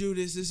would you do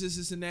this,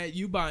 this, and that?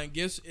 You buying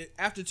gifts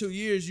after 2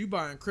 years. You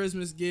buying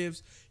Christmas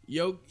gifts.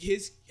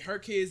 Her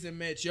kids that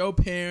met your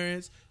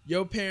parents.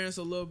 Your parents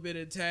a little bit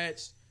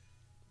attached.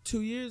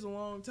 2 years a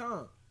long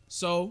time.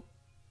 So,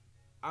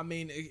 I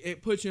mean,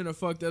 it puts you in a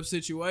fucked up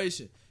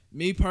situation.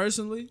 Me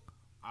personally,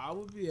 I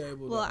would be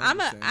able to. Well, I'm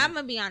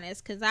gonna be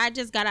honest because I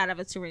just got out of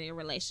a 2-year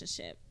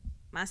relationship.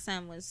 My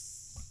son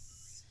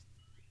was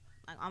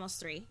like almost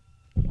 3.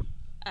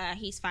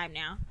 He's 5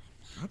 now.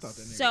 I thought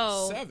that nigga So-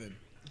 was 7.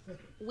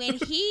 When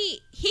he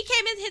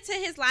came into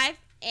his life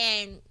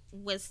and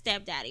was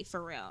stepdaddy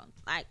for real.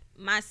 Like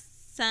my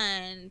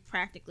son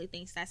practically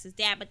thinks that's his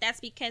dad, but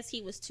that's because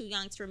he was too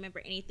young to remember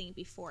anything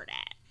before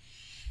that.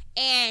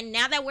 And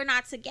now that we're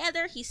not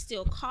together, he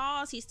still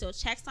calls, he still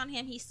checks on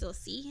him, he still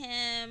see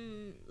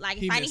him. Like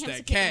He if I need missed him that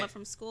to pick him cat. up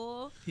from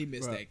school. He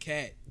missed Bruh. that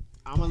cat.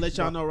 I'm gonna let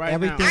y'all know right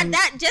Everything- now.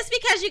 That just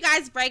because you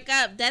guys break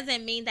up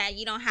doesn't mean that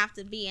you don't have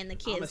to be in the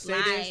I'ma kid's say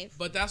this, life.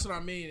 But that's what I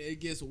mean. It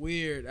gets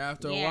weird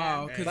after a Yeah.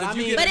 while. Because But I if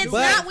you mean- get But a it's new-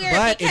 not weird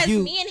but if because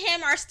you- me and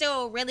him are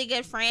still really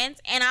good friends,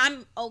 and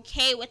I'm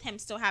okay with him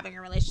still having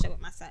a relationship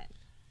with my son.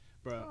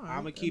 Bro, Alright, I'm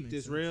gonna that keep makes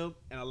this sense. real,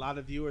 and a lot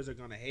of viewers are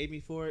gonna hate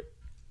me for it.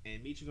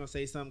 And Meech, you gonna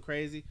say something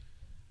crazy.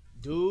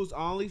 Dudes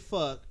only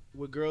fuck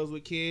with girls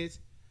with kids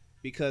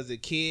because the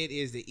kid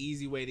is the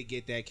easy way to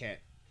get that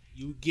cat.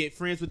 You get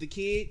friends with the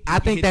kid. I you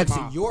think hit the that's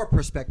mom. your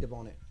perspective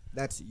on it.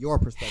 That's your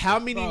perspective. How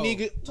many Bro,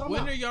 niggas?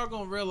 when are y'all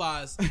gonna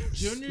realize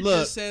Junior Look,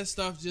 just says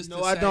stuff just No,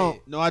 to I say don't.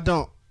 it. No, I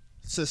don't.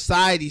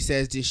 Society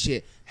says this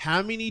shit.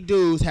 How many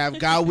dudes have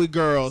got with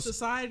girls?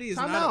 Society is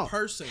Time not out. a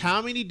person.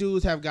 How many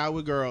dudes have got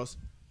with girls,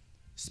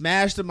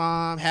 smashed the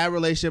mom, had a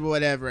relationship or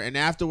whatever, and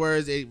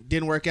afterwards it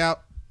didn't work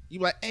out? You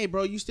like, hey,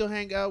 bro, you still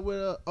hang out with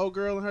a old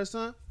girl and her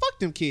son? Fuck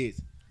them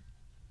kids.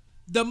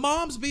 The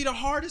moms be the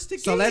hardest to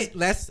So get.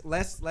 let's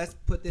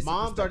put this.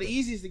 Moms in are the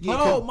easiest to get.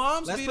 No,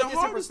 moms Let's be put the this in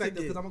hardest to perspective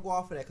get. because I'm gonna go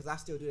off of that because I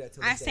still do that.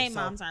 Till I this day. say So,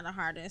 moms are the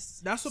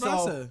hardest. That's what so,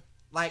 I said.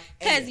 Like,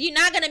 Because hey, you're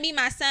not going to meet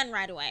my son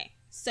right away.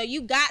 So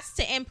you got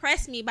to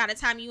impress me by the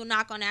time you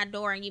knock on that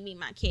door and you meet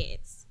my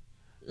kids.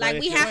 Like,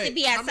 But we if have you- to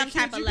be How at many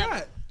some type kids of you level.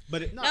 got?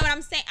 But it, no, No, but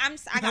I'm saying, I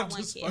got I'm one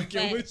just kid.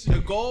 fucking But with you. the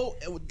goal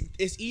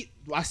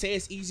I say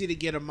it's easy to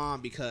get a mom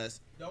because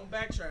Don't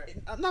backtrack.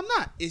 no, I'm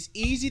not. It's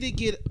easy to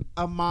get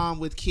a mom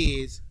with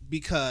kids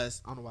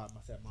because I don't know why I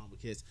said mom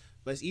with kids,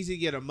 but it's easy to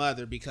get a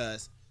mother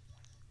because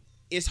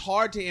it's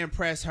hard to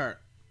impress her.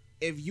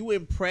 If you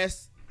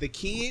impress the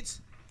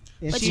kids,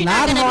 it's But you're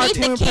not not hard going to to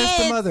meet the impress the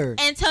kids mother.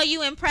 until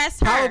you impress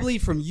her. Probably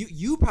from you.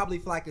 You probably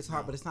feel like it's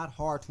hard, but it's not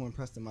hard to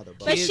impress the mother.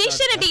 Bro. But Kids she shouldn't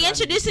that's be what I need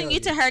to introducing tell you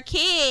to her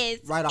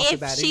kids Right off the if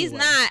bat she's anyway.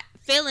 not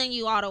feeling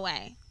you all the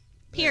way.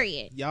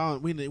 Period. Y'all,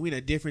 we in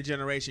a different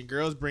generation.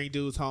 Girls bring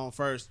dudes home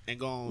first and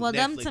go on Well, Netflix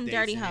them some dates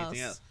dirty and hoes.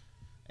 anything else.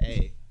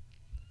 Hey,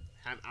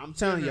 I'm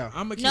telling y'all.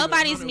 I'ma keep it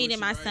Nobody's 100 meeting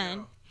with my you right son.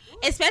 now.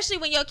 Especially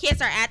when your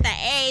kids are at the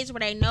age where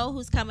they know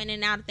who's coming in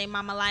and out of their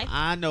mama life.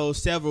 I know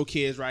several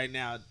kids right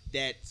now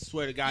that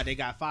swear to God they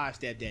got 5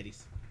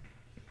 stepdaddies.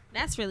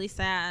 That's really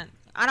sad.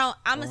 I'm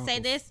gonna say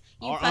this: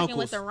 you Or fucking uncles.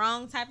 with the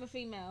wrong type of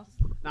females.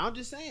 Now I'm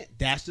just saying,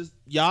 that's just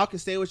y'all can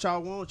say what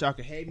y'all want. Y'all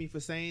can hate me for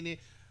saying it.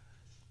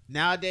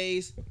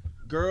 Nowadays,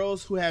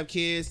 girls who have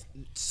kids,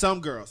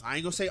 some girls, I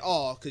ain't gonna say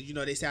all, because you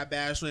know they say I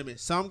bash women.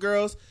 Some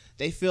girls,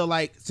 they feel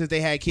like since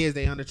they had kids,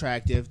 they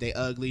unattractive, they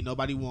ugly,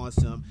 nobody wants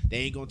them. They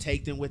ain't gonna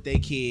take them with their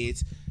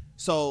kids.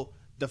 So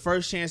the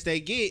first chance they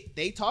get,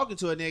 they talking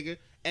to a nigga,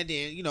 and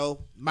then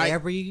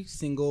Every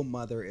single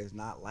mother is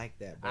not like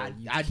that, bro.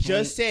 I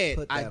just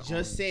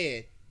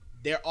said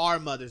there are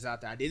mothers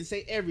out there. I didn't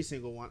say every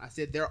single one. I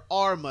said there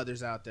are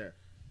mothers out there.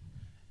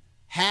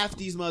 Half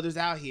these mothers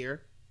out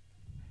here,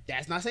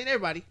 that's not saying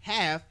everybody,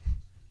 half,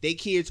 they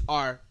kids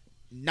are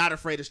not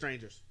afraid of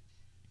strangers.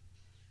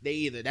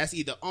 That's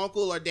either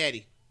uncle or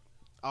daddy.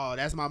 Oh,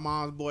 that's my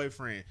mom's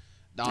boyfriend.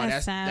 No,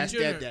 That's sad. that's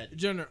stepdad.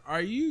 Jenner,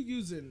 are you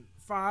using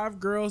 5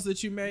 girls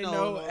that you may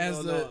know as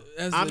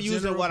I'm the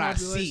using general what I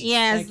population? see.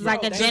 Yeah, Thank it's you. like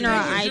a Thank general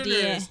you.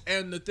 idea.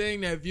 And the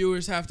thing that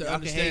viewers have to Y'all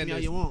can hate understand me all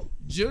is you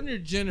want. Junior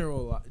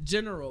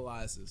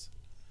generalizes.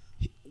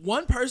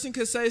 One person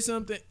could say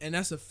something, and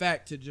that's a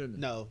fact to Junior.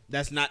 No,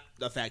 that's not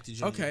a fact to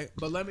Junior. Okay,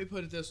 but let me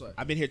put it this way.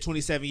 I've been here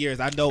 27 years.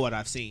 I know what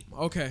I've seen.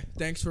 Okay,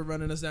 thanks for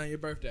running us down your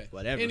birthday.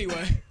 Whatever.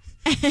 Anyway,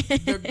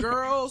 the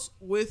girls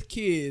with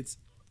kids,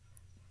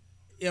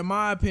 in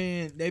my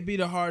opinion, they be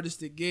the hardest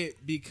to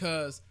get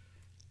because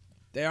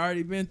they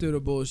already been through the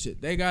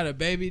bullshit. They got a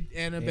baby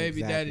and a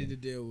baby daddy to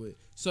deal with.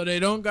 So they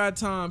don't got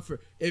time for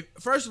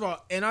first of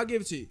all, and I'll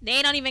give it to you.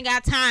 They don't even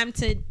got time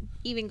to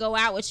even go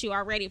out with you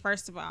already,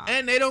 first of all.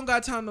 And they don't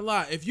got time to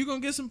lie. If you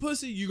gonna get some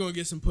pussy, you gonna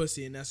get some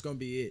pussy, and that's gonna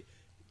be it.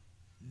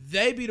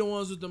 They be the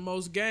ones with the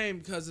most game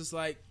because it's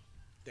like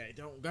they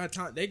don't got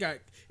time. They got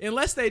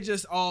unless they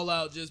just all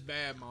out just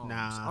bad moms.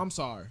 Nah. I'm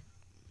sorry.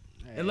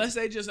 Hey. Unless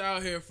they just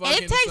out here fucking.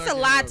 It takes a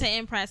sucking lot up. to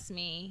impress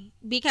me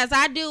because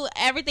I do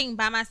everything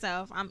by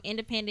myself. I'm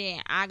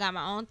independent. I got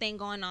my own thing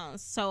going on.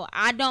 So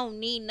I don't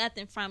need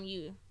nothing from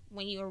you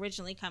when you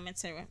originally come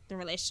into the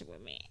relationship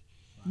with me.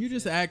 You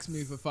just asked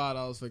me for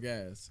 $5 for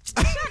gas.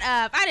 Shut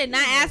up. I did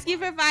not ask you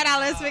for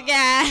 $5 for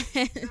gas.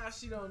 Nah,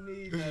 she don't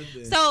need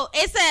nothing. So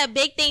it's a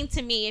big thing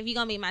to me if you're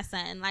going to be my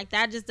son. Like,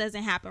 that just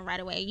doesn't happen right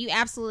away. You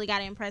absolutely got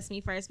to impress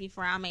me first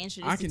before I'm going to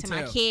introduce you to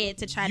my kid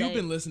to try You've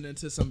been listening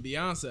to some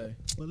Beyonce.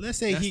 Well, let's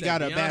say That's he that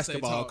got a Beyonce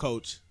basketball talk.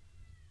 coach.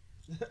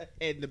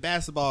 And the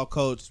basketball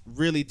coach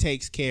really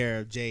takes care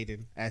of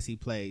Jaden as he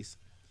plays.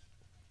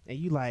 And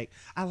you I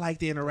like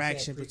the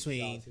interaction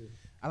between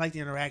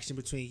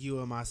you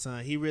and my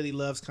son. He really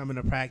loves coming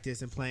to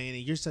practice and playing,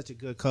 and you're such a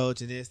good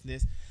coach and this and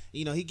this.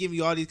 You know, he giving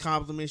you all these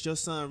compliments. Your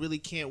son really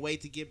can't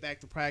wait to get back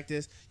to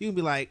practice. You can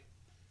be like,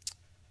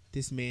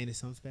 this man is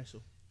something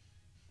special.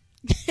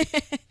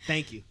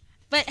 Thank you.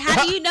 But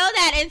how do you know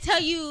that until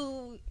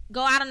you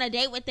go out on a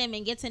date with them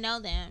and get to know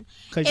them?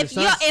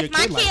 If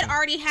my kid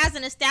already has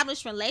an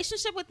established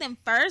relationship with them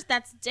first,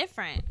 that's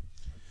different.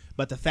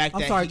 But the fact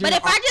I'm that sorry, But Junior,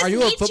 if I just are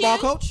you a meet football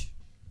you- coach?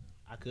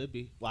 I could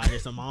be. Why,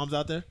 there's some moms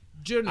out there?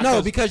 Junior,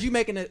 No, because you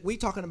making it. We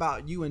talking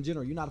about you in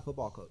general. You're not a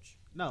football coach.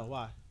 No,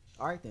 why?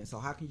 All right then. So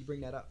how can you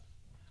bring that up?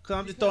 Because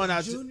I'm just throwing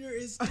out. Junior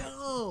is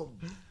dumb.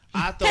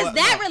 Because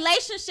that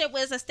relationship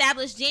was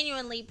established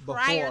genuinely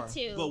prior Before.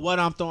 to But what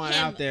I'm throwing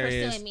him out there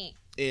pursuing me.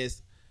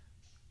 is,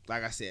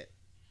 like I said,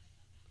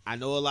 I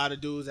know a lot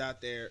of dudes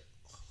out there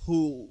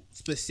who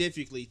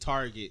specifically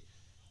target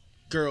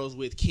girls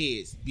with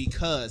kids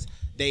because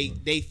they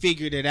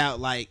figured it out.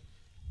 Like,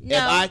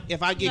 No,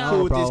 if I get no,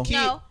 cool with bro. this kid,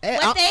 No, eh,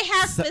 what I'm- they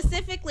have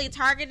specifically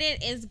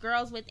targeted is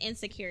girls with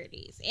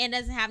insecurities. It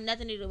doesn't have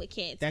nothing to do with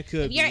kids. That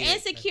could If be you're it.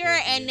 insecure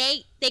That could and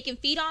be they can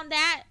feed on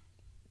that,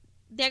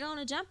 they're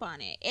gonna jump on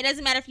it. It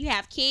doesn't matter if you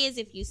have kids,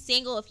 if you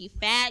single, if you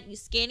fat, you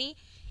skinny.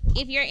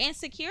 If you're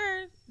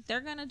insecure, they're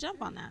gonna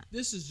jump on that.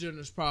 This is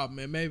Junior's problem,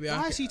 and maybe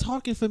why is he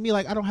talking for me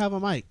like I don't have a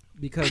mic?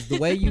 Because the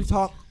way you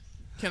talk,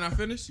 Can I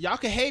finish? Y'all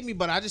can hate me,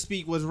 but I just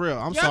speak what's real.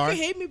 I'm Y'all sorry.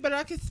 can hate me, but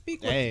I can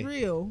speak what's Hey.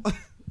 real.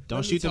 Don't Let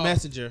me shoot the talk.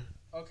 messenger.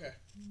 Okay,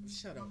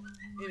 shut up.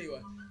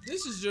 Anyway,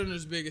 this is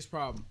Junior's biggest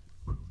problem.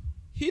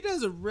 He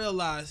doesn't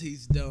realize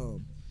he's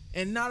dumb,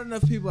 and not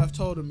enough people have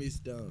told him he's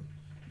dumb.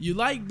 You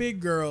like big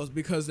girls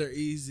because they're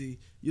easy.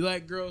 You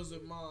like girls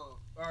with mom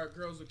or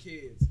girls with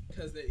kids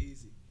because they're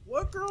easy.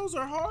 What girls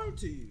are hard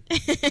to you?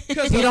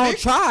 Because he don't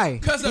try.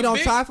 Because He don't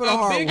try for the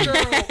hard big one.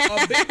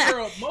 a big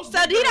girl. Most So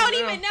big you girls don't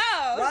now- even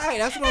know. Right,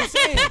 that's what I'm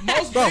saying.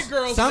 Most Bro, big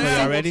girls some- now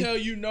Y'all will ready? tell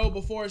you no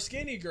before a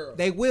skinny girl.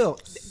 They will.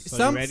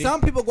 you ready?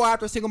 Some people go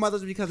after single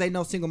mothers because they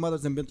know single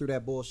mothers have been through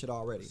that bullshit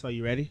already. So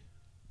you ready?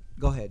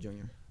 Go ahead,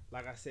 Junior.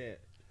 Like I said,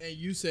 And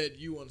you said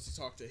you wanted to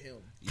talk to him.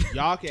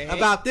 y'all can hate.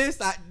 About this,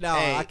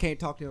 Hey. I can't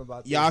talk to him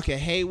about this. Y'all can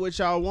hate what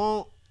y'all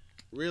want.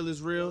 Real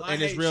is real, Well, I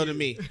and it's hate real you. to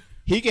me.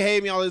 He can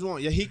hate me all he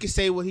wants. Yeah, he can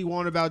say what he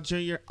want about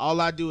Junior. All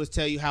I do is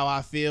tell you how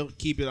I feel.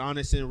 Keep it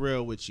honest and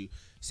real with you.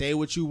 Say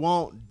what you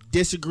want.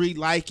 Disagree,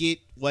 like it,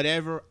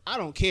 whatever. I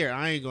don't care.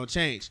 I ain't gonna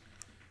change,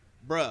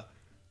 bruh.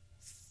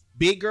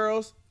 Big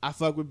girls, I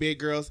fuck with big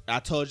girls. I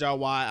told y'all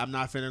why. I'm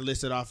not finna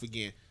list it off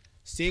again.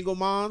 Single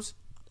moms,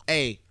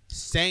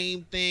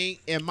 same thing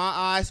in my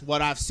eyes.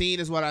 What I've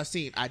seen is what I've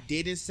seen. I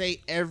didn't say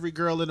every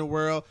girl in the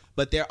world,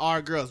 but there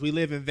are girls. We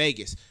live in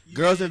Vegas.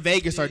 Girls in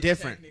Vegas are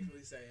different.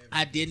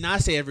 I did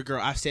not say every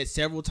girl. I've said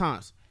several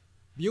times.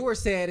 Viewer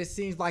said it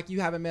seems like you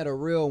haven't met a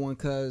real one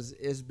because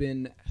it's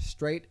been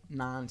straight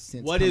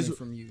nonsense coming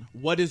from you.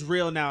 What is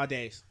real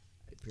nowadays?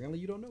 Apparently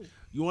you don't know.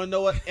 You want to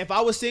know what? If I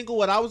was single,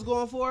 what I was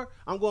going for?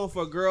 I'm going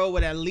for a girl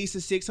with at least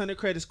a 600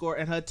 credit score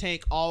and her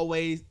tank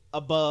always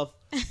above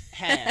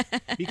half.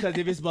 Because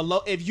if it's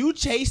below, if you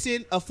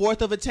chasing a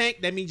fourth of a tank,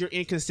 that means you're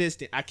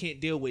inconsistent. I can't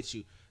deal with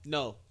you.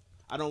 No,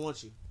 I don't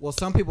want you. Well,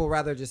 some people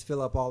rather just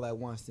fill up all at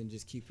once than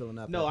just keep filling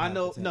up. No, I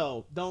know.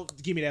 No, don't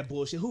give me that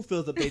bullshit. Who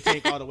fills up their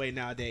tank all the way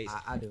nowadays?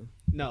 I do.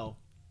 No.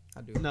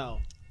 I do. No.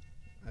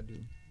 I do.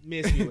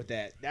 Miss me with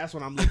that. That's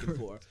what I'm looking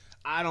for.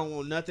 I don't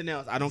want nothing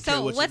else. I don't care what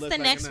you look like. So what's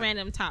the next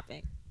random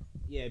topic?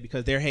 Yeah,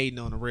 because they're hating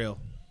on the real.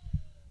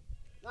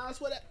 No, that's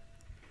what.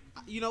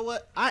 You know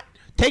what? I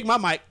take my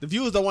mic. The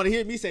viewers don't want to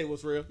hear me say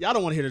what's real. Y'all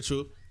don't want to hear the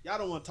truth. Y'all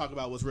don't want to talk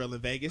about what's real in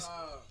Vegas.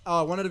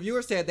 One of the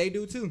viewers said they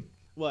do too.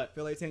 What?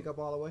 Fill their tank up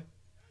all the way.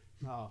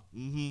 Oh,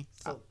 mm-hmm.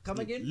 So come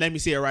again. Let me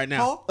see it right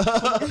now.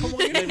 Come on,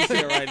 Let me see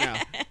it right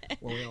now.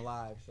 Well, we're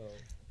live, so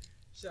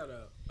shut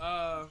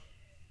up.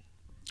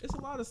 It's a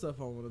lot of stuff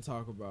I want to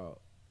talk about.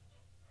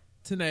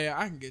 Tanea,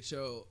 I can get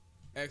your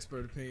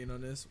expert opinion on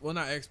this. Well,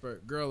 not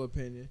expert, girl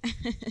opinion.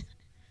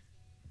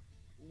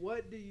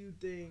 What do you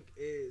think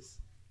is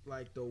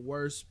like the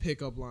worst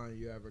pickup line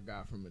you ever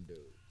got from a dude?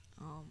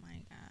 Oh my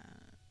god.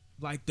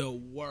 Like the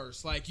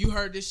worst. Like you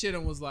heard this shit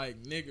and was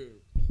like, nigga,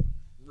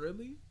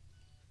 really?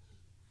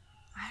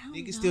 I don't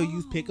Niggas know. still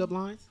use pickup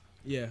lines?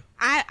 Yeah.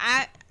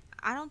 I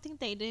don't think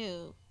they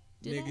do.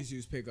 Niggas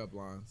use pickup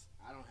lines.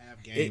 I don't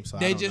have games, so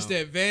They I don't just know.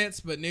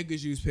 advanced, but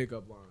niggas use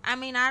pickup lines. I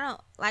mean, I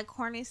don't like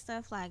corny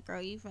stuff like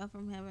 "girl, you fell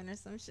from heaven" or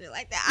some shit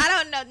like that. I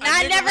don't know.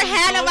 I never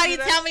had nobody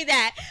tell me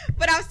that.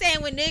 But I'm saying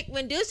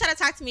when dudes try to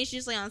talk to me, it's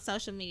usually on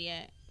social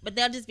media. But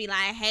they'll just be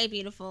like, "Hey,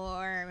 beautiful,"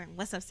 or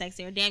 "What's up,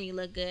 sexy," or "Damn, you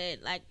look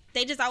good." Like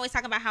they just always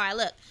talk about how I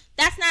look.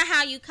 That's not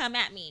how you come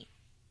at me.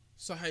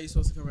 So how you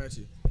supposed to come at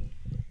you?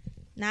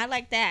 Not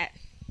like that.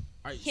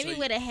 Right, Hit so me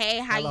with a "Hey,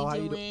 how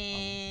you you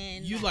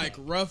doing?" You like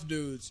rough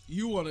dudes.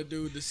 You want a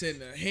dude to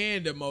send a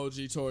hand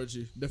emoji towards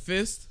you. The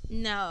fist?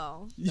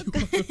 No. You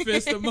want the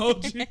fist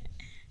emoji?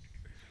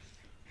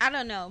 I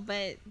don't know,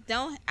 but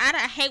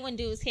I hate when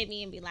dudes hit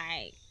me and be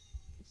like,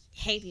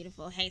 "Hey,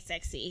 beautiful. Hey,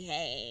 sexy.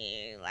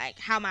 Hey," like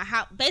how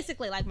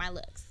basically like my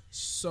looks.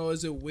 So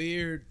is it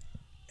weird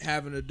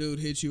having a dude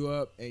hit you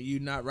up and you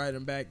not write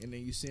him back and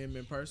then you see him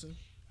in person?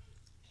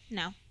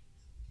 No,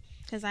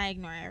 because I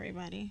ignore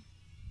everybody.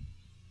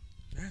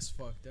 That's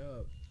fucked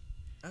up.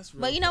 That's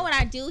real. But you know what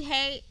I do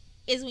hate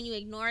is when you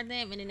ignore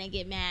them and then they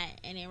get mad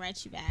and they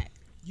write you back.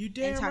 You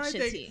damn talk right.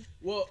 shit to you.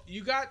 Well,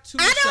 you got two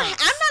I'm shots.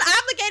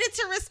 not obligated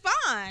to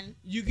respond.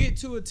 You get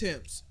 2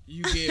 attempts.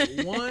 You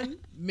get one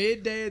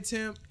midday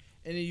attempt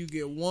and then you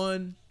get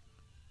one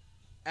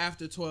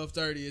after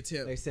 12:30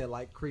 attempt. they said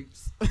like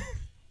creeps.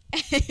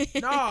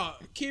 No,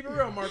 keep it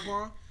real,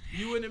 Marquand.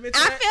 You wouldn't admit to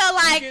I that? feel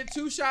like you get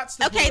 2 shots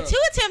to okay, put up. 2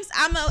 attempts.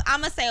 I'm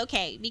gonna say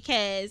okay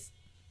because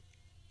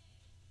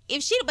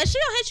if she don't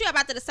hit you up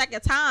after the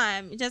second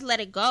time, just let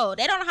it go.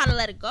 They don't know how to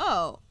let it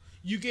go.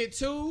 You get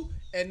 2,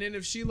 and then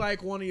if she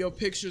like one of your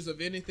pictures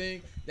of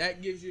anything,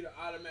 that gives you the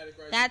automatic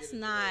right. That's to get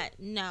it not back.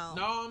 no.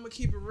 No, I'm gonna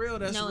keep it real.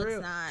 That's No, real.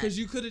 it's not. Because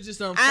you could have just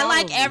done. I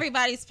like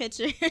everybody's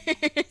pictures.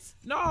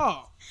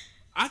 No,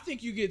 I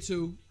think you get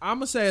 2. I'm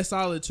gonna say a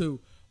solid 2,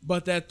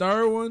 but that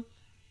third one,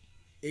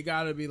 it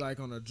gotta be like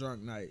on a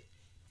drunk night.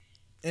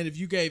 And if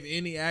you gave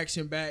any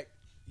action back,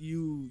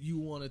 you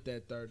wanted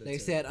that third. They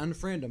attempt. said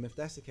unfriend them if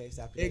that's the case.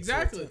 After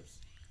Exactly.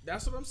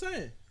 That's what I'm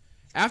saying.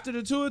 After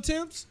the 2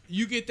 attempts,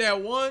 you get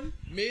that one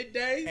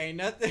midday. Ain't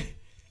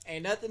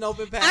nothing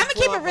open past. I'm gonna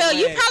keep it 12 real.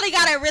 You legs. probably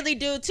gotta really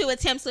do 2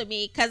 attempts with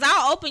me because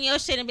I'll open your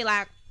shit and be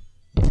like,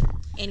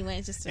 anyway,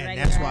 it's just a And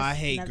regular. that's why I ass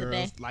hate another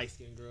girls, day. light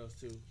skinned girls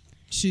too.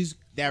 She's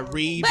That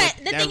read, But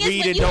the that thing is, read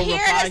when and you don't hear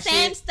reply the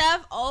same shit.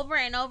 stuff over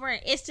and over,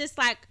 it's just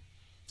like,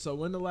 so.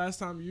 When the last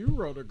time you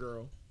wrote a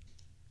girl?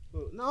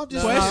 No,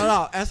 just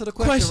No. Answer the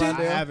question, right I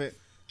there.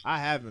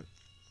 haven't.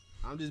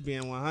 I'm just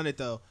being 100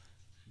 though.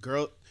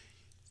 Girl,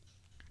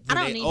 I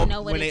when don't they even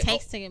know what when it they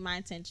takes to get my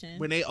attention.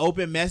 When they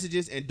open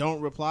messages and don't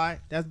reply,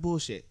 that's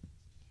bullshit.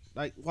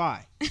 Like,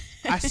 why?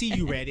 I see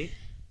you read it.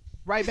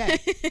 Right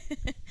back.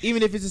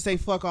 Even if it's to say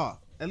fuck off.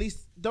 At least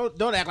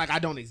don't act like I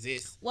don't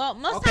exist. Well,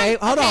 most Okay, times,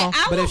 hold on.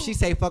 I But will- if she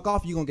say fuck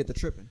off, you gonna get the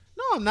tripping.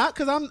 No, I'm not,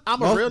 because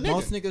I'm a real nigga.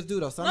 Most niggas do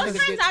though. Some most niggas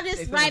times get, I'll they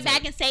just feel write like-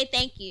 back and say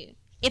thank you.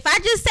 If I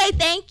just say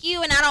thank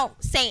you and I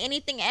don't say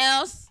anything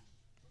else,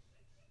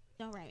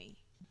 don't write me.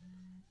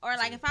 Or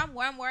like if I'm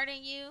one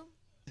wording you,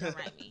 don't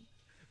write me.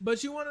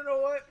 But you want to know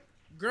what?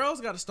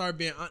 girls got to start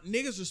being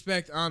niggas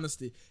respect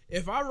honesty.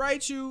 If I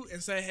write you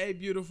and say, "Hey,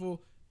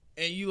 beautiful,"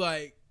 and you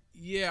like,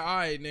 "Yeah, all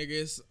right,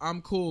 niggas,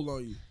 I'm cool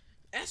on you."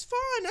 That's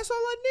fine. That's all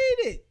I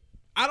needed.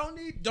 I don't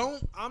need.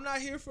 I'm not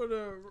here for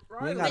the.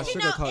 Right? gotta But you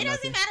know, it sugarcoat doesn't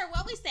nothing. matter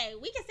what we say.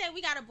 We can say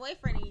we got a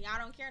boyfriend and y'all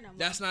don't care no more.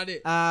 That's not it.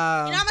 You know,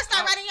 I'm gonna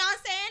start writing y'all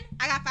saying,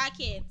 "I got 5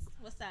 kids.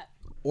 What's up?"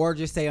 Or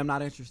just say I'm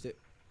not interested.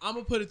 I'm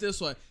gonna put it this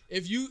way: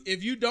 if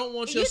you don't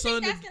want And your you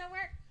son think to, that's gonna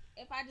work?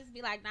 If I just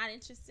be like not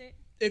interested?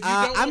 if you don't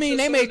I want mean, your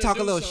they son may to talk a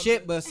do little something-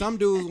 shit, but some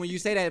dudes, when you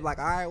say that, like,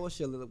 all right, well,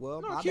 shit,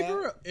 well, No, my keep bad. it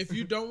real. If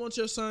you don't want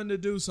your son to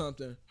do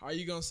something, are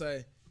you gonna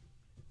say,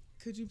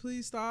 "Could you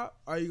please stop"?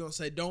 Or are you gonna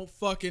say, "Don't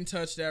fucking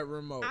touch that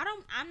remote"?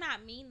 I'm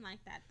not mean like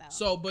that though.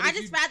 So, but I if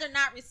just you- rather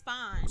not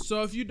respond.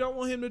 So if you don't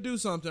want him to do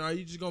something, are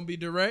you just gonna be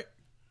direct?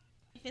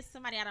 If it's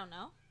somebody I don't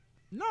know.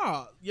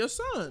 Nah, your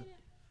son.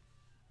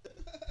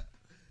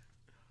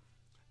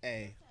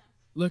 Hey,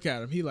 Look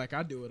at him. He like,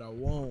 I do what I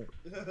want.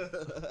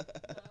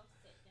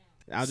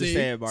 I'll just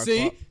say it, Mark.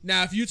 See?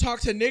 Now, if you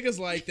talk to niggas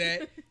like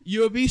that,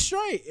 you'll be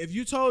straight. If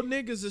you told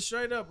niggas to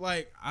straight up,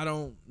 like, I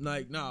don't,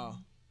 like, nah.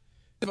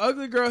 If an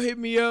ugly girl hit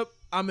me up,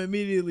 I'm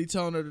immediately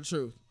telling her the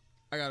truth.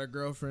 I got a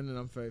girlfriend and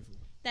I'm faithful.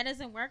 That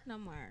doesn't work no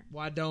more.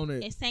 Why don't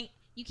it? It's saying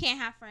you can't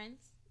have friends.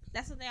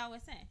 That's what they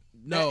always say.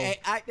 No.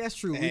 That's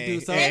true. Hey, we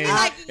do so. hey, They be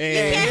like, you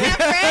can't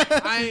have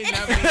friends. I ain't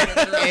never hit a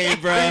girl. Hey,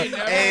 bro. I ain't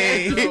never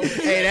Hey, hit a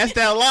girl. hey, that's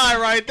that line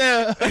right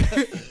there.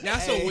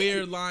 That's a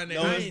weird line. That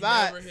No, I it's ain't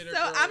not. never hit a So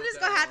girl I'm with just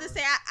that gonna have to line.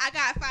 say I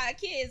got 5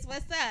 kids.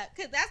 What's up?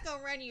 Because that's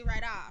gonna run you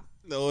right off.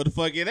 No, the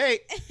fuck it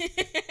ain't.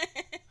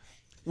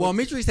 Well,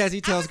 Mitri says he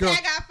I'm tells gonna girls.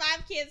 say I got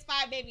 5 kids,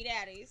 5 baby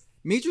daddies.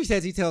 Mitri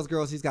says he tells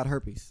girls he's got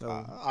herpes. So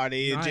Are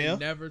they in I jail? ain't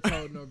never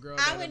told no girl.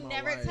 I that would in my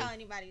never life. tell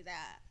anybody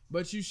that.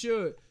 But you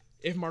should.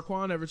 If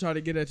Marquand ever try to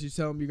get at you,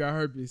 tell him you got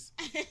herpes.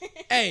 Hey,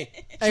 hey,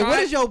 try, what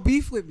is your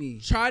beef with me?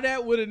 try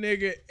that with a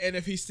nigga, and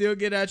if he still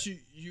get at you,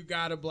 you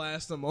gotta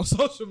blast him on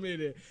social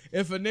media.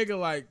 If a nigga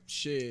like,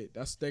 shit,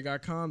 that's what they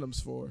got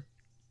condoms for.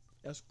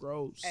 That's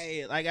gross.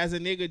 Hey, like as a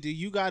nigga, do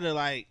you gotta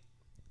like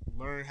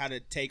learn how to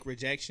take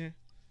rejection?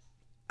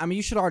 I mean,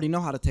 you should already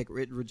know how to take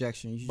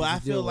rejection. You should But I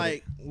just deal feel with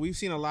like we've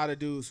seen a lot of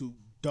dudes who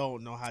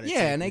don't know how to. it. take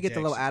Yeah, and they get the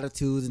little rejection.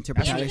 attitudes and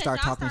temper Yeah, how they because start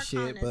y'all talking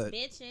calling shit. us But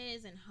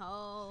bitches and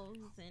hoes,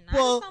 and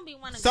Well, I just don't be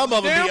wanting to some go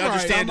of them Damn be right.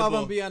 understandable. some of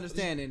them be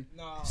understanding.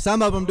 Nah.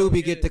 Some of them do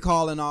be get get it. the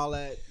call and all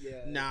that. Yeah,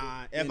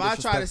 Nah, being if I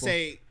try to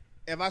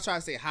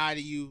disrespectful. say hi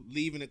to you,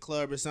 leaving the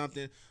club or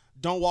something,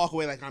 don't walk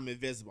away like I'm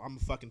invisible. I'm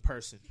a fucking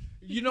person.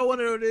 You know what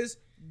it is?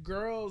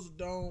 Girls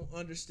don't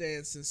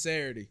understand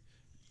sincerity.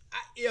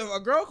 If a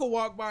girl could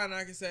walk by and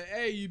I can say,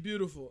 "Hey, you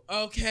beautiful,"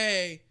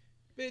 okay,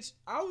 bitch,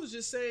 I was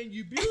just saying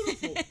you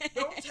beautiful.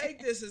 Don't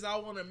take this as I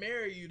want to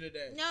marry you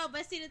today. No,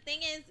 but see, the thing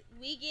is,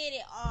 we get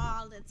it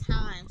all the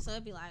time. So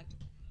it'd be like,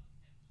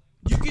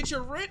 You get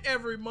your rent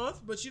every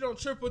month, but you don't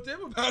trip with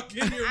them about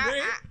getting your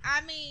rent.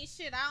 I mean,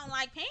 shit, I don't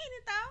like paying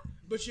it though.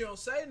 But you don't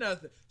say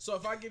nothing. So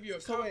if I give you a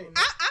compliment,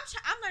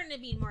 I'm learning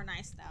to be more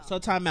nice though. So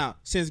time out.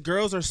 Since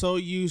girls are so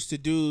used to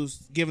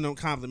dudes giving them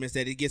compliments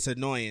that it gets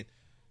annoying,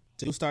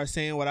 to start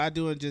saying what I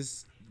do and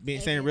just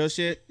saying real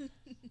shit.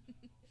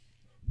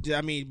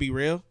 I mean, be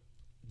real.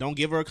 Don't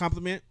give her a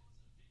compliment.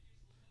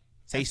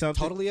 Say That's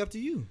something. totally up to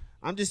you.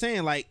 I'm just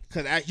saying, like,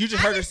 because you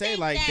just heard her just say, think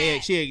like, that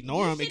she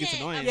ignore you him. It gets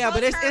shouldn't annoying. Yeah, but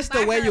Approach her it's the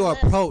by way her you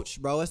looks.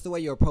 approach, bro. It's the way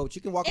you approach.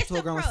 You can walk up It's to a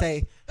the girl and approach.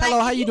 say, Like,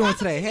 "Hello, how if you doing walk up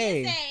to today?" me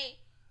and Hey. say,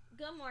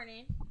 "Good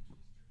morning.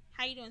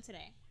 How you doing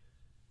today?"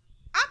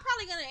 I'm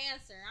probably gonna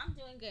answer. I'm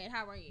doing good.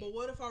 How are you? but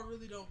what if I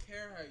really don't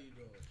care how you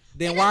doing?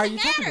 Then It why are doesn't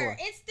you talking to matter. her?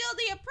 It's still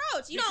the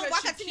approach. You Because don't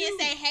walk she up to me and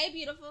cute. say, "Hey,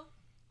 beautiful."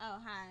 Oh,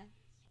 hi.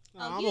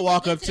 Nah, Oh, I'm you gonna look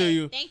walk good up to today.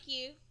 you. Thank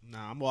you.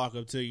 Nah, I'm gonna walk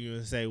up to you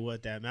and say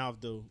what that mouth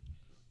do.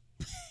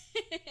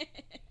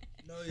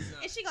 No, he's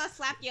not. And she gonna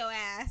slap your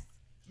ass.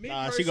 Me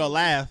Nah, she personally, gonna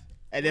laugh,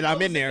 and then when I I'm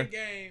was in there. the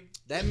game,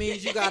 That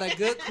means you got a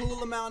good,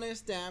 cool amount of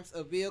stamps,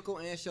 a vehicle,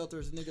 and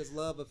shelters. Niggas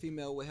love a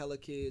female with hella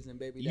kids and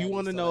baby. You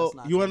want to know?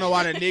 You want to know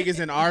why the niggas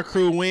in our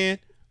crew win?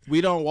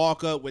 We don't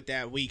walk up with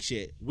that weak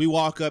shit. We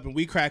walk up and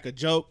we crack a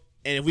joke,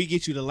 and if we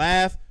get you to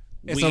laugh,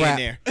 It's we a in wrap.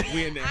 there.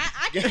 We in there.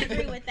 I can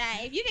agree with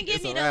that. If you can get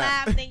It's me a to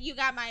wrap. laugh, then you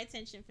got my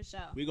attention for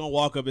sure. We gonna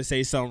walk up and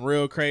say something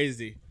real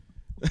crazy.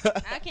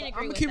 I can agree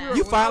I'ma with keep it that. real.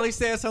 You When finally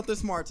said something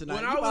smart tonight.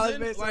 when You I was finally in,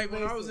 made like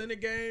something when I was good. in the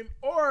game,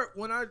 or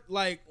when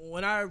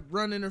I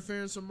run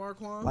interference from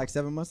Marquand, Like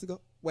 7 months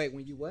ago. Wait,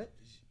 when you what?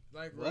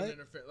 like what? run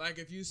interference, like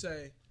if you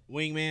say,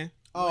 Wingman.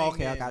 Oh,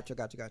 okay. I Wingman.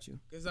 got you.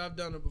 because I've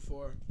done it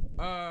before.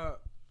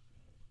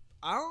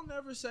 I don't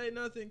never say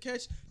nothing.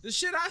 Catch the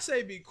shit I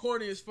say be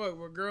corny as fuck.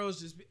 Where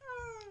girls just be,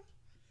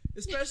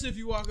 especially if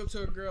you walk up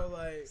to a girl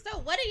like, So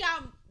what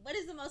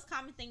is the most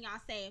common thing y'all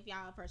say if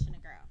y'all approaching a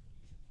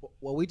girl?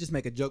 Well, we just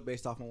make a joke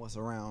based off on what's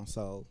around,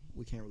 so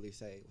we can't really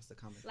say what's the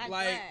comment. Like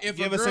what? Give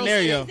a a girl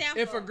scenario.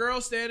 Example. If a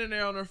girl standing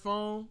there on her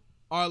phone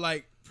or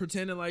like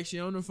pretending like she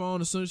on the phone,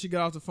 as soon as she get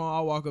off the phone,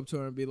 I'll walk up to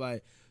her and be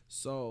like,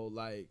 "So,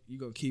 like, you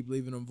gonna keep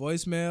leaving them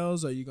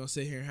voicemails, or you gonna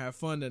sit here and have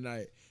fun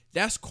tonight?"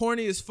 That's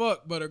corny as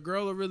fuck, but a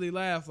girl will really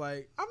laugh.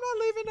 Like, I'm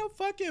not leaving no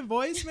fucking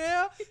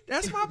voicemail.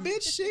 That's my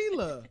bitch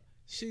Sheila.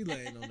 She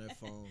laying on that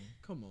phone.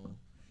 Come on.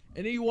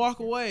 And then you walk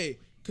away.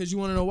 Cause you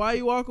wanna know why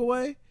you walk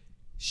away?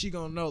 She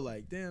gonna know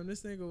like, damn,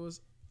 this nigga was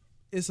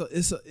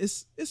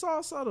it's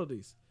all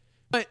subtleties.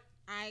 But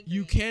I agree.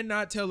 you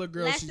cannot tell a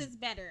girl Less is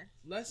better.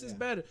 Less is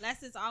better.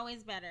 Less is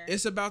always better.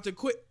 It's about the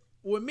quick.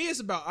 With me, it's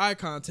about eye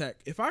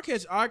contact. If I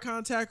catch eye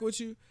contact with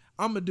you,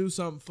 I'm gonna do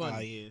something funny. Oh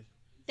yeah.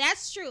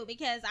 That's true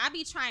because I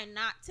be trying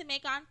not to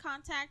make eye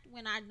contact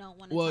when I don't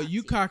want to. Well, talk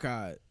you to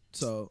cockeyed,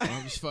 so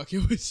I'm just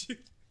fucking with you.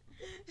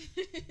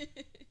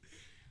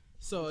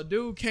 So a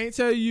dude can't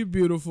tell you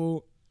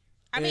beautiful.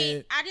 I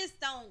mean, I just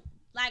don't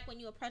like when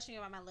you approach me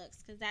about my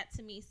looks because that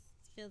to me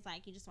feels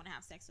like you just want to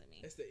have sex with me.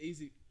 It's the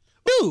easy.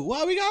 Ooh,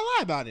 why we gotta lie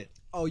about it?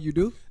 Oh, you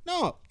do?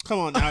 No, come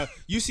on now.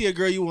 You see a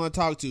girl you want to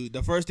talk to.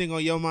 The first thing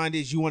on your mind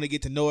is you want to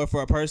get to know her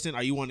for a person,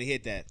 or you want to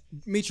hit that.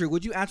 Mitri,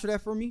 would you answer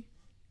that for me?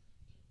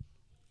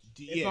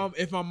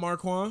 If I'm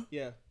Marquand,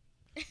 yeah.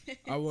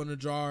 I want to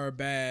draw her a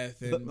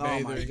bath and Oh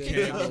bathe my her in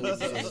goodness.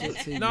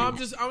 candles. No, I'm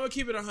gonna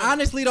keep it 100.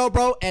 Honestly though,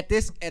 bro, at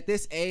this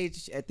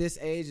age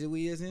that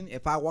we is in,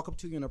 if I walk up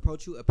to you and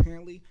approach you,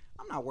 apparently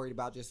I'm not worried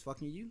about just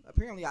fucking you.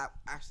 Apparently I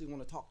actually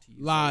want to talk to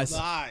you. Lies.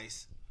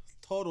 Lies.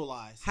 Total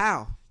lies.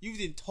 How? You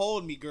didn't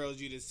told me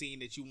girls you done seen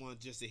that you want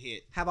just to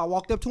hit. Have I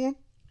walked up to him?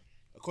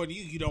 According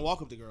to you, you don't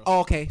walk up to girls. Oh,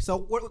 okay. So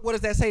what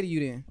does that say to you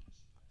then?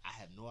 I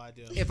have no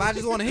idea. If I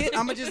just want to hit,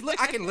 I'm gonna just look.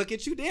 I can look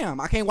at you.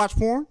 Damn, I can't watch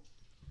porn.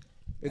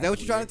 Is that what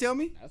you're trying to tell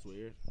me? That's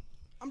weird.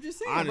 I'm just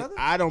saying, brother.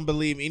 I don't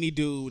believe any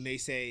dude when they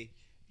say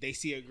they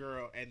see a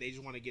girl and they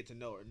just want to get to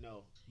know her.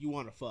 No, you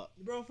want to fuck.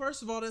 Bro,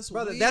 first of all, that's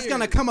Brother, weird. that's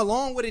gonna come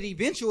along with it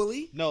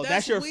eventually. No,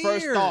 that's your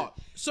first weird. thought.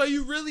 So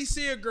you really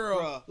see a girl,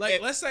 Bruh,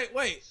 like let's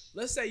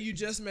say you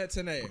just met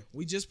Tanea.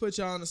 We just put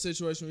y'all in a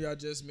situation where y'all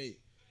just meet.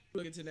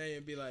 Look at Tanea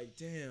and be like,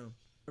 damn,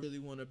 I really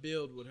want to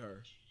build with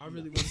her. I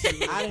really want to see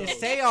what I it didn't goes.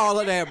 say all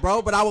of that,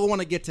 bro, but I would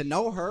want to get to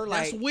know her.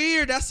 Like, That's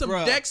weird. That's some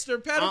Bruh. Dexter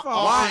pedophile.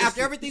 why? honestly-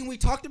 After everything we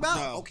talked about,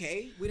 No.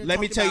 okay. We done Let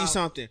me talked tell you about-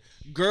 something.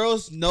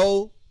 Girls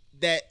know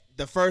that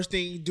the first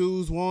thing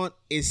dudes want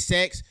is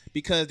sex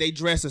because they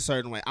dress a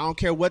certain way. I don't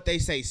care what they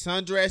say.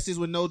 Sundresses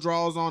with no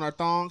drawers on or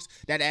thongs,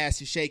 that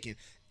ass is shaking.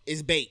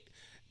 It's bait.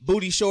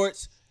 Booty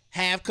shorts,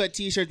 half-cut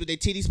t-shirts with their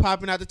titties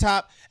popping out the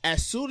top.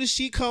 As soon as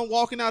she come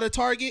walking out of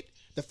Target,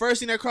 the first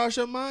thing that cross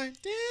your mind,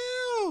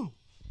 damn.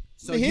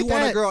 So Hit you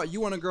want a that. girl? You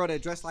want a girl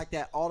that dressed like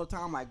that all the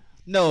time, like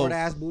No. short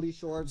ass booty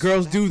shorts?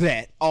 Girls do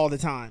that all the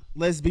time.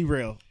 Let's be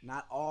real.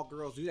 Not all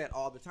girls do that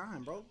all the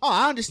time, bro. Oh,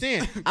 I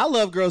understand. I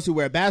love girls who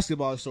wear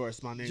basketball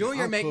shorts, my nigga.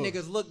 Junior I'm make cool.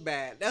 niggas look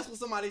bad. That's what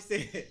somebody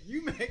said.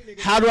 You make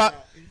niggas. How look do I-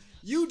 bad.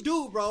 You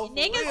do, bro. for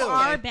Niggas real.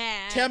 are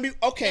bad. Tell me, Their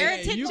okay.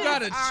 intentions you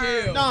gotta are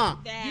chill. Nah.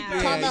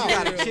 bad. Time out.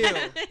 You gotta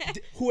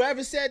chill.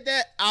 Whoever said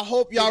that, I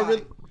hope y'all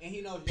really. And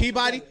he knows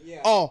Peabody?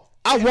 Yeah. Oh,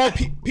 I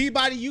want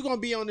Peabody. You gonna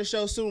be on the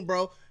show soon,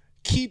 bro.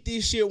 Keep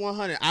this shit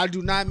 100. I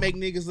do not make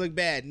niggas look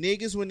bad.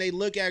 Niggas, when they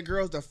look at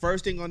girls, the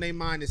first thing on their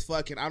mind is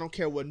fucking. I don't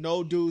care what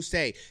no dude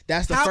say.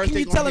 That's the How first can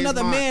you thing tell on his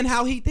another mind. man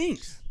how he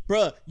thinks?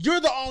 Bruh, you're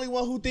the only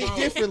one who think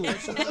differently.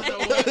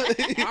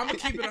 I'm gonna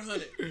keep it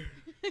 100.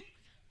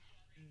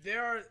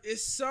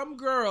 It's some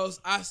girls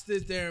I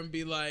sit there and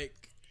be like,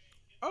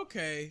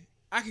 okay,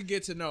 I could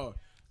get to know her.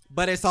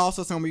 But it's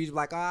also somewhere you're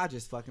like, I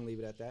just fucking leave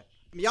it at that.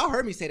 I mean, y'all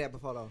heard me say that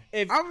before, though.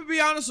 I'm gonna be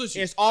honest with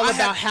you. It's all I about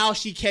have- how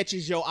she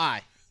catches your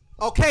eye.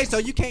 Okay, so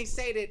you can't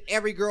say that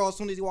every girl, as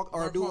soon as you walk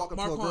or do walk up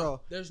to a Marquand,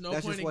 girl, there's no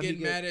that's point just in what he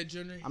getting get. mad at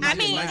Junior. I'm I not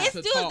mean, getting mad. it's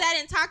To dudes talk. that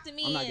didn't talk to I'm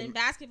me not in getting-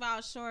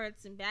 basketball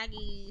shorts and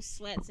baggy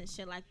sweats and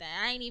shit like that.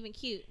 I ain't even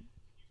cute.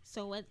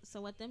 So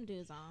what them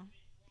dudes on?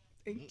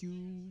 Thank you.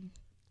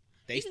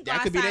 You can go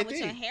That could be outside their with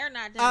your thing. hair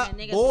not done. and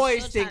niggas will Boys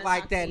still think try to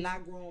like talk that, to you.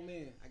 not grown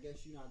men. I guess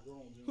you're not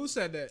grown. Junior. Who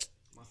said that?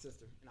 My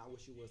sister, and I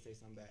wish you would say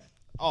something bad.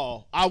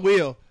 Oh, I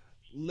will.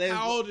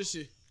 How old is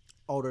she?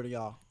 Older than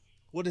y'all.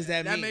 What does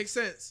that That mean? makes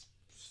sense.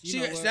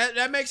 You know what?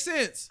 That makes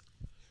sense.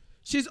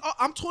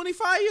 I'm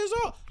 25 years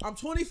old. I'm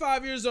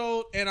 25 years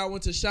old, and I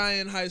went to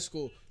Cheyenne High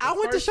School. I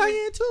went to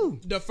Cheyenne too.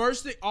 The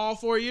first thing, all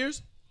 4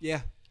 years,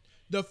 Yeah.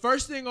 the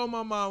first thing on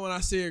my mind when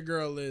I see a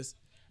girl is,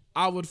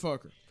 I would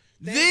fuck her.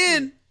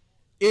 Then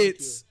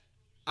it's,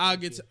 I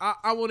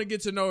want to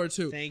get to know her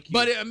too. Thank you.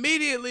 But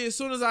immediately, as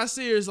soon as I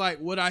see her, it's like,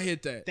 would I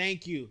hit that?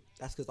 Thank you.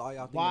 That's because all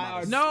y'all think Why about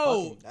are- is No,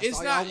 fucking. That's it's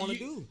all not. y'all want to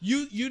do.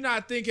 You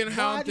not thinking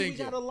how Why I'm do we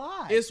thinking. gotta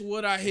lie? It's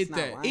would I hit It's not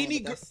that? lying, Any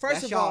but gr- that's- first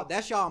that's of y'all, all-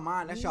 that's y'all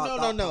mind. That's y'all No.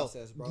 thought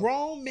process, bro.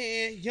 Grown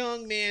man,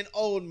 young man,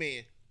 old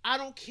man. I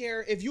don't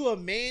care if you a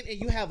man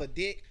and you have a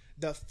dick.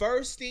 The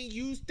first thing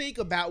you think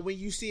about when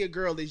you see a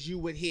girl is you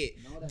would hit.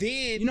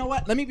 Then You know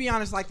what? Let me be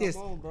honest like this.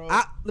 on, bro.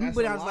 Let me That's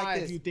be a honest lie like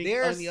if this. you think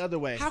There's any other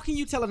way. How can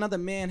you tell another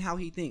man how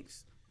he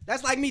thinks?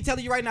 That's like me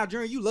telling you right now,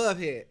 Junior, you love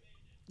head.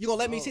 You gonna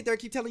let me sit there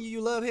and keep telling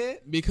you love head?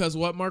 Because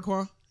what,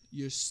 Marquand?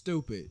 You're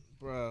stupid.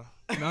 bro.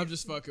 No, I'm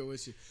just fucking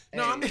with you.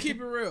 No, I'm gonna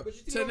keep it real. But you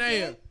see what I'm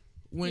saying? Tanea,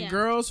 when Yeah.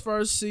 girls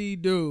first see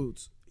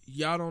dudes,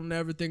 y'all don't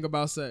never think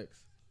about sex.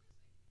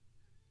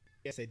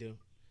 Yes, they do.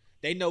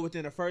 They know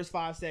within the first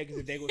 5 seconds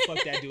if they would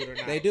fuck that dude or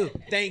not. They do.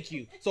 Thank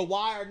you. So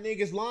why are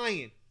niggas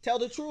lying? Tell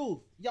the truth.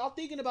 Y'all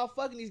thinking about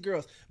fucking these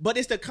girls, but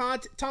it's the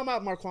content. Talking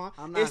about Marquand.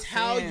 I'm not It's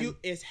how saying-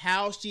 It's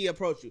how she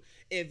approached you.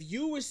 If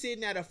you were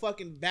sitting at a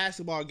fucking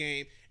basketball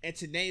game and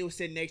Tanae was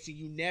sitting next to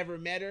you, never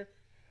met her,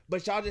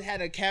 but y'all just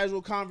had a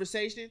casual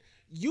conversation,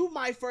 you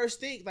might first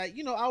think like,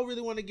 I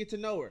really want to get to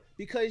know her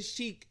because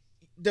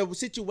the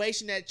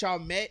situation that y'all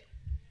met,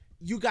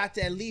 you got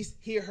to at least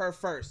hear her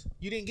first.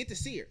 You didn't get to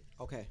see her.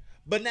 Okay.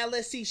 But now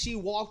let's see, she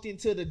walked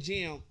into the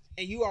gym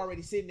and you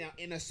already sitting there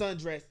in a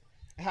sundress,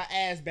 her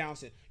ass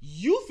bouncing.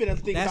 You finna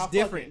think That's about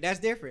different. fucking. That's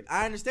different.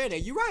 I understand that.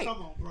 You're right.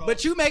 Come on, bro.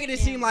 But you making it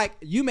seem like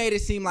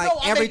No,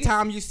 I every make it-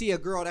 time you see a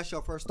girl, that's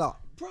your first thought.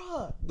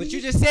 Bruh. But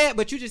you just said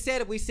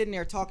if we sitting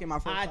there talking, my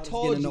first I thought is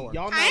told getting to you. know her.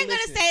 Y'all not I ain't gonna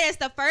listening. say it's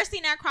the first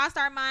thing that crossed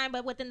our mind,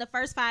 but within the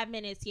first 5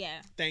 minutes,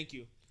 yeah. Thank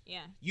you.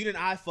 Yeah. You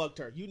didn't I fucked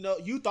her.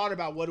 You thought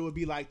about what it would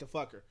be like to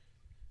fuck her.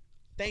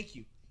 Thank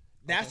you.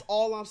 That's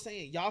all I'm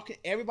saying.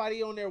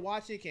 Everybody on there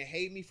watching can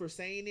hate me for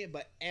saying it,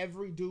 but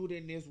every dude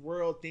in this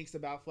world thinks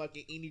about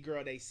fucking any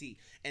girl they see,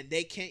 and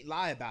they can't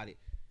lie about it.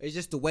 It's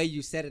just the way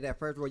you said it at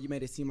first, where you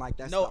made it seem like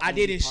that's. No, the I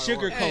only didn't part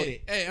of her.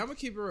 sugarcoat Hey, I'm gonna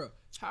keep it real.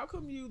 How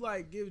come you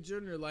like give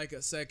Junior like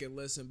a second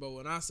listen, but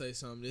when I say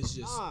something, it's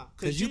just Nah,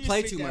 'Cause you just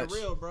play speak too that much.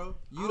 real, bro.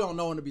 You don't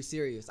know when to be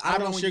serious. I I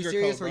don't don't know when you're sugarcoat,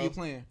 serious or bro. you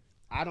playing.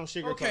 I don't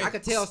sugarcoat. Okay. I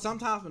could tell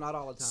sometimes, but not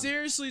all the time.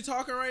 seriously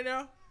talking right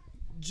now.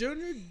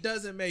 Junior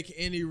doesn't make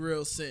any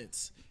real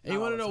sense, and you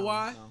Not want to all know the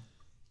why? time, no.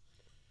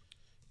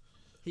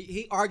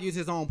 He argues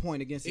his own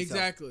point against himself.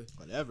 Exactly.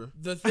 Whatever.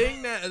 The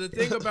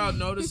thing about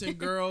noticing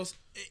girls,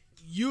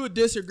 you would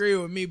disagree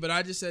with me, but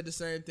I just said the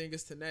same thing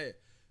as Tanae.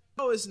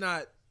 No, it's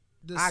not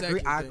the I second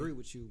agree. I thing. agree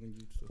with you when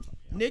you still talking.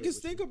 I agree Niggas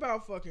with think you.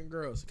 about fucking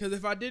girls. Because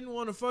if I didn't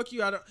want to fuck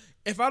you,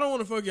 if I don't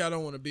want to fuck you, I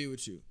don't want to be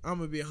with you. I'm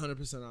going to be 100%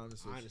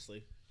 honest with you.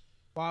 Honestly.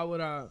 Why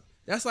would I?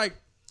 That's like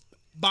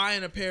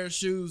buying a pair of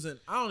shoes and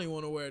I don't even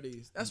want to wear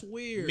these. That's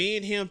weird. Me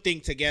and him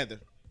think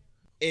together.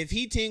 If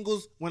he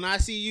tingles when I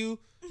see you,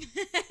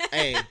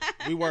 hey,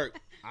 we work.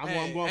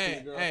 I'm going for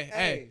the girl.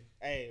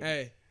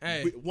 Hey.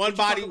 One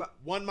body,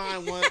 one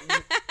mind, one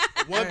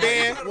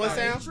band, one about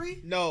sound.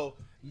 Mitri? No,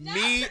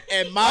 me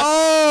and my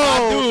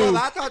Oh, dude.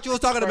 brother, I thought you was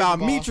talking First about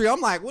of all, Mitri.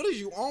 I'm like, what is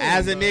you on?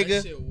 As a Bro, that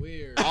nigga, shit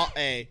weird.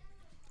 hey,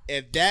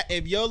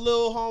 if your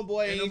little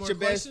homeboy Ain't no ain't more your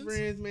best questions?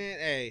 friends, man,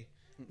 hey,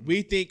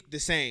 we think the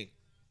same.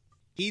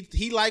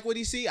 He like what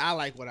he see. I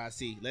like what I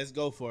see. Let's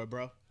go for it,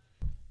 bro.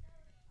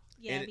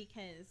 Yeah, And-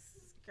 because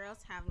girls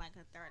have like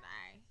a third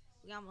eye.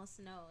 We almost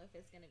know if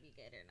it's gonna be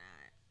good or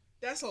not.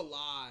 That's a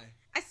lie.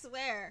 I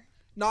swear.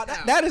 No,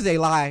 that is a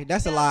lie.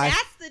 That's a No, lie.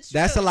 That's the truth.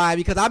 That's a lie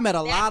because I met a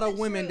That's lot the of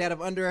women truth. that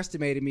have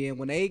underestimated me, and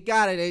when they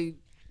got it, they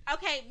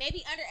Okay,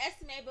 maybe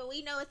underestimate, but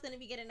we know it's gonna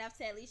be good enough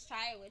to at least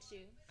try it with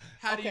you.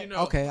 How do Okay. you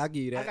know? okay. I'll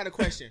give you I that. got a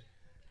question.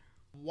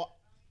 What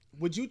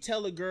would you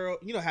tell a girl?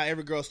 You know how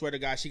every girl swear to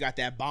God she got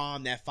that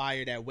bomb, that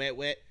fire, that wet.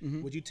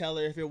 Mhm. Would you tell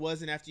her if it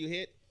wasn't after you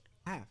hit?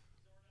 I have.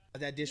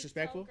 Is that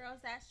disrespectful? You told girls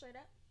that straight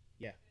up?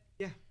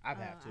 Yeah. I've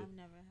Oh, had to. I've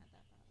never had that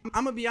problem.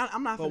 I'm gonna be honest.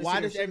 I'm not. But finna why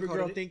sit does here every sugarcoat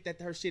girl it. think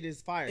that her shit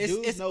is fire? It's-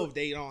 Dudes it's- know if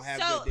they don't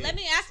have So good let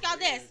dick. me ask y'all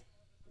this: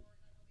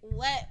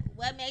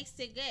 what makes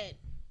it good?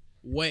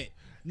 Wet.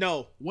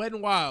 No. Wet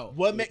and wild.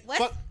 What makes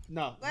What-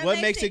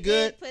 What makes it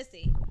good?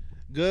 Pussy.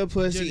 Good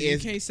pussy Junior, you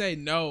is can't say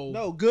no.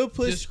 no good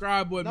pussy.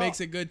 Describe what No. makes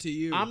it good to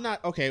you. I'm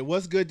not okay.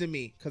 What's good to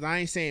me? Because I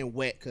ain't saying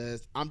wet.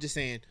 Because I'm just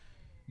saying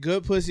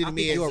good pussy to I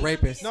me think is you a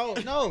rapist. No.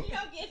 He don't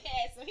get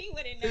head, so he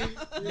wouldn't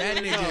know. that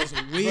nigga is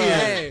Bruh, weird.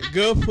 Hey.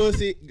 good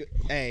pussy.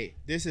 Hey,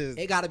 this is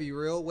It gotta be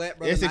real wet,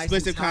 bro. It's nice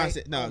explicit and tight.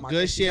 content. No, my good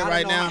goodness. shit You gotta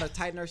right know now. How to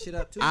tighten her shit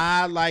up too.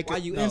 I like Why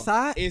it. you no.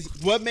 inside? Is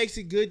what makes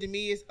it good to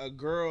me is a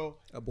girl.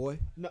 A boy.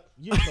 No,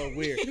 you're so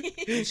weird.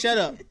 Shut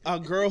up. A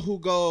girl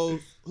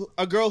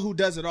who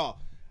does it all,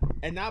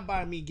 and not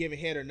by me giving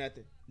head or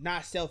nothing.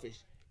 Not selfish.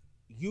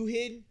 You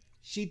hitting,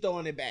 she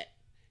throwing it back.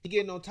 She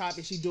getting on top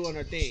and she doing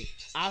her thing.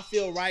 I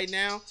feel right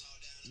now,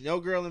 no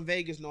girl in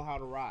Vegas know how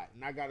to ride,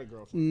 and I got a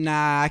girlfriend.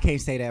 Nah, I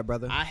can't say that,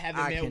 brother. I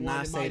haven't met one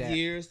cannot in say my that.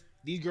 years.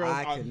 These girls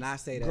I are. cannot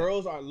say that.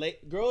 Girls are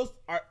late. Girls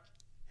are.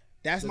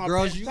 That's The my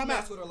girls point. you Time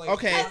mess out. with are lazy.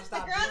 Okay. That's the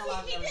Stop girls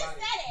generalizing he just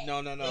everybody. said it. No.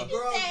 He The just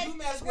girls said you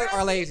mess the with girls are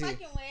he lazy.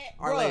 fucking with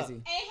Are Bruh. lazy.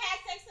 ain't had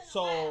sex in a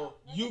So while.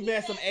 That's you what he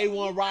met some said, so he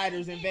A1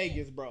 riders in fucking did it.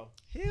 Vegas, bro.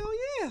 Hell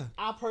yeah.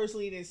 I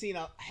personally didn't see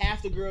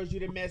half the girls you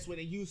done messed with,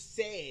 and you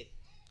said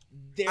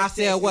their I sex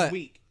said is what?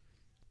 weak.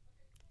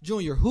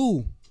 Junior,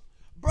 who?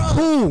 Bro,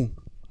 Who?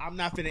 I'm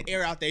not finna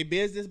air out their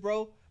business,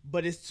 bro,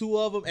 but it's two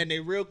of them, and they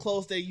real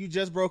close that you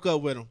just broke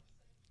up with them.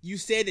 You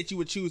said that you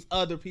would choose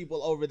other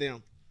people over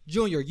them.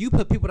 Junior, you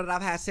put people that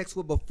I've had sex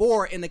with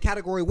before in the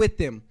category with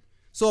them.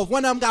 So if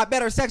one of them got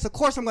better sex, of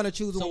course I'm gonna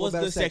choose So one what's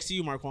with better good sex to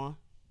you, Marquand?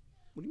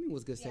 What do you mean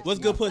what's good sex? What's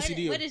good pussy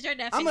to you? What is your I'm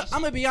definition?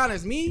 gonna be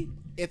honest. Me,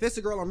 if it's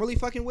a girl I'm really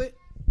fucking with,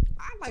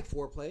 I like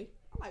foreplay.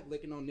 I like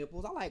licking on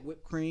nipples. I like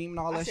whipped cream and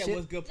all I that said shit.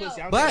 what's good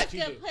pussy. I don't But- know What's what you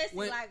good do. pussy?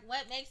 When- Like,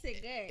 what makes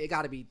it good? It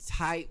gotta be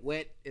tight,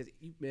 wet.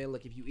 Man,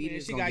 look, if you eat Man, it, if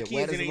it's she gonna got get kids,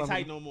 wet it as a ain't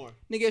tight motherfucker. no more.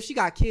 Nigga, if she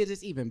got kids,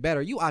 it's even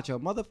better. You out your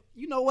mother.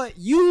 You know what?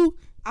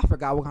 I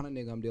forgot what kind of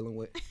nigga I'm dealing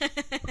with.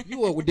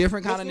 You a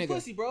different kind What's of good nigga.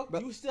 pussy, bro?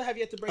 But- You still have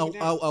yet to break it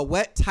down. A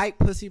wet, tight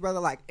pussy, brother.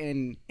 Like,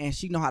 and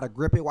she know how to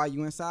grip it while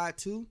you inside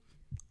too.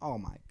 Oh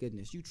my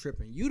goodness, you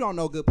tripping? You don't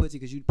know good pussy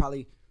because you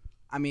probably.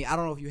 I mean, I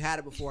don't know if you had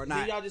it before or Did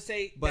not. y'all just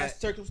say but- that's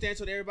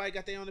circumstantial that everybody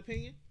got their own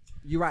opinion?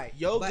 You're right.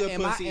 Yo, But good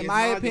in pussy my is my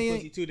my opinion, good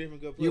pussy. Two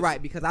different good pussy. you're right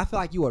because I feel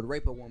like you would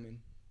rape a woman.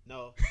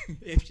 No,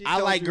 If she I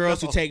told like you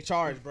girls no. who take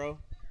charge, bro.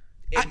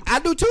 I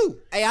do too.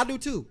 Hey, I do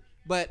too.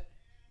 But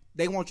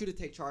they want you to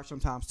take charge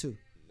sometimes too.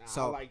 Nah,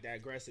 So- I like that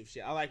aggressive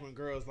shit. I like when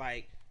girls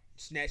like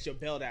snatch your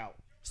belt out.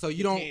 So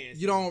you don't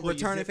Hands, you don't pull your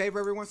return a zip- favor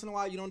every once in a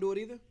while. You don't do it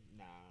either.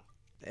 Nah,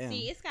 Damn.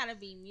 See, it's gotta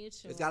be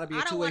mutual. It's gotta be a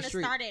I don't two-way want to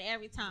street. start it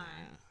every time.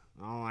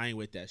 oh, I ain't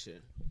with that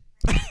shit.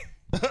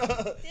 Damn,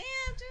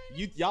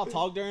 Junior. Y'all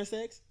talk during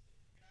sex?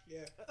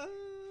 Yeah.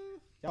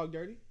 Y'all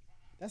dirty?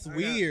 That's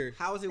weird.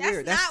 How is it That's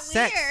weird? not That's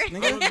sex, weird.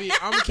 I'm nigga. gonna keep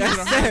it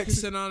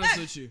That's 100% honest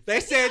with you. They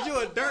said you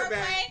a dirtbag.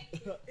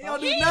 Wordplay. You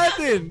don't do He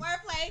nothing. knows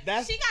Wordplay.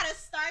 That's- She gotta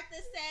start the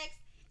sex.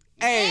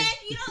 Hey. And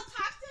you don't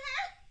talk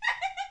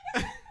to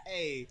her.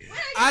 Hey. What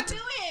are you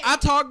doing? I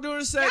talk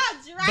during sex,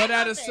 Y'all dry but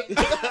at a humping.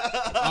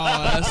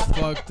 oh, that's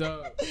fucked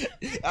up.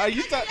 You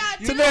thought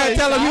Y'all So do now it.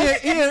 tell him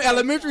he in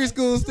elementary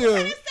school What still.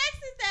 kind of sex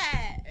is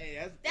that?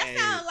 Hey, That hey.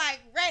 sounds like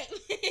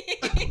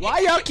rape. Why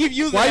y'all keep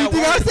using Why you that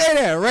think I word? say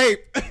that?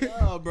 Rape.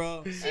 Oh,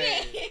 bro.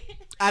 Hey,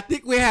 I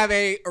think we have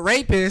a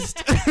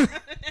rapist.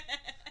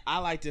 I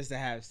like just to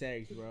have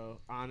sex, bro.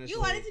 Honestly. You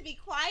want it to be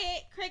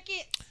quiet,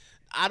 cricket?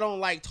 I don't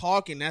like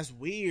talking. That's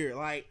weird.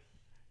 Like,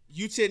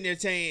 you sitting there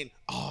saying,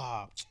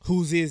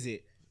 whose is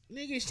it?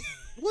 Nigga,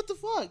 what the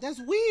fuck? That's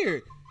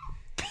weird.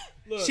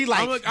 Look, She like,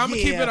 I'm gonna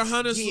keep it yeah,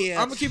 100.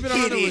 yeah, I'm gonna keep it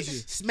hit 100 it, with you.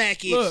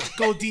 Smack it. Look.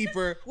 Go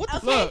deeper. What the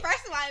Okay, Look.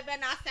 first of all, it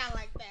better not sound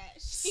like that.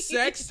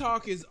 Sex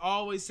talk is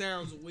always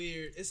sounds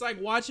weird. It's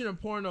like watching a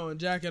porno and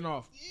jacking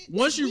off.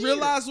 Once you weird.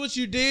 realize what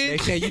you They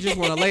did, say you just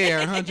want to lay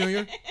there, huh,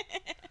 Junior?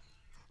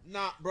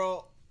 Nah,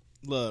 bro.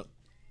 Look,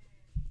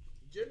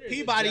 Junior is a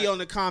Peabody jack- on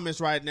the comments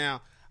right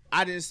now.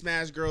 I didn't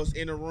smash girls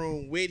in a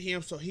room with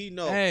him, so he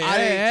know. Hey, I hey,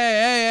 didn't-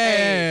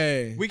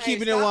 hey. We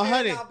keeping it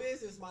 100.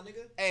 Business, my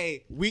nigga.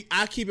 Hey,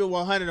 I keep it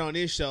 100 on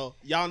this show.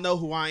 Y'all know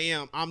who I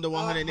am. I'm the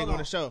 100 hold nigga on on.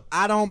 the show.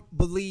 I don't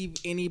believe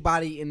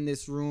anybody in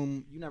this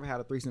room. You never had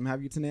a threesome,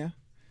 have you, Tanea?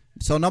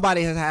 So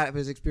nobody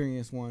has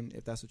experienced one.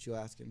 If that's what you're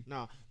asking.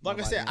 No, like I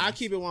Nobody said, I knows.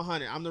 keep it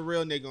 100. I'm the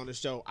real nigga on the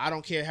show. I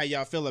don't care how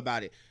y'all feel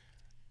about it.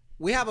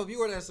 We have a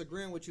viewer that's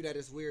agreeing with you that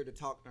it's weird to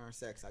talk during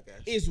sex. I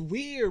guess. It's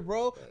weird,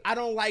 bro. I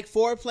don't like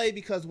foreplay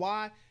because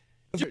why?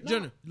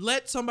 Junior,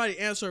 let somebody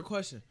answer a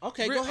question.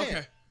 Okay, go ahead.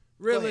 Okay,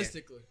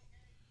 realistically,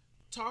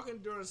 talking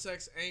during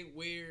sex ain't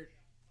weird,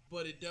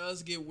 but it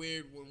does get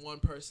weird when one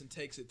person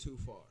takes it too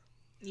far.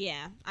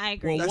 Yeah, I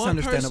agree. That's one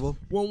understandable.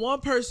 when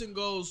one person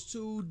goes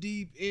too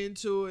deep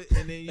into it,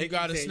 and then you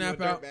gotta snap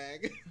out.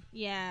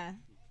 Yeah.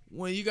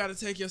 When you gotta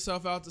take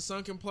yourself out the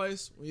sunken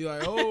place, when you're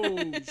like,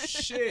 oh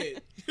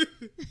shit,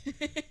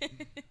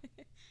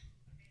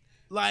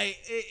 like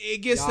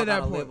it gets Y'all to that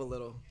gotta point. live a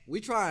little. We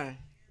trying.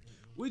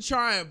 We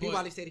trying, but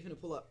Peabody said he finna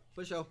pull up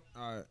for sure.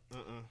 all right.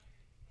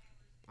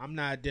 I'm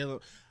not dealing.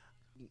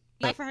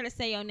 Like for her to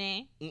say your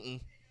name. Mm-mm.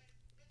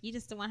 You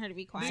just don't want her to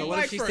be quiet. So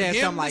what if she for said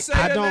him something to like, say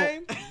I your don't.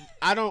 name?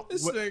 I don't.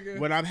 This nigga.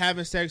 When I'm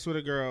having sex with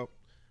a girl,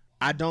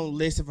 I don't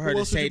listen for her Who to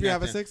else would say you be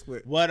nothing. having sex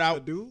with? What I A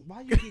dude?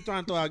 Why you keep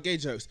trying to throw out gay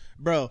jokes,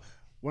 bro?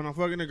 When I'm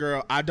fucking a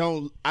girl, I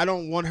don't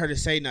want her to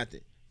say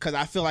nothing because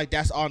I feel like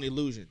that's all an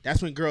illusion.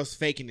 That's when girls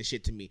faking the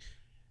shit to me.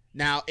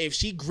 Now, if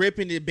she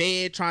gripping the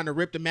bed, trying to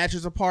rip the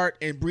mattress apart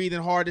and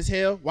breathing hard as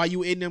hell while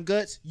you in them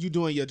guts, you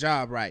doing your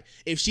job right.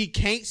 If she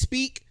can't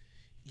speak,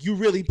 you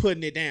really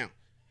putting it down.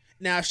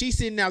 Now, if she's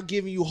sitting out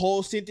giving you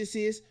whole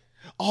sentences,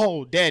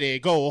 oh, daddy,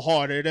 go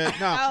harder. No,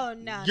 Oh,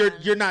 no,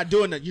 you're not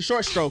doing that. You're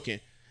short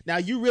stroking. Now,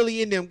 you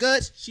really in them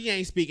guts, she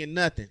ain't speaking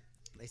nothing.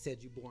 They said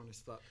you boring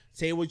as fuck.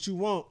 Say what you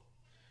want.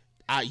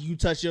 You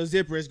touch your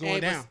zipper, it's going Hey,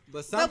 down.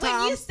 But But when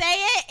you sometimes say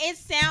it, it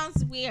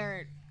sounds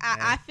weird.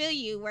 I feel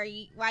you why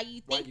you Why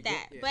think you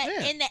that. go- yeah. But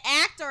Yeah. in the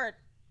act or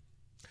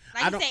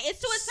like I you don't- say, it's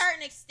to a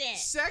certain extent.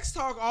 Sex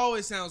talk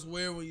always sounds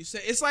weird when you say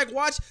it's like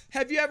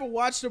have you ever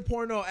watched a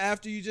porno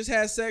after you just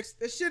had sex?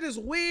 That shit is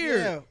weird.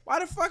 Yeah. Why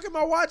the fuck am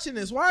I watching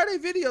this? Why are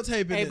they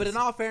videotaping Hey, this? but in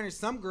all fairness,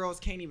 some girls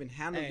can't even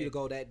handle Hey, you to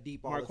go that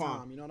deep all the Marquand,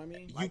 time. You know what I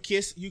mean?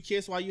 You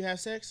kiss while you have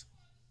sex?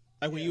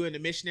 Like when you in the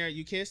missionary,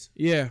 you kiss?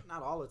 yeah,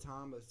 Not all the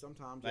time, but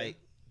sometimes. Like,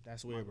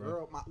 that's yeah. weird, My bro.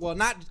 girl, well,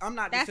 not. I'm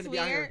not just That's gonna be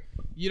out weird. here.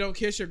 you don't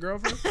kiss your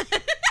girlfriend,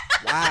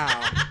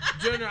 Wow.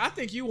 Junior. I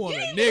think you want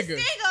You a need to nigga.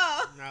 be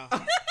single.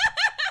 No.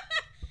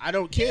 I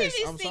don't You need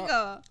kiss. to I'm be sorry.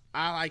 single.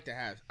 I like to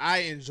have. I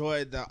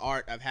enjoy the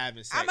art of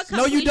having sex. I'm a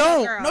No, you completion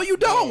don't. girl. No, you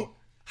don't.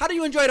 How do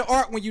you enjoy the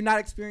art when you're not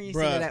experiencing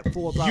Bruh, it at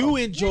full you throttle?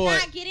 enjoy. You're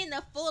not getting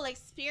the full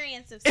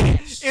experience of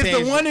sex. Is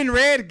the one in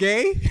red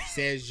gay?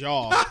 Says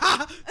y'all.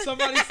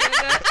 Somebody said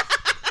that.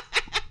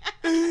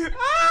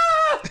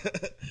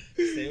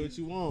 Say what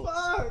you want.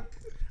 Fuck.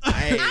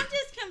 Hey, I'm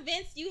just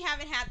convinced you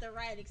haven't had the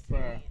right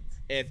experience.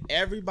 if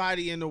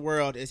everybody in the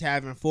world is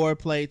having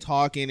foreplay,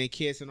 talking, and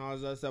kissing, all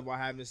this other stuff while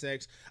having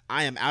sex,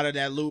 I am out of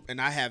that loop, and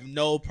I have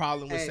no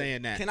problem with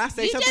saying that. Can I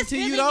say You something just to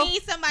really you though?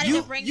 need somebody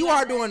to bring you are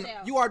out of doing that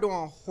shell. you are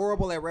doing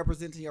horrible at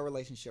representing your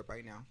relationship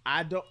right now.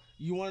 I don't.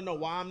 You want to know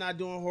why I'm not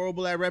doing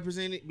horrible at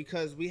representing?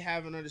 Because we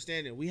have an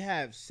understanding. We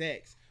have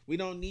sex. We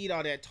don't need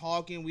all that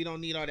talking. We don't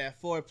need all that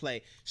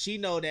foreplay. She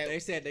know that They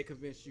said they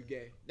convinced you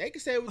gay. they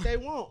can say what they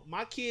want.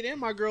 My kid and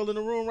my girl in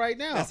the room right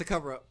now. That's a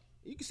cover up.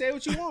 You can say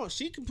what you want.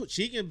 She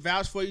can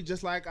vouch for you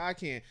just like I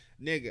can.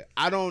 Nigga,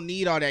 I don't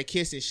need all that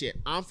kissing shit.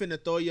 I'm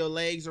finna throw your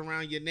legs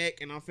around your neck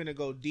and I'm finna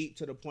go deep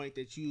to the point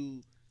that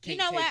you can't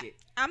You know take what? it.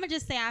 I'm gonna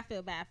just say I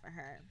feel bad for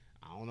her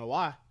I don't know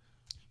why.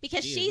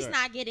 because She is she's good.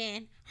 not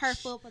getting her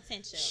full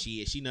potential.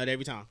 She nut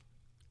every time.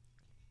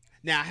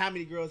 Now, how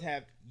many girls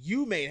have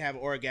you made have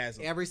an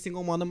orgasm? Every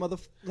single one of them,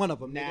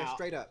 nigga, Now-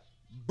 straight up.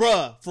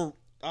 Bruh, for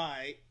all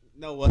right.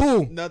 No what?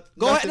 Who? Nothing,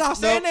 Go ahead. No,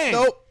 say a name.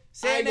 Nope.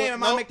 Say a name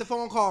and I'll make the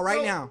phone call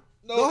right now.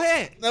 Nope. Go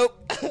ahead.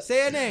 Nope.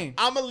 Say a name.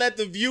 I'm gonna let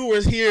the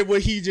viewers hear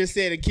what he just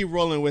said and keep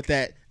rolling with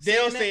that.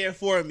 They'll Say a say it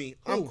for me.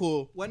 I'm Who?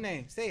 cool. What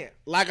name? Say it.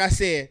 Like I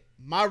said,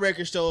 my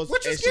record shows.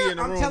 What you and she scared? in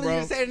the I'm room, telling bro.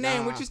 you to say the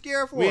name. Nah. What you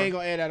scared for? We ain't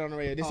gonna air that on the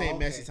radio. This Oh, ain't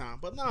messy okay. time.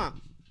 But nah,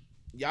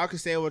 y'all can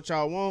say what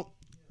y'all want.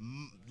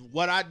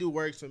 What I do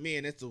works for me,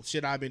 and it's the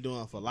shit I've been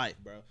doing for life,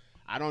 bro.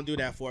 I don't do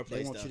that They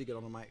foreplay want stuff. you to get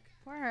on the mic.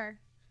 For her.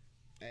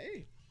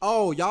 Hey,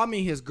 Oh, y'all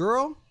mean his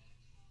girl?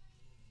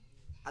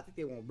 I think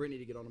they want Brittany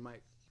to get on the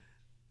mic.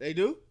 they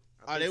do.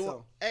 I Oh, they think want.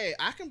 so. Hey,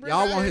 I can bring.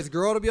 Y'all her want in. his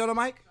girl to be on the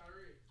mic?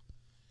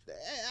 Hey,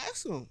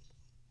 ask him.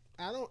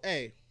 I don't.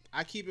 Hey,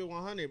 I keep it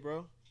 100,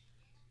 bro.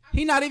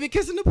 He not even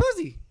kissing the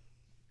pussy.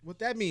 What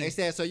that mean? They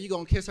said, so you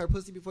gonna kiss her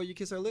pussy before you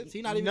kiss her lips?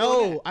 He not even doing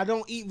No, that. I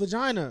don't eat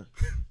vagina.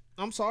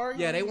 I'm sorry.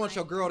 Yeah, they want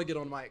your girl to get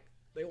on the mic.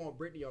 They want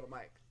Brittany on the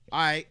mic. All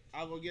right,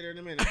 I'll go get her in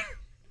a minute.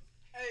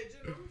 Hey,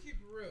 Jenna, we keep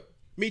it real.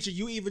 Mitra,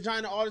 you eat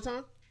vagina all the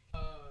time?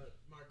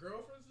 My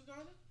girlfriend's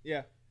vagina?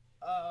 Yeah.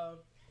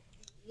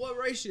 What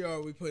ratio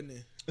are we putting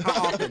in?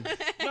 How often?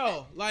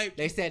 No, like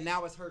They said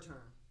now it's her turn.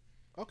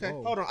 Okay.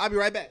 Whoa. Hold on. I'll be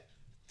right back.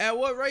 at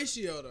what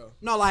ratio though?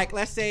 No, like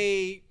let's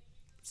say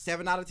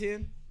 7 out of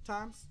 10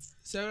 times.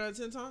 7 out of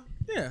 10 times?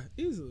 Yeah,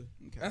 easily.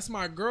 Okay. That's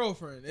my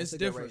girlfriend. It's That's a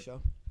good different.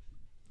 ratio.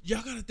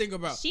 Y'all gotta think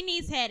about. She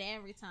needs head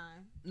every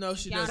time. No,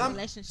 she Y'all in a doesn't.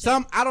 relationship.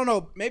 Some I don't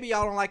know. Maybe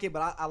y'all don't like it,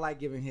 but I like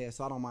giving head,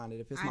 so I don't mind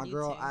it. If it's I my do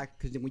girl, too.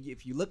 because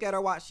if you look at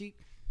her watch, shit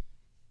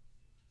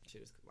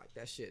is like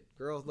that shit.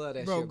 Girls love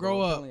that Bro, shit.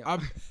 grow I'm up.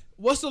 telling you.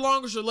 What's the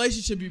longest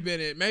relationship you've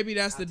been in? Maybe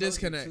that's I the told you,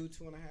 disconnect.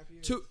 2.5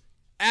 years.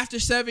 After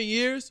 7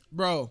 years,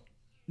 bro.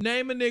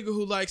 Name a nigga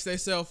who likes their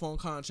cell phone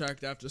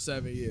contract after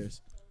 7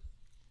 years.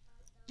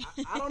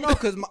 I don't know,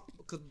 because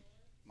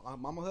my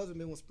mama husband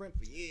been with Sprint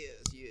for years.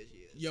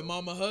 Your So,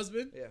 mama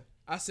husband? Yeah,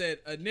 I said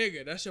a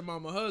nigga. That's your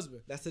mama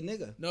husband. that's a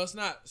nigga. No, it's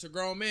not. It's a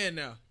grown man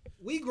now.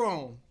 We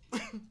grown.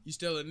 You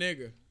still a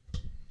nigga.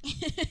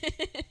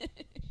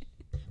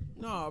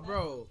 Nah,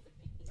 bro.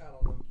 I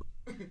don't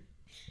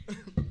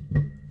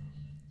know.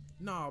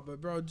 Nah, but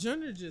bro,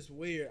 Junior just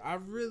weird. I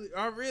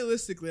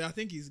realistically, I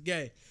think he's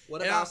gay.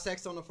 What And about I-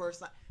 sex on the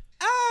first night?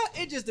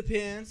 It just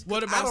depends.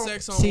 What I about don't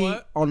sex on see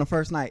what? on the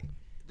first night?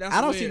 That's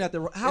I don't weird. see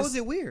nothing. How is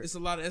it weird? It's a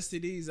lot of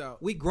STDs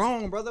out. We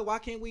grown, brother. Why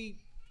can't we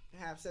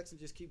have sex and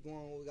just keep going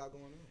what we got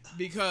going on?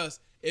 Because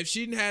if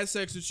she didn't have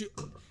sex with you,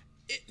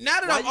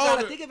 now that Why I'm you gotta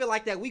older, think of it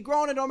like that? We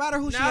grown, and no matter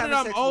who she now having that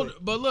I'm sex older,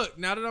 with. but look,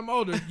 now that I'm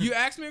older, you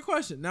asked me a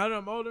question. Now that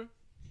I'm older,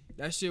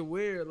 that shit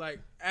weird. Like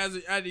at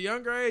a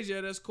younger age, yeah,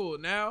 that's cool.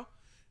 Now,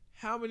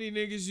 how many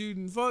niggas you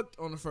done fucked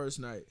on the first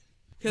night?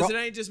 Because it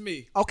Bro- ain't just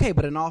me. Okay,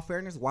 but in all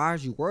fairness, why are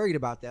you worried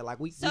about that? Like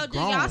we So we do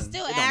grown. y'all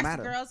still It don't ask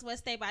matter. girls what's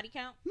their body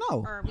count?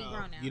 No. Or are we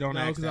grown now? You don't No,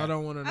 ask because that. I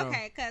don't want to know.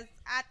 Okay, because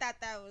I thought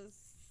that was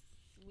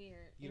weird.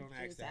 You don't if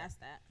ask just that. ask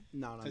that.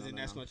 No, Because then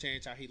that's going to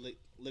change how he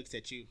looks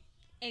at you.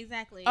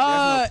 Exactly.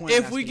 no point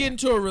If we asking get that.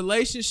 into a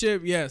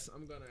relationship, yes,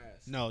 I'm gonna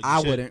ask. No, you I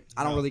shouldn't. wouldn't.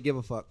 I don't No. really give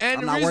a fuck. And I'm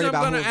the not reason worried I'm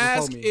about gonna who was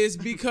before ask me. is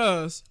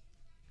because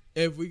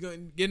if we gonna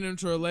get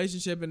into a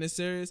relationship and it's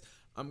serious,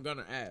 I'm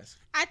gonna ask.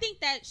 I think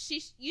that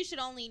you should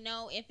only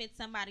know if it's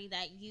somebody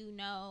that you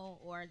know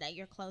or that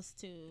you're close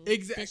to. Then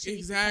she needs to tell you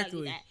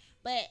Exactly. that.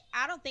 But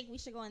I don't think we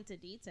should go into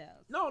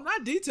details No,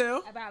 not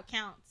detail. about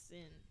counts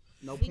and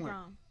No we point.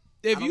 grown.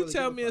 If don't you really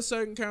tell give a me a fuck.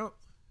 certain count,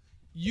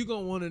 you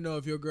gonna want to know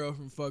if your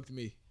girlfriend fucked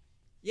me.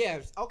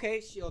 Yeah,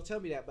 okay, she'll tell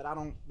me that, but I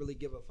don't really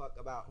give a fuck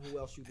about who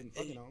else you've been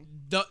fucking on.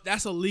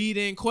 That's a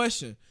lead-in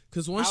question.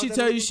 Because once How she is that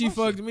tell a you lead-in she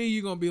question? fucked me,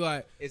 you gonna be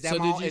like, Is that so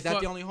my, did you is that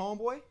fuck? the only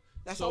homeboy?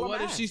 That's So all what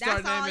I'm if she asking.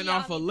 start That's all naming y'all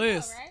off a need to know,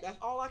 list? right? That's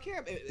all I care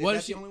about. Is What that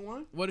if she- the only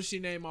one? What if she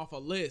name off a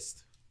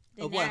list?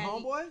 Then Of what, that-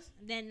 homeboys?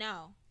 Then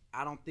no.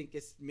 I don't think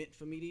it's meant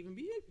for me to even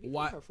be with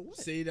Why? her. For what?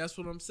 See, that's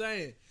what I'm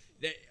saying.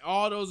 That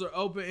all those are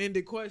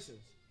open-ended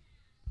questions.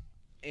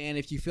 And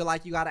if you feel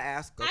like you gotta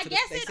ask, go I to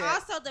guess the, they it said,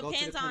 also go to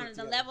depends clinic on the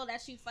together. level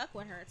that you fuck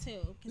with her too.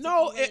 'Cause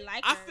No, if you really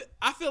like her,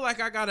 I feel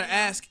like I gotta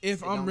ask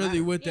if It I'm don't really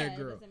matter. with yeah, that it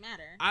girl. doesn't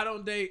matter. I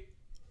don't date.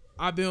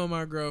 I've been with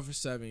my girl for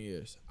 7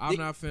 years. I'm Did-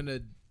 not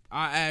finna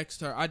I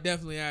asked her. I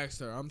definitely asked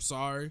her. I'm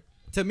sorry.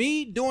 To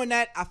me, doing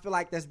that, I feel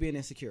like that's being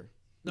insecure.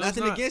 No, it's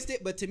Nothing not. against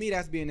it, but to me,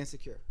 that's being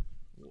insecure.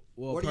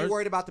 Well, What are you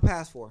worried about the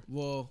past for?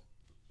 Well,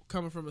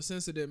 coming from a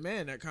sensitive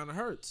man, that kind of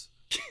hurts.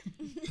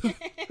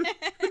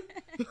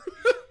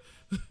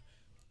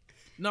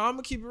 No, I'm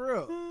gonna keep it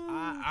real.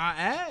 I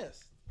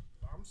asked.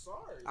 I'm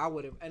sorry. I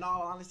would have. In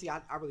all honesty,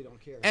 I really don't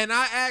care. And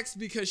I asked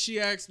because she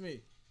asked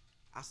me.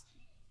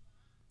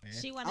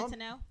 She wanted to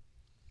know.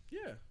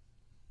 Yeah.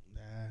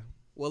 Nah.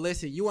 Well,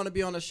 listen, you want to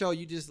be on the show,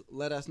 you just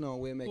let us know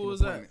and we'll make Who an was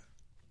that? appointment.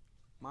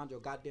 Mind your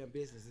goddamn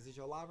business. Is it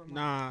your live or mine?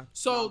 Nah.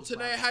 So I'm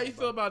today, sorry, how you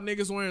feel about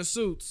niggas wearing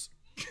suits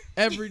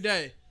every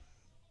day?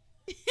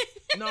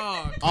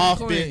 Nah, come Off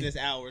clean. business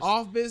hours.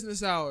 Off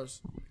business hours.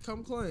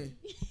 Come clean.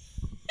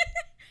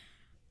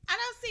 I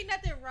don't see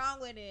nothing wrong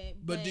with it.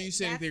 But do you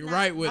see that's anything not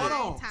right with my it?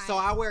 Hold on. type. So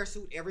I wear a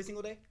suit every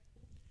single day?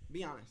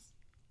 Be honest.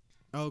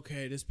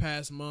 Okay, this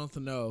past month,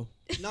 no.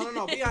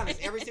 No. Be honest.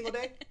 Every single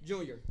day?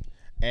 Junior.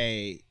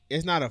 Hey,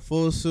 it's not a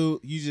full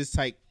suit. You just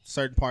take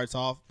certain parts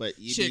off, but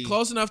you Shit,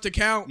 close enough to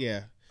count.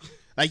 Yeah.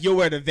 Like you'll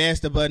wear the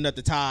vest, the button up,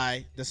 the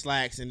tie, the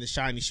slacks, and the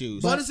shiny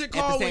shoes. What is it at the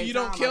called when same you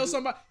don't time, I kill do-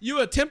 somebody? You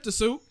attempt a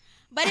suit.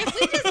 But if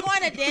we just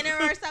going to dinner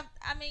or something,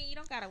 I mean, you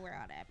don't gotta wear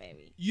all that,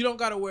 baby. You don't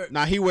gotta wear.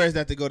 Nah, he wears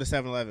that to go to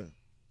 7-Eleven.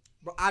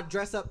 Bro, I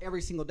dress up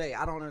every single day.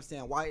 I don't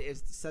understand why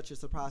it's such a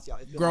surprise to y'all.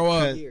 It's been Grow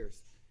like up.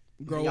 years.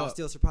 Grow y'all up.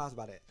 still surprised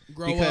by that.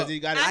 Grow Because up. you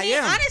got I mean,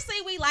 am. honestly,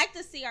 we like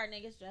to see our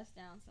niggas dressed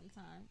down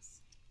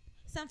sometimes.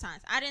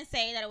 Sometimes. I didn't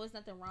say that it was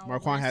nothing wrong with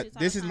Marquand wearing has. suits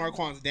all This the is time.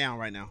 Marquand's down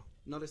right now.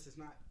 No, this is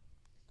not.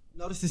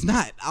 No, this is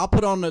not. I'll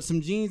put on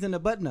some jeans and a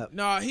button up.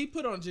 No, he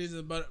put on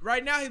Jesus, but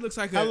right now he looks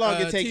like How a long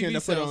TV it take him to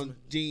put salesman. on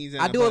jeans?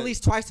 And I a do button? at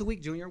least twice a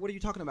week, Junior. What are you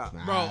talking about?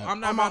 Nah. Bro,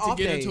 I'm not On my about to off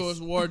get days. into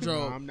his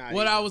wardrobe. No, I'm not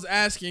What either. I was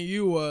asking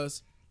you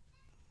was,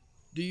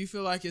 do you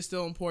feel like it's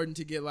still important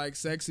to get like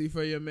sexy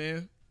for your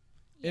man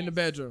in the Yes.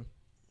 bedroom?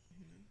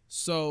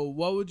 So,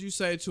 what would you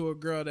say to a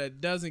girl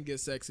that doesn't get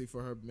sexy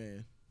for her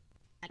man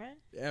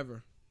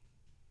ever,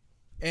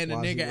 and Why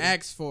a is he nigga with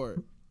asks for it?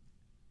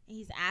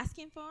 He's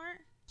asking for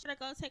it. Should I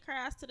go take her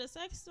ass to the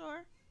sex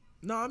store?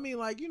 No, I mean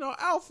like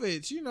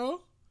outfits.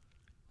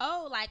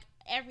 Oh, like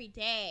every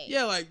day.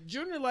 Yeah, like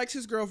Junior likes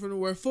his girlfriend to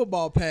wear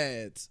football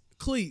pads,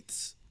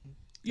 cleats.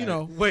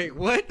 Wait,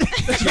 what?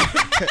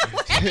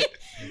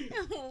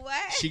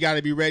 What? She got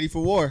to be ready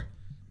for war.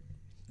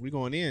 We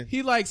going in.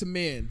 He likes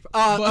men.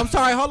 I'm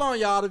sorry. Hold on,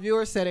 y'all. The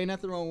viewer said ain't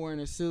nothing wrong wearing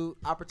a suit.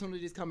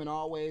 Opportunities come in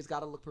all ways.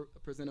 Got to look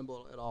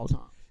presentable at all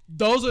times.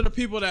 Those are the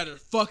people that are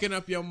fucking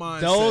up your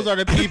mindset. Those are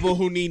the people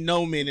who need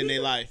no men in their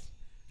life.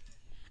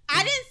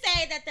 I didn't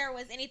say that there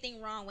was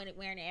anything wrong with it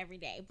wearing it every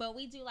day, but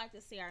we do like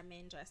to see our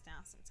men dressed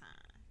down sometimes.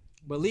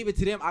 But leave it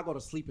to them. I go to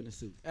sleep in a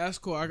suit. That's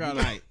cool. I got.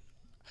 Right.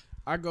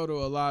 I go to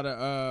a lot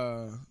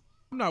of.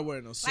 I'm not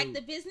wearing no suit. Like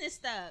the business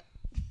stuff.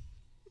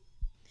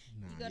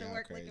 You go to y'all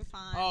work crazy. looking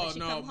fine. Oh but you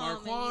no, come home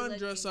and you Marquand look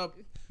dress and- up.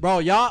 Bro,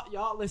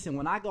 y'all listen.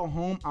 When I go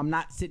home, I'm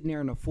not sitting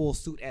there in a full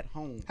suit at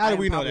home. How I do am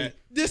we know probably- that?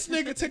 This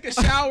nigga took a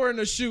shower in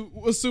a suit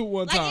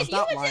one Like time. if you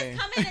Stop would lying.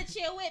 just come in and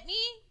chill with me,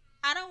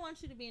 I don't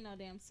want you to be in no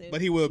damn suit.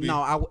 But he will be.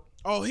 No, I would.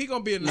 Oh, he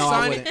gonna be in the No,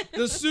 I shiny wouldn't.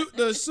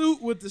 the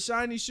suit with the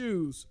shiny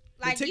shoes.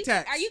 like the you, Tic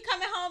Tacs. are you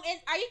coming home?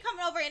 Are you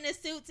coming over in a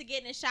suit to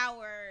get in the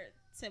shower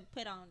to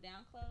put on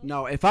down clothes?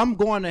 No, if I'm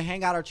going to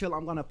hang out or chill,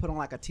 I'm gonna put on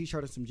like a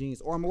t-shirt and some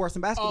jeans, or I'm gonna wear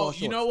some basketball Oh,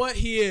 shorts. you know what?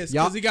 He is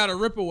Y'all- because he got a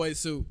rip-away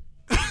suit.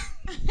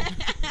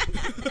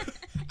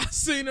 I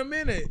seen him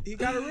in it. He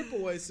got a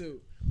rip-away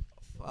suit.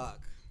 Fuck.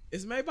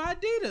 It's made by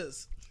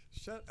Adidas.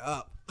 Shut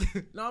up.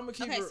 No, I'm gonna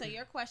keep Okay, it. so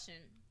your question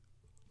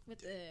with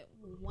the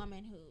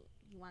woman who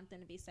you want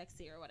them to be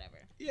sexy or whatever.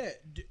 Yeah,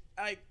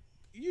 like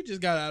you just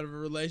got out of a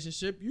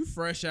relationship. You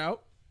fresh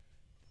out.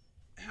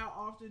 How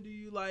often do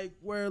you like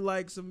wear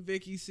like some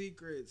Vicky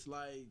Secrets?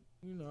 Like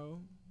I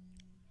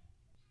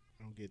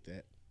don't get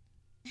that.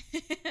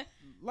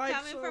 like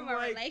Coming some, from a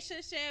like,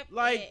 relationship,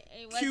 like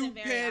it wasn't cute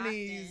very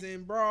panties often.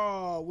 and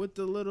bra with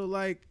the little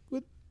like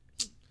with.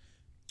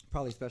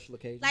 Probably special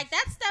occasions. Like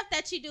that's stuff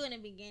that you do in the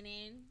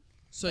beginning.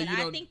 So but you I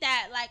don't. think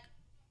that like,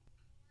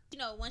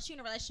 once you're in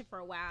a relationship for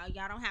a while,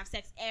 y'all don't have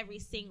sex every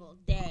single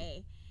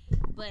day.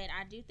 But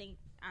I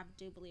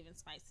do believe in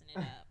spicing it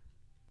up.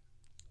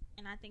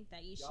 And I think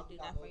that you should do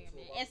that for your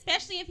man,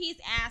 especially if he's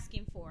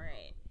asking for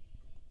it.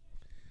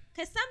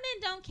 Cause some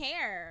men don't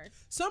care.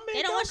 Some men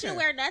They don't want you care. to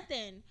wear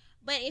nothing.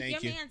 But if Thank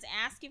your you. man's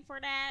asking for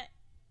that,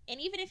 and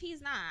even if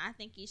he's not, I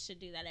think you should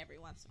do that every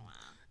once in a while.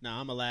 Nah,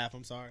 I'm going to laugh.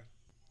 I'm sorry.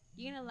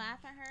 You gonna laugh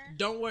at her?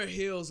 Don't wear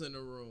heels in the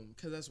room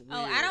because that's weird.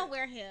 Oh, I don't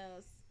wear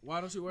heels. Why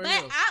don't you wear But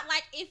heels?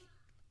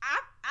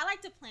 I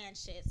like to plan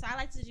shit, so I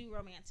like to do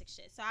romantic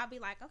shit. So I'll be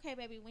like, okay,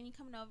 baby, when you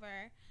coming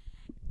over,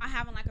 I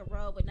have on like a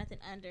robe with nothing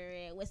under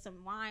it, with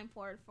some wine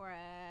poured for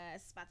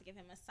us, about to give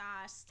him a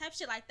massage, type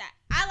shit like that.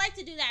 I like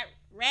to do that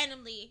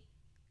randomly.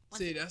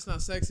 See, that's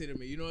not sexy to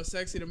me. You know what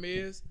sexy to me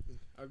is?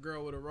 A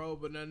girl with a robe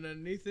but nothing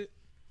underneath it,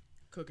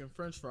 cooking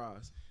French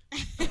fries.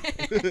 Well,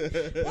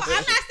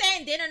 I'm not saying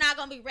saying dinner not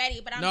gonna be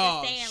ready, but I'm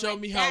No, just saying. show like,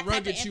 me that how type of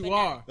rugged you infidel.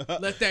 are.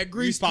 Let that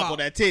grease pop pop. on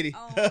that titty.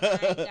 Oh my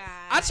god.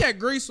 I check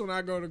grease when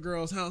I go to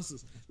girls'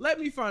 houses. Let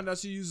me find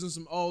out you're using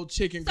some old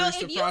chicken So grease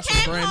if to you fry some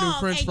came brand new home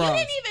French and fries.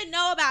 you didn't even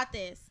know about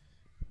this,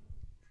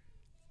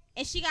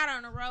 and she got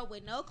on the road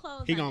with no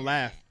clothes, He on gonna and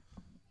laugh.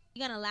 shit,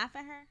 you gonna laugh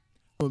at her?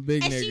 I'm a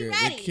big And she nigga.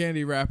 ready. The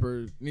candy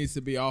wrapper needs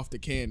to be off the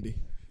candy.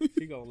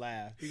 He gonna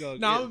laugh. He gonna.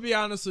 No, I'm gonna be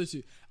honest with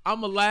you.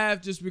 I'm gonna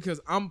laugh just because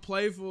I'm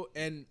playful,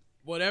 and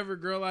whatever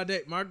girl I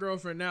date, my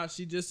girlfriend now,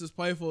 she just as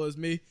playful as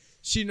me.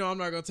 She know I'm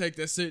not gonna take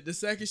that serious. The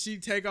second she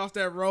take off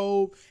that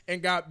robe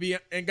and got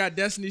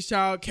Destiny's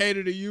Child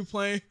Cater to You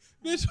playing,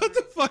 bitch, what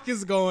the fuck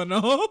is going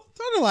on?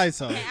 Turn the lights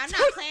on. Hey, I'm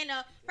not playing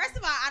no. First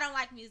of all, I don't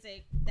like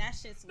music. That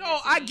shit's weird No,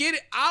 to I me. get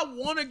it. I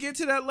want to get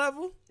to that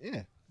level,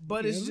 Yeah.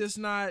 but it's just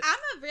not.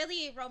 I'm a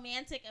really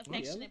romantic,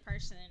 affectionate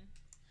person.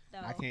 Though.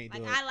 I can't do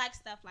like it. I like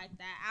stuff like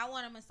that. I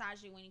want to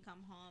massage you when you come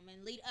home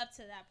and lead up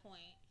to that point.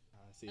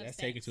 See, that's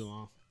taking too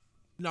long.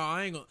 No,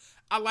 I ain't gonna.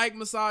 I like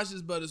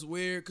massages, but it's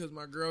weird because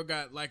my girl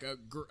got like a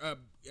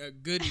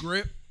good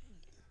grip.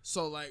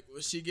 So like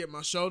when she get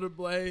my shoulder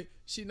blade,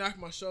 she knocked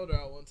my shoulder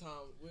out one time.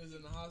 We was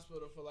in the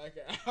hospital for like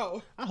an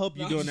hour. I hope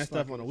you're doing that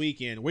stuff on the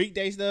weekend.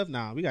 Weekday stuff?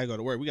 Nah, we gotta go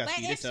to work. We gotta But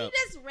speed if this she up.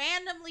 just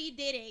randomly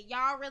did it,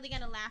 y'all really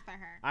gonna laugh at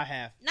her. I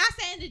have. Not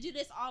saying to do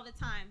this all the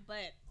time,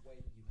 but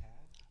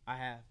I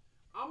have.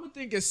 I'm gonna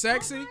think it's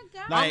sexy. oh my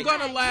god, Like- I'm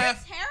gonna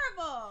laugh. You're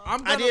terrible.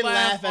 I'm I gonna did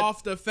laugh laugh at-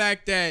 off the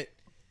fact that,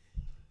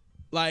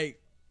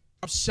 like,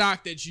 I'm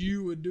shocked that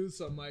you would do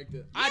something like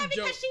that. yeah, I because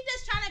joke. she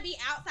just trying to be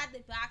outside the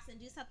box and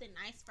do something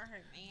nice for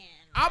her man.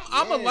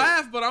 I'm Yeah. a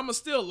laugh, but I'ma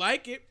still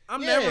like it.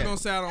 I'm Yeah. never gonna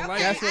say I don't Okay, like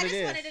That's it. what I it just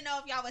is. wanted to know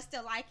if y'all would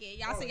still like it.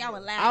 Y'all said y'all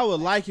would laugh. I would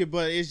like it,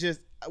 but it's just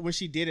when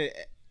she did it,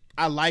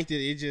 I liked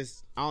it. It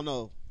just, I don't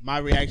know. My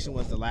reaction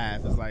was to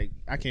laugh. It's like,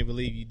 I can't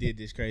believe you did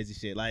this crazy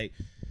shit. Like,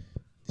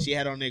 she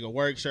had on a nigga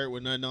work shirt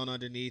with nothing on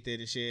underneath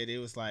it and shit. It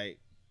was like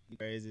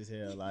crazy as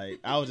hell. Like,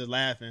 I was just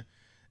laughing.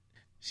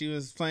 She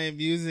was playing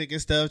music and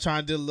stuff,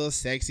 trying to do a little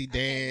sexy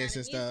dance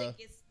and stuff.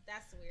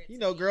 That's weird. You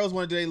to know, me. girls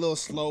want to do a little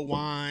slow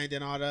wind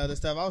and all the other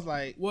stuff. I was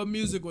like, What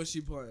music was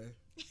she playing?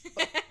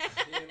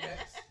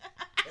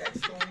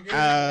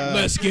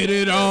 Let's get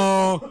it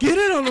on. Get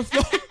it on the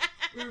floor.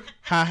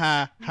 ha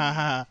ha ha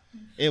ha.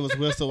 It was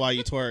whistle while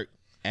you twerk,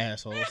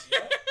 assholes.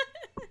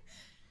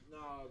 No,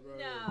 bro.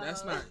 No.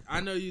 That's not.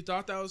 I know you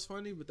thought that was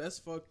funny, but that's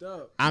fucked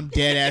up. I'm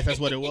dead ass. That's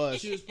what it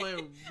was. She was playing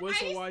Are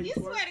whistle you, while you you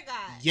twerk. swear to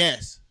God.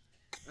 Yes.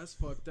 That's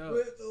fucked up.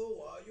 Whistle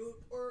while you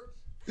twerk.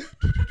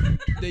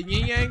 The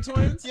Yin Yang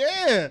Twins.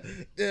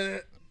 Yeah.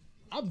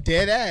 I'm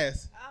dead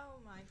ass. Oh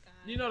my God.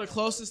 You know the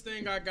closest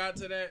thing I got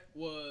to that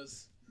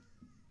was.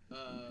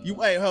 You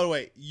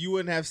wait. You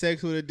wouldn't have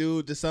sex with a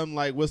dude to something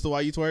like whistle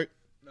while you twerk?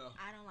 No.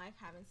 I don't like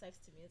having sex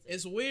to music.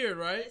 It's weird,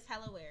 right? It's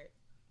hella weird.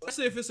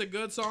 Especially if it's a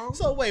good song.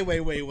 So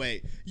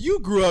wait. You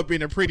grew up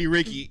in a Pretty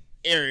Ricky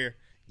area.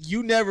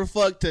 You never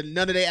fucked to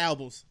none of their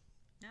albums.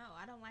 No,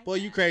 I don't like Boy, that.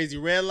 you crazy.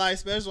 Red Light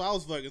Special. I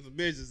was fucking some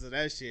bitches of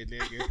that shit,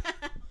 nigga.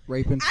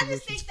 Raping. I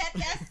just think that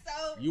that's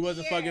so You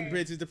wasn't weird. fucking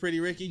bitches to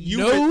Pretty Ricky. You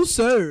no, went-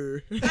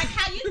 sir. Like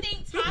how you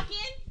think talking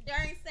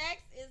during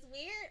sex is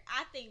weird,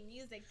 I think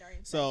music during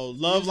sex. So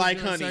Love Music Like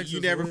during Honey. sex You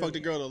is never weird. fucked a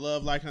girl to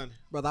Love Like Honey.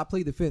 Brother, I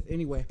plead the fifth.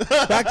 Anyway,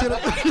 back to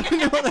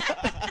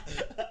the.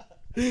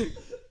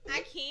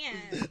 I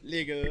can't.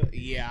 Nigga,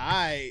 yeah,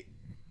 I.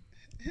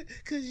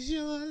 Cause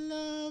your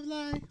love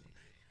like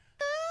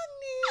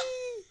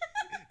honey.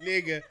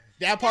 Nigga,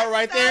 that part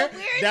right so there.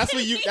 weird That's to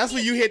when you. me. That's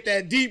when you hit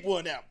that deep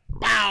one out.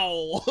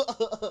 Bow.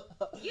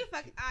 You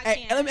fuck. I Hey,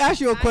 can't. let me ask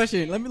you a I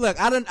question. can't. Let me look.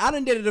 I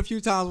done did it a few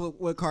times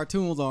with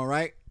cartoons on,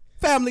 right?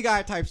 Family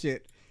Guy type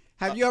shit.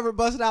 Have you ever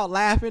busted out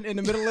laughing in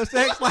the middle of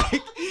sex?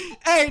 Like,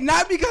 hey,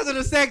 not because of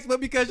the sex, but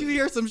because you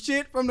hear some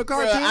shit from the Bruh,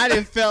 cartoon. I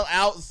done fell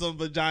out some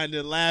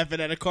vagina laughing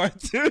at a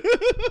cartoon.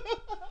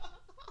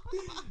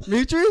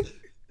 Mitri?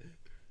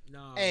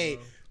 Nah, Hey,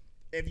 bro.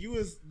 if you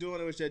was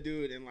doing it with your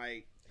dude and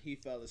like he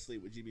fell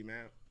asleep, would you be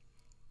mad?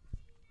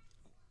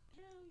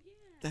 Hell yeah.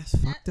 That's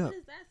That- fucked up. What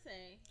does that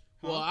say?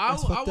 Well,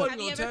 That's I fucked up. wasn't Have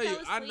gonna you tell ever you.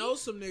 fell I know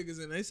asleep? some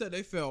niggas and they said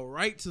they fell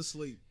right to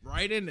sleep,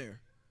 right in there.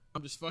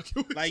 I'm just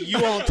fucking with Like you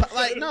on top,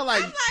 like no,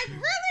 like I'm like,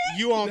 really?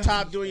 you on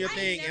top doing your I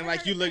thing never and like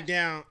heard you of look that.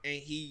 down and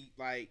he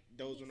like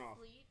dozing He off.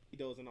 sleep? He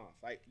dozing off.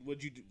 Like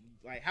would you do?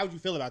 Like how would you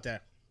feel about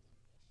that?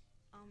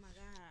 Oh my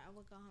God, I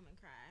would go home and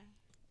cry.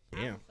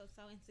 I Damn. would feel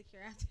so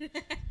insecure after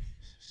that.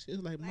 She was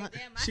like, Like,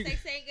 damn, my she-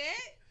 sex ain't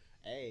good.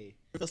 Hey,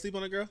 you fell asleep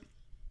on a girl?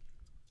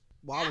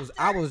 Well,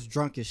 I was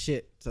drunk as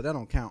shit, so that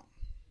don't count.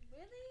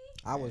 Really?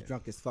 I was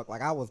drunk as fuck.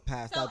 Like I was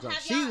passed So out drunk.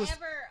 have She y'all was.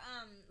 ever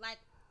like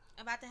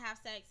about to have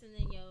sex and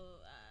then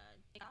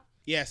dick off?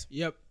 Yes.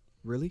 Yep.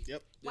 Really?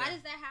 Yep. Why Yeah.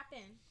 does that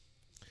happen?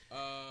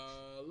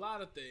 A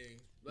lot of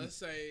things. Let's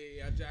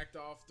say I jacked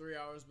off 3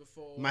 hours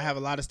before. You might have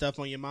a lot of stuff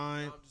on your No,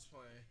 mind. I'm just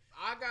playing.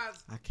 I got.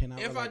 I cannot.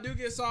 If I relate. do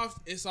get soft,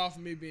 it's off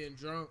of me being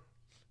drunk.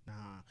 Nah,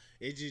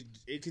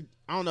 it could.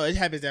 I don't know. It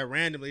happens that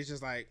randomly. It's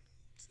just like,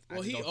 I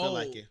Well, just he don't feel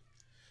like old. it.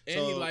 And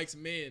he So- likes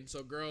men,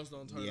 so girls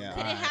don't turn Yeah, him Could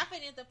on. it Alright. happen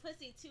if the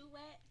pussy too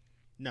wet?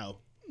 No,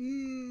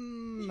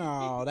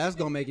 No, that's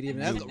gonna make it even.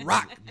 That's the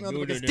rock. No,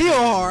 Still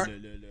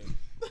hard.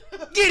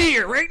 Get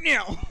here right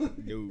now.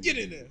 No. Get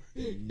in there.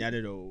 Not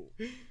at all.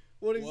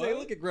 What did he say? What?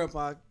 Look at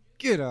Grandpa.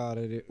 Get out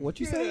of there. What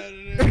you Get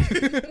say?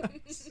 out of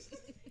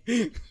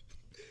there.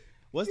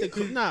 What's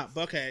the nah?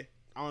 But okay,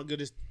 I want to get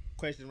this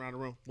question around the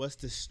room. What's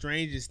the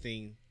strangest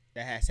thing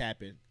that has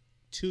happened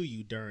to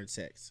you during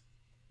sex?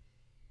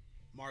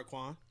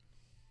 Marquand,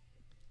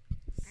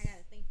 I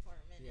gotta think for a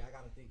minute. Yeah, I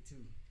gotta think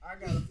too. I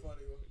got a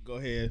funny one. go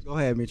ahead. Go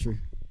ahead, Mitri.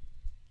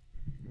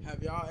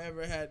 Have y'all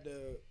ever had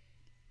to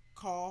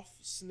cough,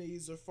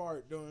 sneeze, or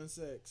fart during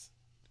sex?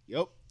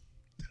 Yep.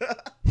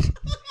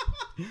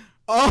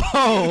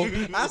 Oh,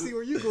 I see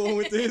where you going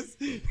with this.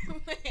 Wait.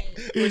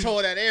 Which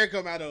hole that air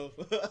come out of?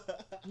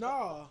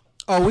 No.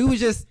 Oh, we was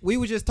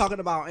just talking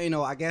about,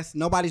 I guess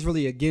nobody's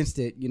really against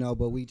it,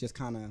 but we just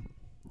kind of,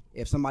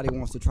 if somebody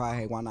wants to try,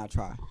 hey, why not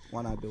try?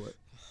 Why not do it?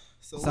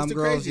 So Some what's the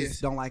girls craziest?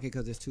 just don't like it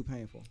because it's too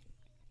painful.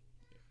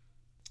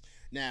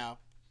 Now,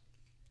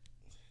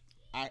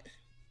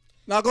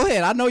 No, go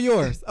ahead. I know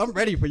yours. I'm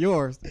ready for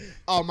yours.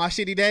 oh, my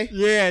shitty day,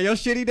 Yeah, your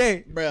shitty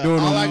day. Bruh,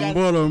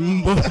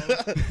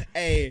 all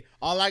hey,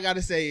 all I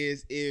gotta say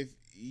is if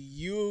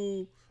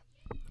you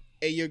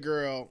and your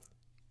girl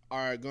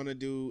are gonna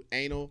do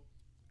anal,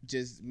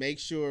 just make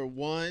sure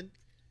one,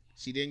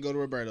 she didn't go to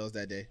Roberto's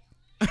that day,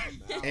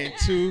 and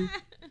two,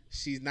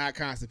 she's not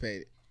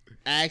constipated.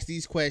 Ask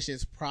these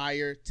questions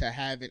prior to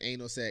having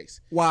anal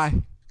sex, Why?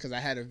 because I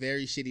had a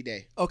very shitty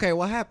day, Okay,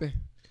 what happened?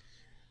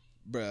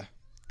 bruh.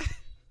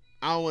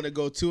 I don't want to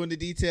go too into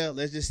detail.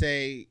 Let's just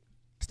say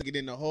stuck it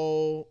in the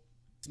hole,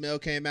 smell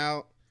came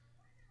out.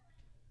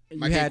 You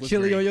My dick had was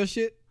chili green. on your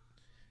shit?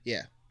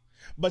 Yeah.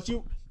 But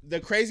the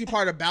crazy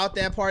part about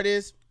that part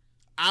is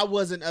I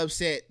wasn't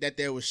upset that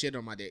there was shit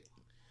on my dick.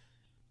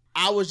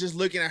 I was just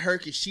looking at her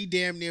because she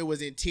damn near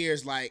was in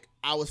tears like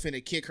I was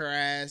finna kick her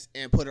ass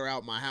and put her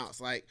out my house.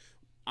 Like,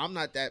 I'm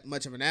not that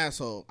much of an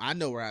asshole. I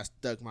know where I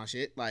stuck my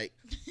shit. Like,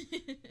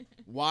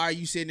 why are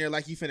you sitting there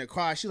like you finna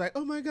cry? She's like,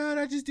 oh my God,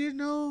 I just didn't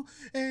know.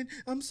 And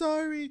I'm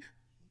sorry.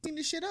 Clean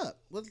this shit up.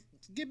 Let's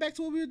get back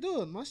to what we were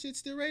doing. My shit's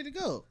still ready to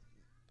go.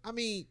 I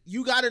mean,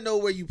 you got to know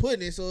where you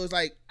putting it. So it's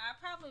like, I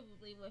probably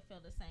would feel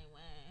the same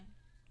way.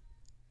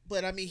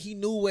 but I mean, he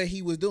knew what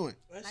he was doing.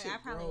 That Like shit I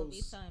probably would be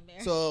gross. so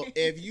embarrassed. So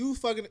if you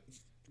fucking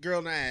girl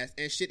in the ass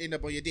and shit end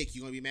up on your dick,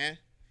 you gonna be mad?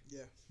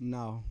 Yeah.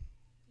 No.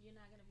 You're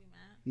not gonna be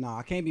mad. No,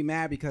 I can't be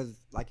mad because,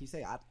 like you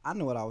say, I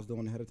know what I was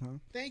doing ahead of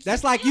time. Thank you.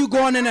 That's like you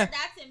going in a...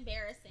 That's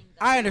embarrassing.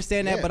 Though. I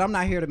understand that, Yeah. but I'm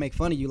not here to make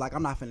fun of you. Like,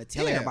 I'm not finna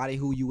tell Yeah. everybody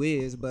who you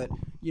is, but,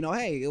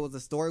 hey, it was a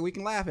story we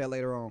can laugh at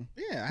later on.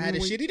 Yeah, I had a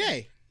We- shitty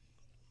day.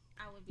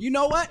 I would be You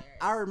know so what?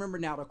 embarrassed. I remember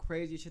now the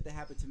craziest shit that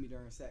happened to me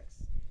during sex.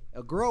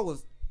 A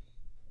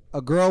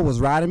girl was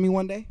riding me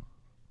one day,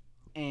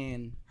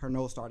 and her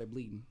nose started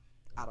bleeding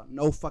out of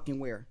no fucking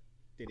where.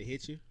 Did it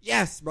hit you?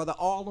 Yes, brother,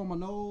 all on my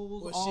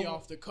nose. Was all she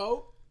off the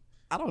coat?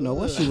 I don't know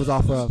what she was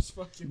off of,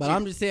 Fucking but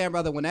I'm just saying,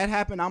 brother. When that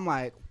happened, I'm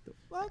like, what the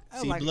fuck?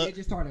 I'm See, like, blood- it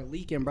just started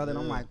leaking, brother. And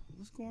I'm Blood. like,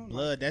 what's going on?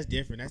 Blood, that's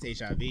different. That's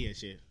HIV and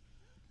shit.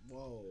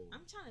 Whoa.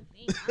 I'm trying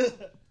to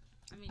think.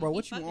 I mean, Bro, you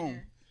what you fucking on?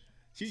 her.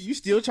 You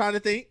still trying to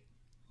think?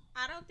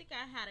 I don't think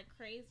I had a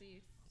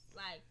crazy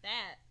like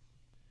that.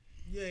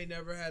 You ain't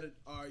never had it,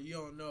 or you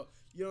don't know.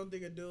 You don't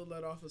think a dude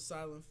let off a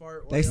silent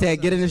fart? They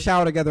said get in the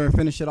shower together and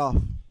finish it off.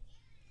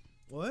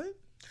 What?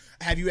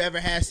 Have you ever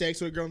had sex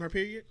with a girl in her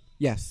period?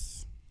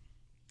 Yes,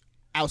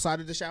 Outside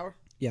of the shower?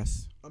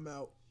 yes. I'm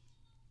out.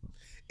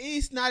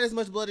 It's not as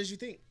much blood as you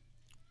think.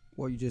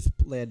 Well, you just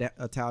lay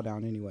a towel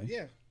down anyway.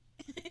 Yeah.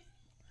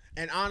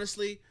 And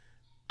honestly,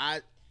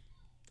 I've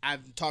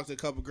talked to a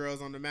couple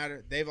girls on the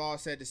matter. They've all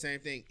said the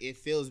same thing. It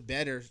feels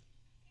better,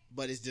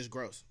 but it's just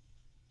gross.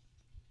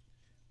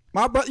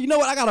 My brother, you know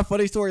what? I got a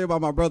funny story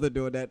about my brother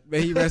doing that.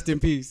 May he rest in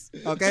peace.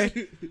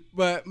 Okay,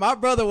 but my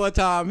brother one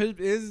time,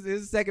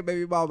 his second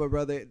baby mama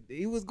brother,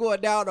 he was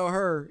going down on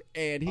her,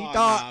 and he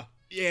thought,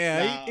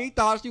 he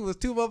thought she was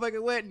too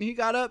motherfucking wet, and he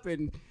got up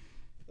and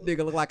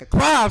nigga looked like a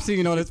crime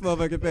scene on his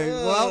motherfucking face.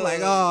 Well, I'm like,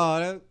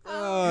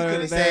 You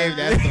could have saved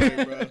that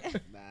story, bro.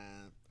 Nah,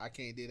 I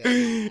can't do that.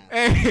 Nah.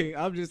 Hey,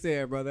 I'm just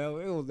saying, brother.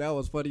 That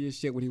was funny as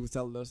shit when he was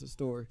telling us the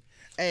story.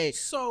 Hey,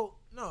 So,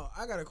 no,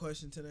 I got a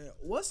question to that.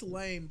 What's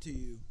lame to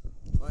you?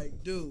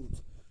 Like,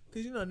 dudes.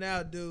 Because,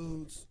 now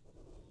dudes,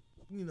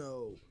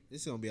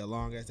 this is gonna be a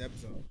long ass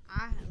episode.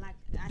 I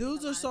think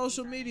dudes a lot are of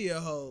social people media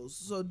hoes.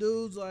 So,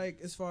 dudes, like,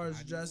 as far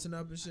as dressing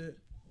up and shit.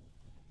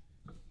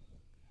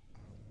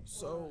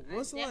 So,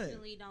 what's I lame?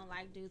 definitely don't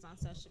like dudes on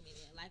social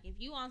media. Like, if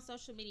you on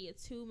social media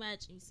too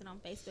much and you sit on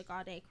Facebook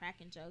all day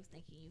cracking jokes,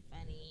 thinking you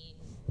funny.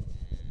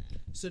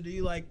 So, do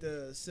you like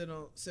the sitting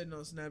on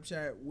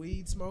Snapchat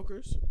weed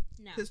smokers?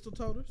 No, Pistol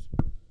toters?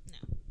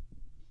 no.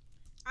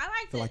 I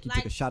like Feel to like you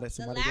took a shot at the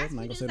somebody last else. I'm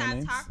not few gonna say dudes no I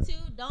names.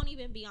 talk to don't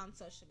even be on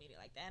social media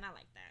like that, and I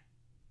like that.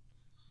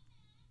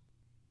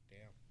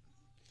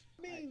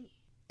 Damn. I mean,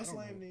 what's don't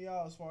lame know. to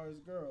y'all as far as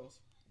girls?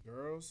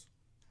 Girls,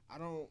 I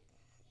don't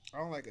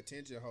like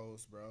attention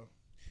hoes, bro.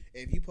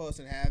 If you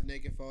posting half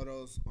naked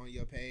photos on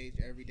your page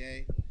every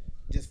day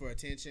just for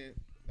attention,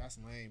 that's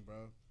lame,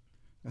 bro.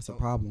 That's a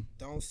problem.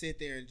 Don't sit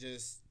there and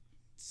just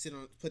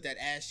put that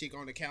ass cheek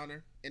on the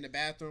counter in the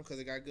bathroom because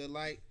it got good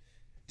light.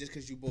 Just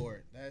because you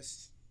bored.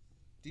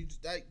 You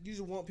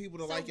just want people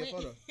to like your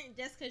photo.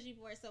 Just because you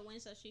bored. So when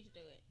shall she do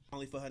it?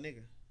 Only for her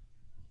nigga.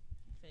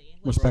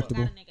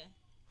 Respectable.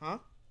 Huh?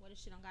 What if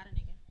she don't got a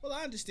nigga? Well,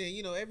 I understand.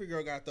 Every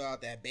girl got to throw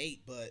out that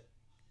bait, but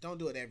don't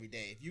do it every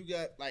day. If you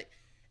got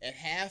if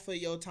half of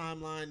your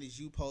timeline is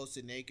you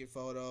posting naked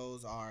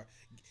photos, or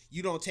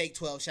you don't take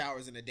 12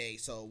 showers in a day,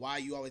 so why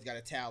you always got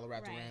a towel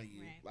wrapped around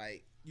you?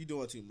 Right. You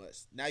doing too much.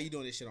 Now you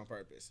doing this shit on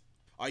purpose.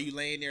 Are you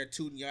laying there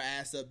tooting your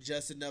ass up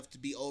just enough to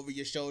be over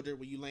your shoulder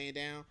when you laying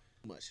down?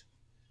 Too much.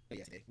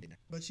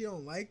 But you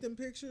don't like them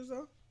pictures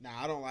though? Nah,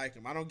 I don't like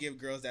them. I don't give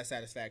girls that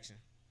satisfaction.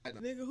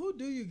 Nigga, who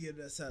do you give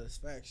that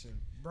satisfaction?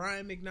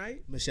 Brian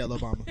McKnight? Michelle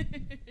Obama.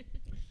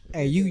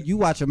 Hey, you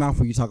watch your mouth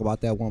when you talk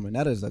about that woman.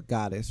 That is a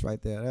goddess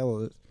right there. That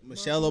was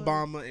Michelle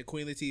Obama and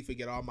Queen Latifah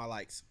get all my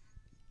likes.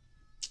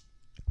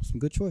 some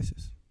good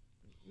choices.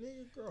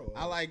 Nigga, girl.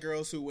 I like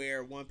girls who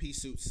wear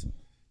one-piece suits.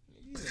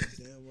 You know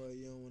damn well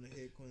you don't want to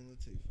hit Queen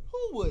Latifah.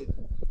 Who would?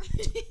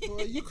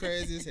 Boy, you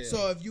crazy as hell.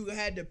 So if you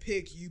had to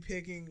pick, you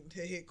picking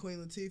to hit Queen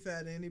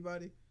Latifah at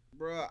anybody?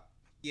 Bruh,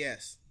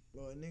 yes.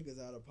 Well, nigga's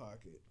out of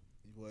pocket.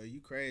 Boy, you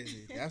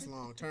crazy. That's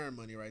long-term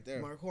money right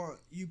there. Marquand,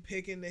 you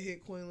picking to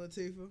hit Queen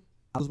Latifah?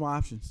 Those my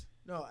options.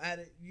 No,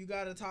 you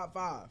got a top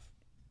 5.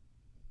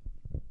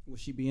 Will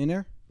she be in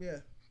there? Yeah.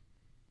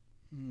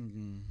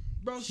 Mm-hmm.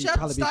 Bro, She'd stop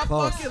probably be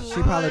close. fucking lying.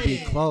 She'd probably be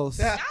close.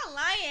 Y'all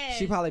lying.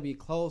 She'd probably be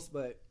close,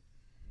 but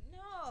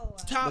No.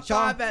 Top But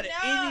y'all- 5 out of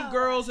any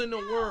girls in the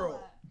world.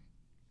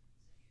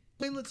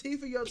 Queen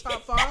Latifah, your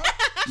top 5?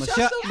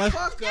 Michelle, the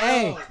fuck up.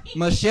 hey,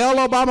 Michelle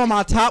Obama,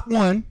 my top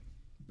one.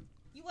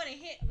 You want to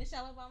hit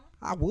Michelle Obama?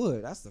 I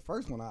would. That's the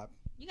first one.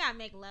 You gotta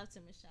make love to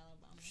Michelle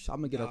Obama. I'm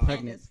gonna get her No.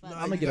 pregnant. That's fucked. No,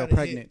 I'm gonna you get her gotta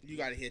pregnant. You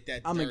gotta hit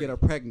that. I'm gonna dirt. get her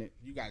pregnant.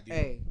 You gotta do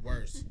Hey.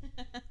 worse.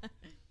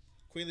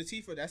 Queen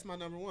Latifah, that's my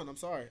number one. I'm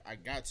sorry, I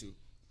got to.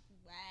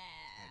 Wow.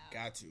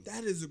 Got to.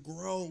 That is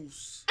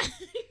gross.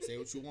 Say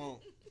what you want.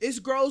 It's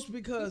gross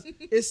because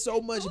it's so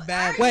much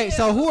bad. Wait,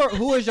 so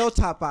who is your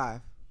top 5?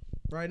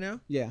 Right now?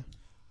 Yeah.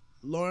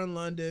 Lauren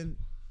London,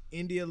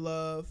 India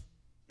Love,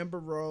 Amber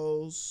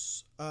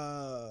Rose,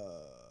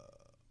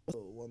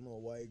 one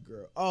more white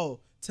girl. Oh,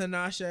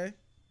 Tinashe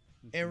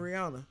and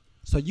Rihanna.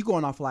 So you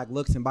going off like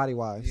looks and body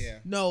wise? Yeah.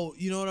 No,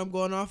 you know what I'm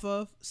going off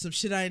of? Some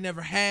shit I ain't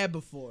never had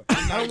before.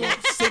 I don't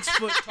want 6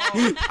 foot tall.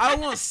 I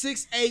don't want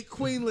 6'8"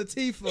 Queen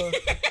Latifah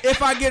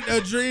if I get a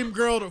dream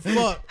girl to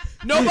fuck.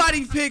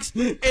 Nobody picks,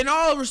 in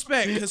all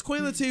respect, because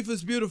Queen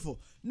Latifah's beautiful.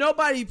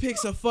 Nobody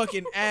picks a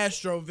fucking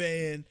Astro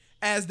van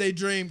as they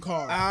dream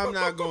car. I'm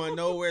not going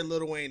nowhere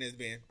Lil Wayne has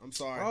been. I'm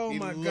sorry. Oh He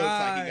my looks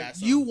god! like he got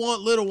something. You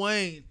want Lil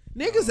Wayne?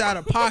 Niggas out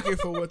of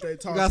pocket for what they You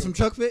talking. got some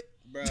truck fit?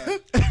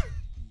 Bruh.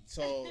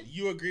 So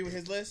you agree with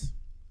his list?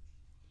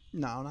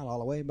 No, not all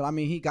the way. But I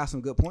mean, he got some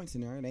good points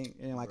in there. It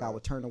ain't like I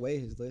would turn away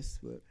his list.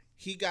 But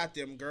He got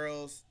them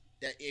girls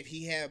that if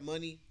he had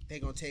money, they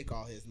gonna take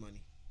all his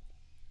money.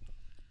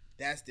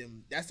 That's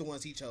them. That's the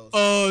ones he chose.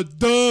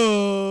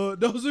 Duh.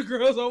 Those are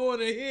girls I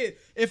want to hit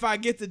if I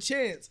get the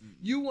chance.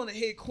 You want to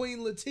hit Queen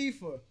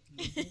Latifah.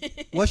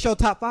 what's your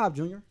top 5,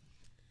 Junior?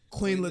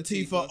 Queen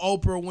Latifah,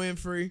 Oprah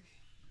Winfrey.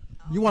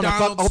 You want to fuck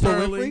Donald Oprah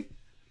Sterling. Winfrey?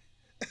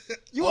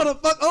 You want to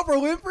fuck Oprah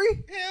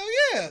Winfrey? Hell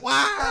yeah!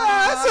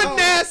 Wow, that's a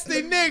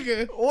nasty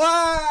nigga.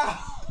 Wow.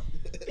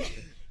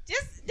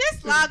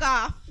 Just log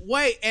off.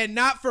 Wait, and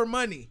not for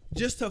money,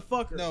 just to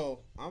fuck her. No,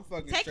 I'm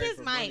fucking Take straight his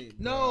for mic. money.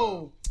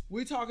 No,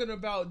 we talking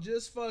about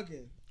just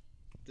fucking.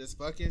 Just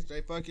fucking,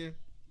 straight fucking.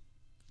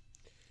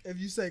 If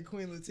you say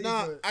Queen Latifah,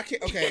 Nah, I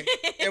can't. Okay,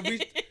 if we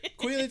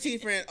Queen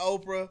Latifah and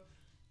Oprah,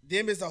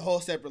 them is a whole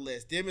separate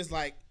list. Them is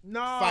like no,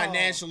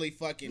 financially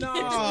fucking.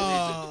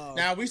 No.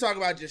 Now we talk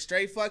about just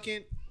straight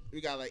fucking.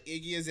 We got like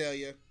Iggy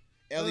Azalea,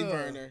 Ellie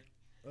Verner,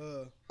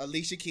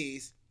 Alicia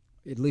Keys.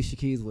 Alicia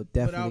Keys would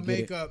definitely without get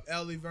makeup,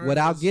 Ellie Vernon.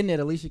 Without getting it,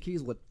 Alicia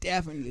Keys would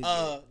definitely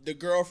get The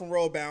girl from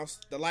Roll Bounce,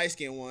 the light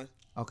skinned one.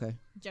 Okay.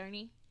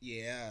 Journey.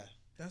 Yeah.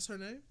 That's her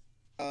name.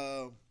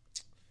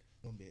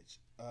 One bitch.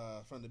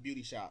 From the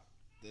beauty shop,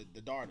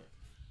 the daughter.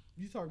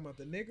 You talking about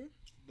the nigga?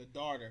 The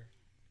daughter.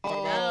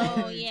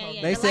 Oh yeah.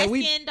 They The said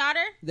light-skinned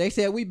daughter. They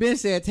said we been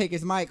said take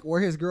his mic. Where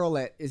his girl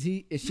at? Is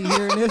she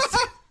hearing this?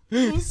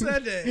 Who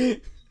said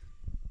that?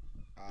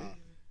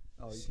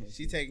 Oh, you can't.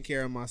 She taking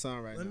care of my son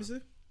right now. Let me see.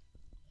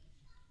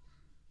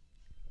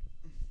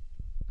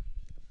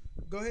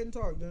 Go ahead and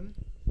talk, Denny.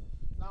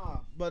 Nah,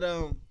 but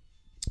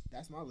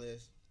that's my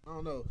list. I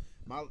don't know.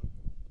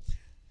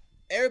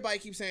 Everybody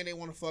keeps saying they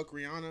want to fuck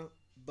Rihanna,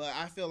 but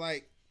I feel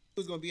like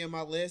who's gonna be in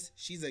my list?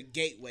 She's a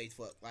gateway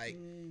fuck. Like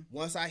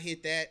once I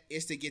hit that,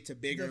 it's to get to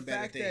bigger and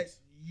better fact things. that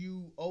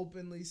you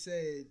openly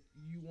said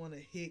you want to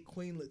hit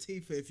Queen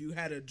Latifah if you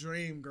had a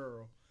dream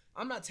girl.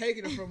 I'm not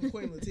taking it from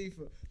Queen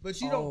Latifah, but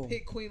you don't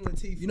pick Queen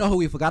Latifah. You know who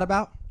we forgot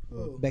about?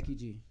 Who? Becky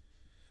G.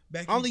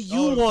 Becky, Only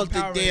you want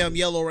the Power damn Rangers.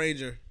 Yellow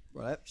Ranger.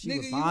 Bro, she Nigga,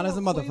 was you fine as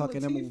a want Queen motherfucker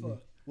in that Latifah.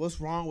 movie. What's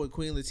wrong with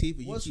Queen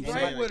Latifah? What's keep right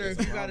saying with her this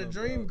if you got a Rihanna,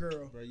 dream bro.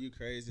 girl? Bro, you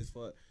crazy as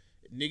fuck.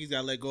 Niggas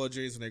gotta let go of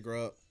dreams when they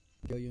grow up.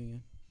 Yo,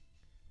 Union.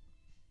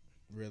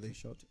 Really?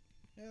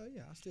 Hell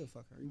yeah, I still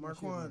fuck her. Even though she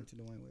was Marquand, married to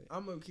Dwayne Wade.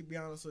 I'm gonna be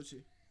honest with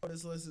you.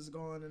 This list is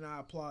going, and I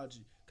applaud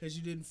you because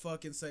you didn't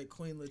fucking say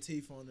Queen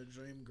Latifah on the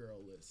Dream Girl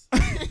list.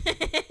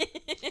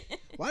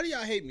 Why do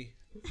y'all hate me?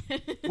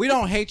 We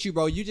don't hate you,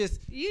 bro. You You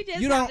just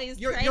don't. have these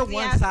You're crazy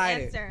one ass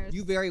sided. answers.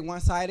 You very one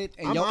sided,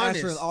 and I'm your honest.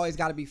 answer has always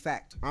got to be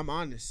fact. I'm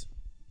honest.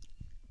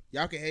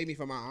 Y'all can hate me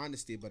for my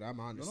honesty, but I'm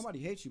No, honest. nobody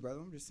hates you, brother.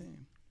 I'm just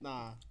saying.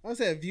 Nah. I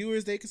said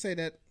viewers, they can say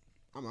that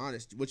I'm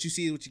honest. What you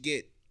see is what you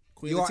get.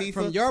 Queen You are, Latifah.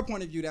 from your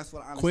point of view, that's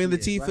what honesty Queen is,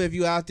 Latifah, right? if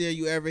you out there,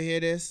 you ever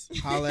hear this,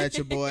 holla at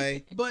your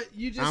boy. But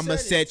you just I'ma said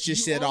set it. your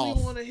You shit only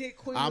off. wanna hit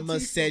Queen I'ma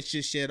Latifah. set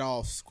your shit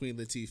off, Queen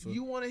Latifah.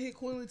 You want to hit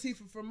Queen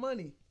Latifah for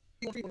money.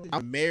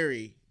 I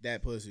marry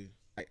that pussy.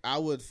 Like, I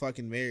would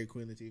fucking marry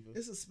Queen Latifah.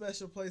 It's a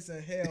special place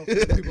in hell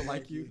for people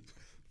like you.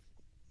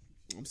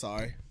 I'm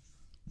sorry.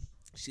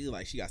 She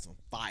got some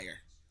fire.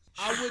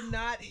 I would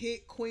not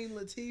hit Queen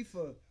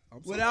Latifah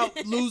I'm sorry.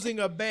 without losing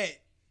a bet.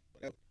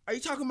 Are you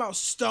talking about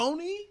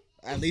Stoney?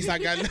 At least I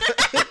got.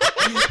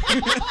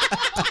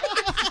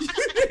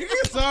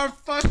 Niggas are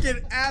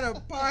fucking out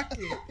of pocket.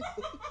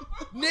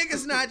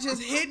 Niggas not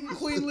just hitting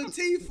Queen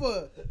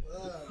Latifah.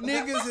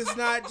 Niggas is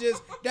not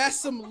just. That's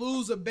some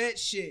lose a bet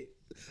shit.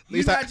 You're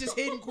Least not I- just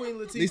hitting Queen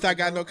Latifah. At least I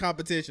got no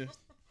competition.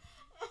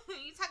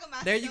 You talking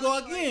about There you go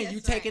Stoney or again. yes, You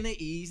right? taking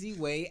the easy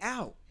way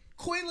out.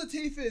 Queen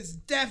Latifah is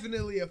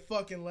definitely a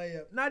fucking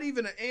layup. Not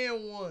even an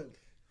and one.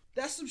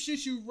 That's some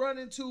shit you run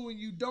into when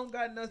you don't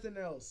got nothing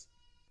else.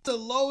 The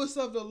lowest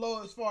of the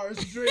low as far as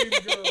dream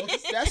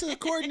girls. That's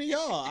according to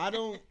y'all. I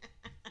don't.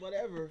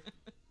 Whatever.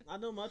 I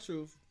know my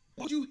truth.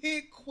 Would you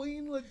hit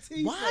Queen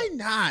Latifah? Why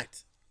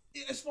not?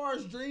 As far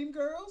as dream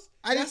girls,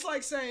 I that's didn't-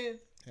 like saying,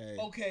 Hey,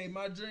 okay,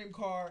 my dream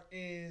car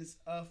is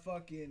a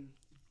fucking.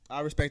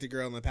 I respect a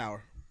girl in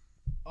power.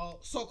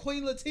 So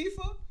Queen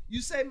Latifah?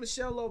 You say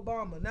Michelle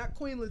Obama, not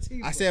Queen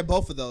Latifah. I said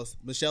both of those.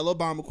 Michelle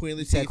Obama, Queen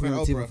You said Latifah, Queen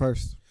and Latifah Oprah.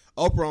 first.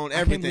 Oprah on I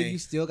can't believe everything. you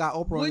still got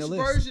Oprah on which your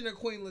list. version of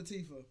Queen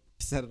Latifah?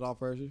 Set it off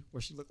version where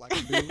she looked like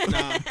a dude.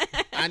 Nah,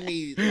 I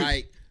need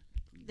like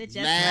The just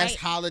last right.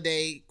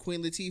 holiday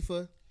Queen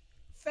Latifah.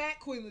 Fat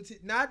Queen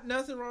Latifah.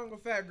 Nothing wrong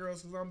with fat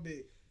girls because I'm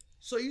big.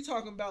 So you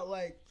talking about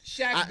like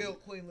Shaq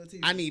built Queen Latifah?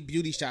 I need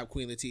beauty shop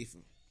Queen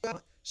Latifah.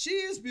 She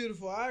is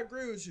beautiful. I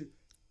agree with you,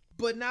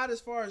 but not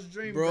as far as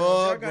dream Bro, girls.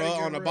 Y'all gotta bro,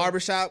 get on the real.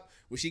 barbershop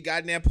when she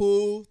got in that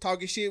pool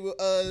talking shit with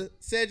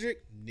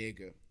Cedric,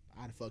 nigga,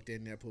 I'd fucked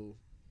in that pool.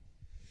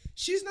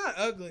 She's not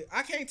ugly.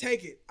 I can't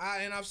take it.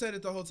 And I've said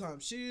it the whole time.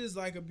 She is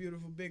like a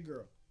beautiful big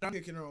girl. I'm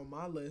picking her on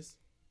my list.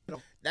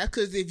 That's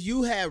because if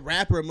you had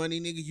rapper money,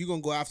 nigga, you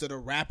gonna go after the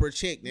rapper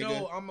chick, nigga.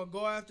 No, I'm gonna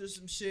go after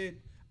some shit.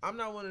 I'm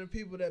not one of the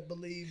people that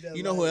believe that.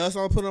 You know who else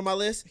I'm gonna put on my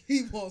list?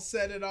 He won't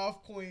set it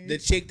off, Queen. The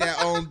chick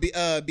that owned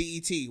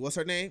BET. What's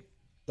her name?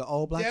 The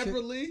old black Deborah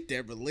chick? Lee.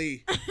 Deborah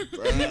Lee. You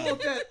Bruh.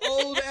 want that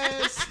old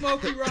ass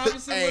Smokey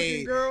Robinson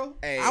looking girl?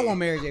 Hey, I want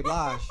Mary J.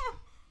 Blige.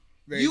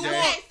 Mary You J.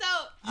 want- Okay, so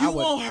I You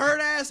would- want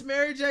hurt ass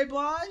Mary J.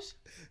 Blige?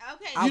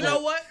 okay, I You would- know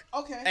what?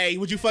 Okay. Hey,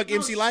 would you fuck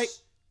MC Light?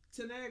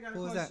 Today I got a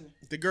Who was that? question.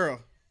 The girl.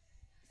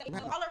 so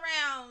all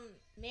around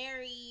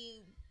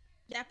marry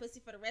that pussy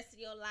for the rest of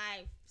your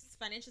life,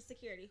 financial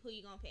security. Who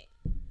you gonna pick?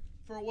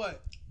 For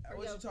what? For,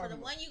 What your, you for talking the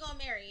about? one you gonna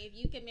marry, if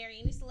you can marry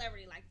any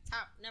celebrity, like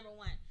top number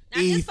one,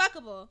 not Eve. just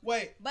fuckable,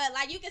 Wait, but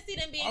like you can see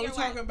them being are we your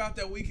talking wife. about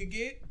that we could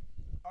get?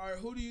 Or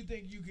who do you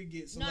think you could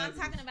get? No, I'm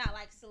celebrities? talking about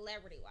like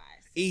celebrity wise.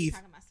 Eve. I'm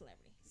talking about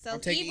celebrity. So I'm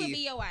taking Eve would Eve.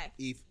 be your wife.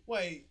 Eve.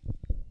 Wait.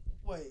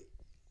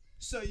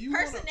 So you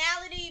wanna,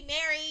 Personality,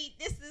 married.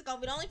 This is gonna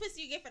be the only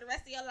pussy you get for the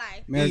rest of your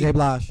life. Mary J.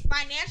 Blige.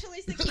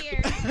 Financially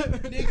secure.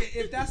 nigga,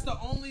 if that's the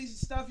only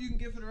stuff you can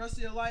get for the rest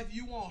of your life,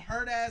 you want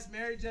hurt ass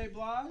Mary J.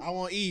 Blige? I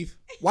want Eve.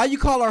 Why you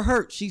call her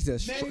hurt? She's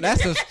Mary-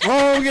 that's a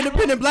strong,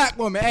 independent black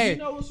woman. Hey, You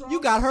know what's wrong? you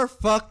got her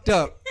fucked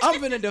up.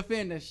 I'm finna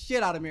defend the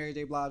shit out of Mary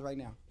J. Blige right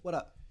now. What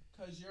up?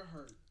 Cause you're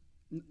hurt,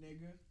 nigga.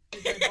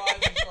 Mary J.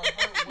 Blige is for hurt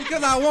women.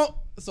 Because I won't.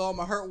 So I'm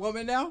a hurt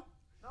woman now.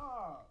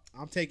 Nah.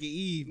 I'm taking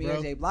Eve, Mary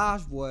bro. J.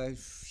 Blige, boy,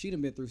 she done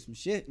been through some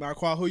shit.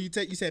 Marquand, who you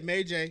take? You said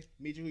Mary J.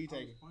 Meet you, who you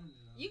taking?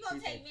 You gonna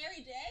take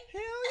Mary J?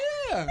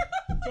 Hell yeah.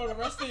 For the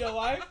rest of your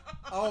life?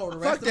 Oh, the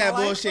Fuck rest of that my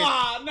life? bullshit.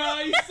 Ah, no,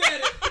 you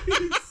said it.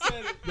 You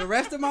said it. The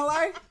rest of my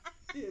life?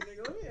 Yeah,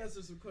 nigga, let me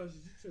answer some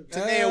questions. You took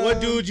Tanea,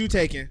 what dude you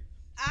taking?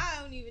 I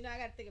don't even know. I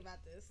gotta think about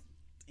this.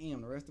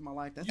 Damn, the rest of my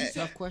life. That's You a tough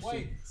said- question.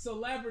 Wait,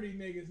 celebrity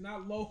niggas,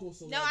 not local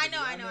celebrity. No, I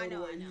know,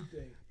 the way I know. you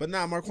think. But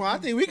nah, Marquand, I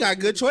think we got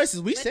good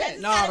choices. We But said. that's-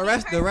 No,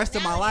 the rest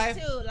of my life.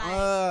 Personality too,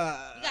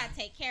 like, you gotta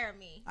take care of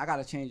me. I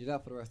gotta change it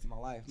up for the rest of my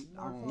life. I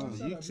don't Marquand, know.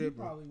 shut You up. You tripping.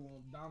 probably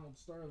want Donald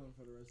Sterling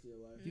for the rest of your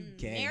life. You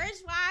gay.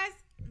 Marriage wise,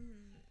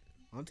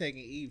 I'm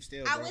taking Eve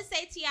still, I bro. would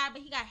say T.I.,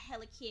 but he got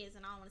hella kids,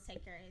 and I don't want to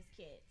take care of his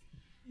kids.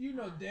 You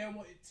know damn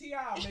well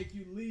T.I. will make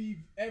you leave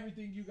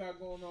everything you got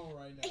going on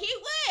right now. He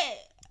would,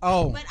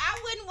 Oh, but I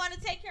wouldn't want to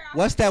take care of.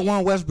 what's his that kids.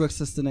 one Westbrook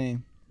sister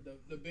name?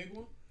 The big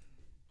one?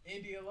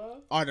 India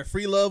Love? Or the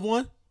free love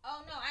one?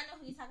 Oh no, I know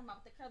who you're talking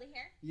about with the curly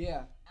hair.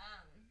 Yeah,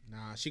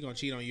 Nah, she gonna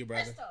cheat on you,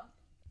 brother. Crystal.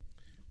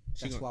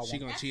 She That's who I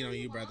gonna That's cheat who on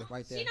you you, want. brother.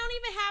 right there. She don't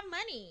even have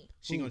money.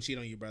 She gonna cheat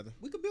on you, brother.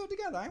 We could build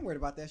together. I ain't worried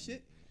about that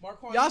shit.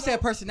 Marquand, Y'all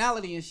said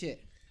personality and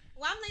shit.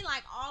 Well, I mean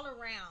like all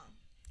around.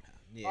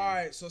 Yeah. All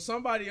right, so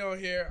somebody on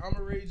here, I'm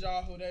gonna read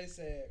y'all who they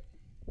said.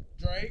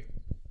 Drake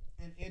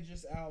and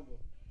Idris Elba.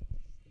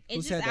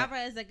 Idris said that? Elba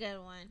is a good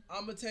one.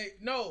 I'm gonna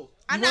take no.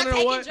 I'm you not wanna know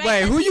taking what? Drake.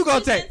 Wait, who He's you gonna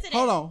too take? sensitive.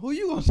 Hold on, who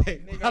you gonna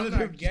take? Nigga, Out I'm of not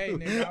them gay, two?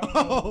 nigga. I don't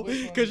know Oh, which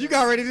one because you to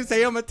got take. ready to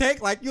say I'm gonna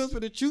take like you was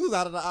finna choose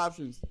out of the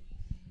options.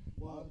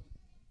 Well,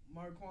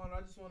 Marquand,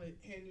 I just want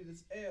to hand you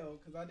this L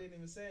because I didn't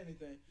even say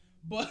anything.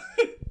 But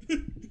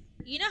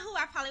You know who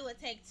I probably would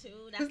take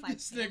too? That's like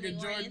This nigga family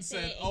Jordan oriented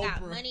said and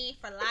got Oprah. money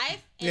for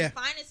life and Yeah.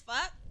 fine as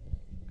fuck.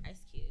 Ice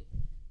Cube.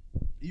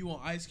 you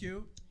want Ice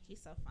Cube? He's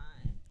so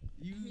fine.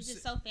 You He's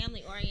just se- so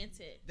family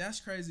oriented. that's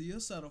crazy. You'll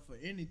settle for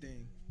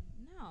anything.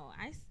 No,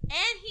 and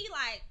he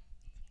like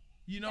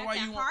You know got why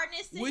that you want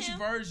hardness to which him,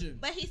 version?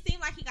 but he seemed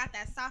like he got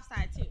that soft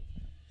side too.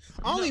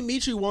 Only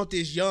Mitri want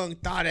this young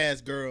thought ass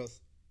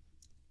girls.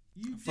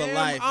 You for damn,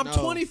 life, I'm no.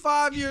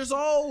 25 years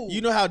old.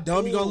 You know how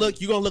dumb you gonna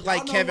look? You gonna look like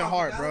Y'all know Kevin who I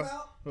Hart, forgot bro.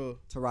 about? Who?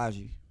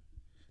 Taraji.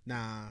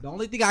 Nah. The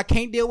only thing I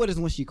can't deal with is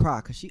when she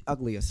cry, cause she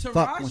ugly as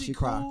fuck when she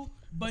cry. cool,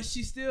 but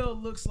she still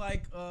looks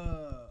like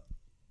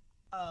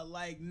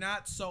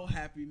not so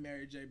happy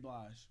Mary J.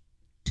 Blige.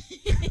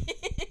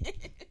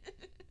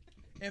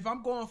 If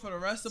I'm going for the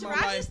rest of my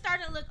Taraji's life,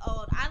 starting to look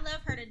old. I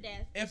love her to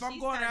death. if I'm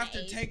She's going starting after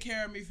to age. Take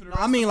Care of Me for the No,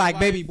 rest I mean of my like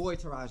life, baby boy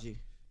Taraji.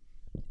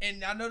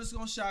 and I know this is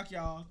gonna shock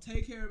y'all.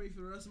 Take Care of Me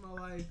for the rest of my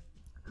life.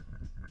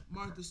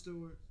 Martha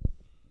Stewart.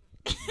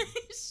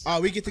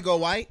 Oh, we get to go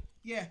white?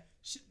 Yeah.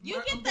 You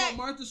I'm get going that-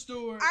 Martha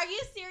Stewart. Are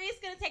you serious?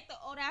 Gonna take the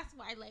old ass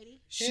white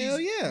lady?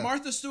 Hell yeah.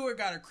 Martha Stewart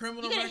got a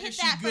criminal You gonna record. hit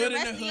She that for good the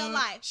in rest the of your hood.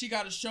 life. She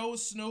got a show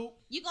with Snoop.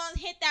 You gonna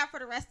hit that for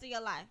the rest of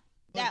your life?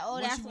 That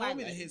old What ass you white want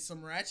me to lady. hit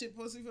some ratchet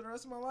pussy for the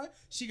rest of my life?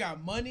 She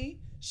got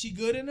money. She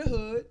good in the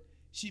hood.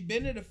 She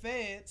been in the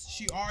feds.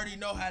 She already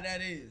know how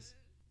that is.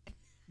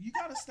 You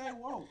gotta stay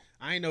woke.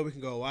 I ain't know we can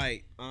go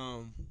white.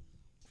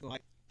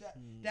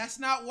 That's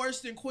not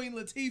worse than Queen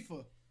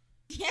Latifah.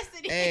 Yes,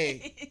 it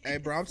is. Hey,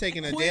 bro, I'm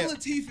taking a Queen dip.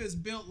 Latifah is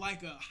built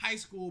like a high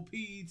school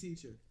PE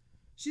teacher.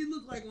 She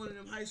looked like one of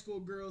them high school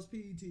girls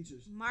PE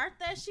teachers.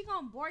 Martha, she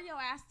gonna bore your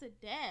ass to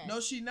death. No,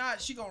 she not.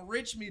 She gonna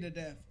rich me to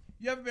death.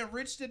 You ever been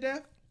rich to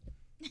death?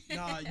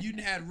 Nah, you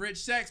done had rich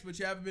sex, but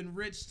you haven't been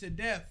rich to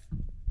death.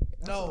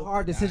 That's a No,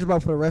 hard decision, bro,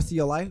 for the rest of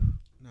your life.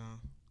 No.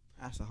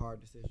 That's a hard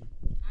decision.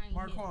 I ain't hitting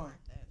Marquand, Martha.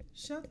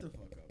 shut the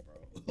fuck up,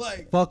 bro.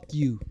 Like, Fuck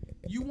you.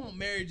 you want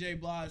Mary J.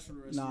 Blige for the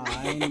rest Nah, of your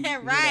I ain't even hear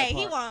that Right, he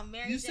part. want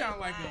Mary You J. sound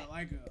like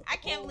Blige. a I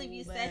can't believe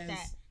you said that.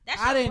 ass-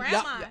 That's I your didn't-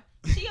 y'all- grandma.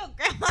 She your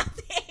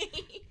grandma's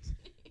age.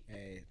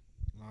 Hey,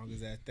 as long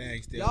as that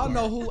thing still Y'all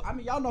know work. who? I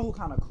mean, y'all know who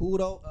kind of cool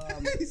though.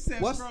 He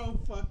said, what's- bro,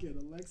 fuck it,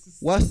 Alexis.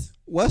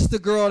 What's the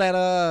girl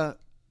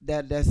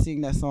that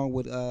sing that song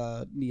with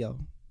Neo?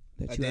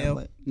 That you Adele? have,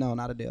 like, no,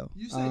 not Adele.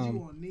 You said you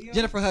want Neo?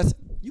 Jennifer Hudson.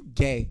 You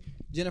gay?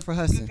 Jennifer Good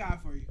Hudson. guy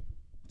for you.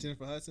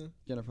 Jennifer Hudson?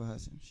 Jennifer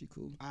Hudson. She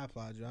cool. I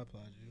applaud you.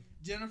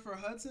 Jennifer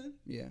Hudson?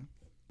 Yeah.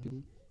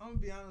 I'm gonna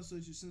be honest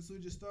with you, since we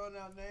just throwing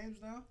out names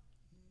now.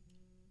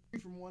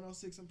 From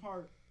 106 and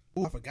Park.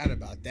 Ooh, I forgot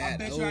about I that.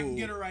 bet you I can Ooh.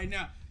 get her right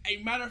now. A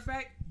matter of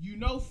fact, you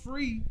know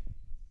Free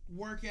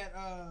work at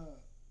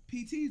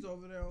PT's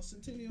over there on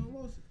Centennial and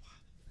Wilson.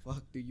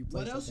 Fuck do you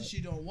play? What else is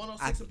she doing?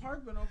 106 and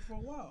Park been open for a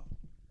while.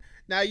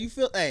 Now you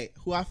feel,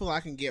 who I feel I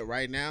can get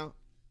right now,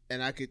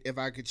 and if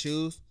I could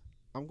choose,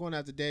 I'm going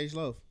after Dej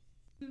Loaf.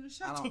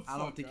 I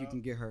don't think you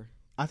can get her.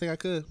 I think I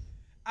could.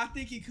 I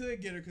think he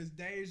could get her because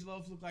Dej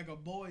Loaf look like a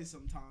boy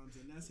sometimes,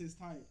 and that's his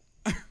type.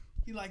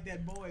 He like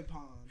that boy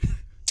pond.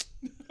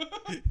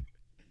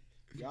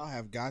 Y'all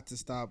have got to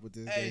stop with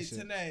this Hey, gay shit.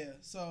 Tanea,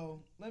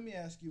 so let me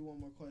ask you one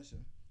more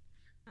question.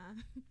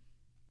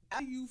 How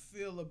do you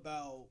feel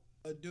about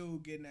a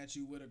dude getting at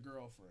you with a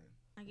girlfriend?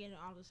 I get it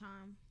all the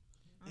time.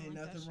 I don't Ain't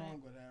like that nothing shit.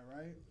 wrong with that,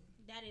 right?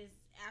 That is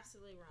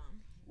absolutely wrong.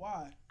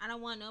 Why? I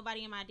don't want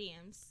nobody in my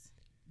DMs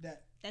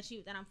That. that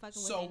I'm fucking with.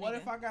 So that what nigga.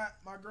 if I got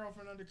my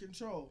girlfriend under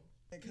control?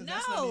 'Cause none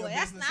of No, your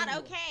that's business not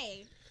anyway.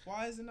 okay.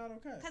 Why is it not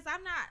okay? Cause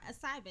I'm not a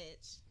side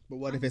bitch. But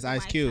what I'm if it's the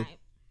Ice wife Cube? type.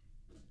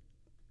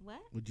 What?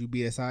 Would you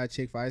be a side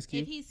chick for Ice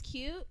Cube? If he's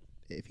cute,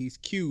 If he's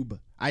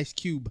Ice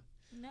Cube,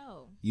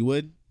 no, you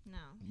would? no.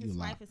 You His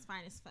lie. wife is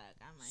fine as fuck.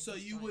 I'm like, So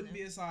just you join wouldn't be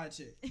them. a side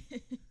chick.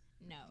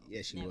 No.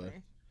 Yes, you never.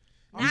 would.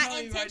 I'm Not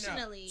telling you right now.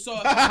 intentionally.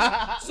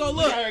 So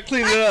look.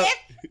 Clean But it up.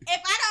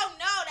 if I don't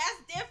know,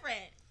 that's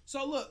different.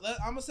 So look,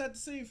 I'm gonna set the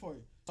scene for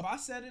you. So I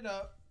set it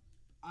up.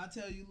 I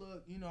tell you,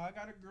 look, I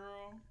got a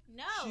girl.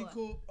 No. She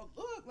cool. Oh,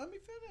 look, let me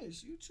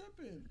finish. You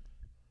tripping?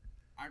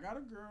 I got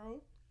a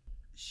girl.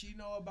 She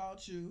know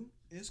about you.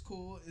 It's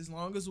cool as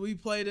long as we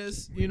play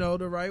this, the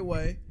right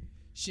way.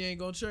 She ain't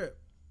gonna trip.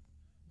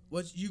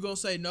 What you gonna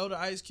say? No to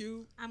Ice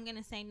Cube? I'm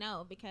gonna say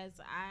no because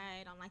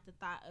I don't like the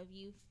thought of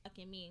you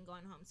fucking me and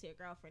going home to your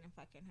girlfriend and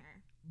fucking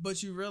her.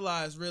 But you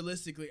realize,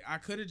 realistically, I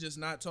could have just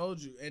not told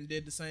you and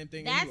did the same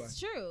thing That's anyway.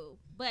 true,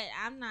 but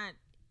I'm not.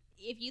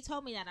 If you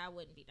told me that, I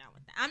wouldn't be down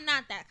with that. I'm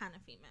not that kind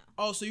of female.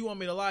 Oh, so you want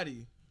me to lie to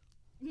you?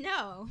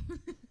 No.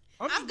 I'm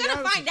I'm just being gonna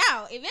honest find with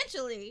out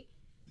eventually.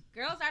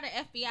 Girls are the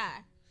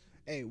FBI.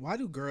 Hey, why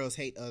do girls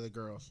hate other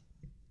girls?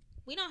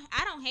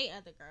 I don't hate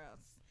other girls.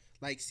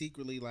 Like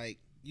secretly, like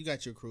you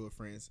got your crew of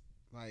friends.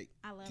 Like,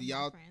 I love do my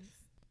y'all friends.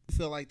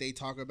 feel like they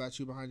talk about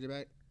you behind your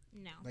back?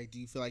 No. Like, do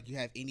you feel like you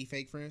have any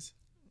fake friends?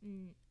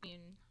 And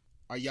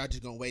Or y'all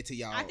just gonna wait till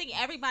y'all? I think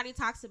everybody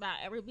talks about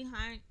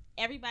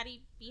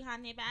everybody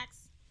behind their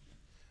backs.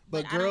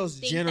 But I girls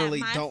think generally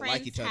that my don't like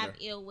friends each other. Have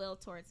ill will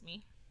towards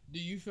me. Do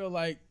you feel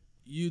like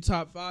you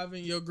top 5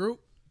 in your group?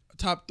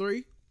 Top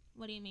 3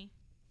 What do you mean?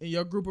 in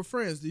your group of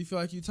friends? Do you feel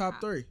like you top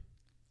 3?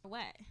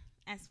 What?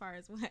 As far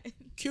as what?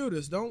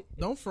 Cutest.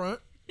 Don't front.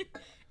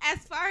 As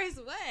far as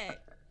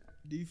what?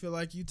 Do you feel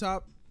like you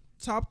top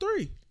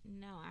 3?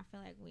 No, I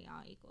feel like we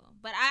all equal.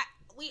 But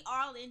we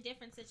all in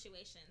different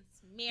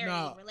situations. Married,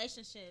 No.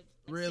 relationships.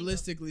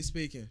 Realistically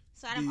speaking.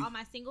 So out of all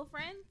my single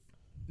friends?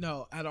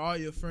 No, out of all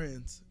your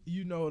friends,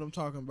 you know what I'm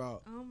talking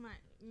about. Oh my,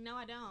 no,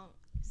 I don't.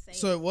 Say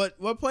So it.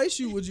 what place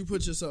would you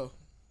put yourself?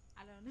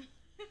 I don't know.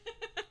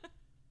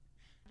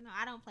 No,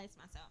 I don't place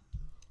myself.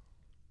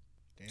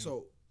 Damn.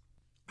 So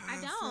I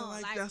feel don't,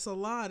 like like- that's a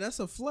lie. That's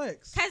a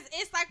flex. Because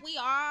it's like we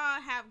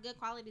all have good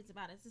qualities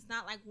about us. It's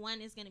not like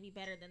one is going to be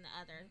better than the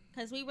other.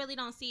 Because we really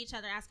don't see each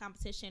other as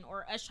competition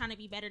or us trying to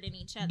be better than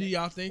each other. Do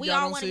y'all think We y'all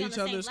all don't wanna see be on each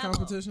the other same as level.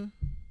 competition?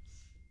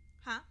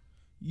 Huh?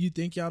 You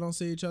think y'all don't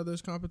see each other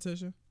as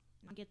competition?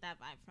 I don't get that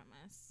vibe from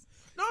us.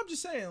 No, I'm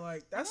just saying,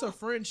 like, that's a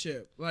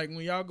friendship. Like,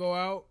 when y'all go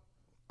out,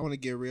 I want to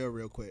get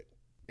real quick,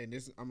 and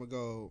this I'm gonna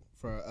go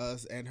for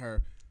us and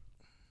her.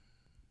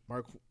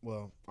 Mark,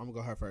 well, I'm gonna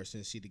go her first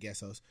since she the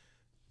guest host.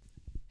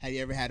 Have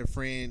you ever had a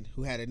friend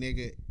who had a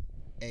nigga,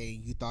 and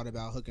you thought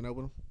about hooking up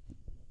with him?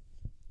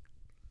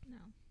 No.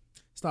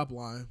 stop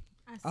lying.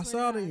 I swear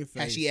saw it to in God. your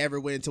face. Has she ever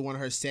went into one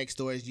of her sex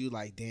stories? You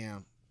like,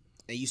 damn,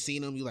 and you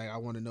seen them? You like, I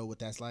want to know what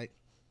that's like.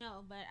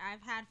 No, but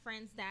I've had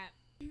friends that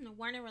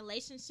weren't in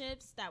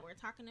relationships that were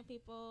talking to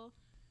people.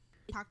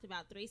 Talked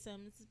about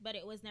threesomes, but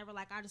it was never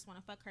like I just want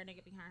to fuck her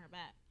nigga behind her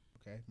back.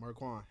 Okay,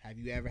 Marquand, have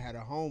you ever had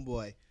a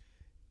homeboy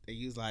that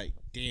you was like,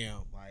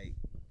 damn, like,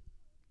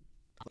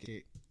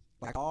 okay,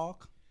 Like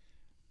dog.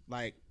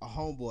 like a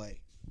homeboy?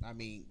 I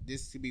mean,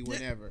 this could be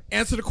whenever.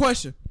 Answer the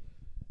question.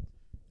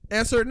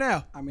 Answer it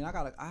now. I mean, I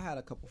had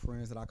a couple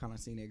friends that I kind of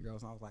seen their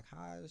girls, and I was like,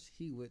 how is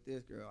he with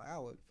this girl? I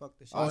would fuck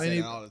the shit. Oh, out of say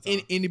her. that all the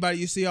time. Anybody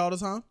you see all the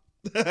time?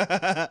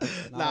 Not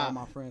Nah, all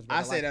my friends. But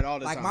I say that all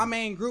the like time. my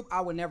main group,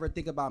 I would never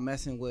think about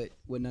messing with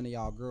none of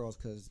y'all girls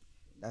because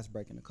that's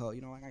breaking the code.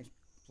 You know, like I ain't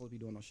supposed to be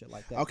doing no shit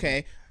like that.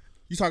 Okay,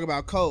 you talk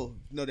about code.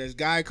 You know, there's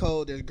guy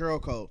code, there's girl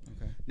code.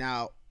 Okay.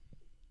 Now,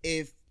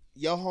 if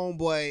your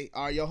homeboy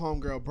or your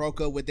homegirl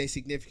broke up with their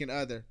significant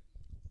other,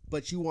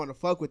 but you want to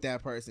fuck with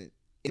that person,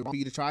 is it wrong for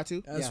you to try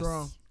to? That's Yes.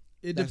 wrong.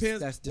 It That's-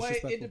 depends. that's Wait, it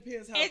disrespectful.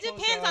 depends how It close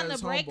depends y'all on the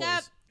as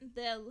breakup,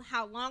 homeboys.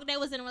 how long they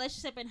was in a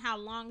relationship, and how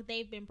long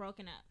they've been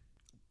broken up.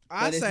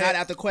 I But it's say not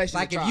out the question.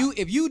 Like to if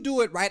try. you do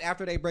it right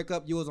after they break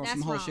up, you was on That's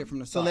some whole wrong. shit from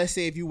the So start. let's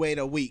say if you wait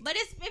a week. But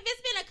if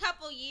it's been a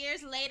couple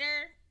years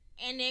later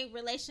and their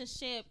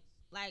relationship,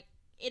 like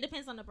it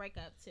depends on the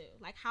breakup too.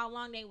 Like how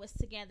long they was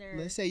together.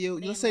 Let's say you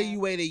when they let's say left. you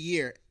wait a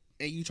year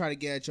and you try to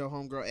get at your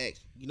homegirl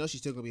ex. You know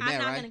she's still gonna be I'm mad,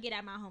 not right? gonna get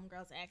at my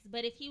homegirl's ex,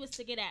 but if he was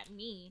to get at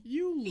me,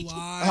 You lie.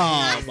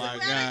 I Oh, swear my to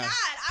God.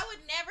 I would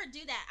never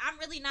do that. I'm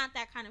really not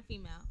that kind of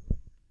female.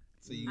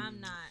 So you, I'm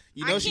not.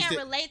 You know I she's can't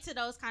still- relate to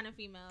those kind of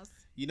females.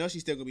 you know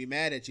she's still gonna be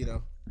mad at you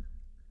though.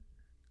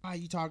 Why are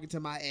you talking to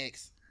my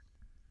ex?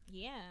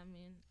 Yeah, I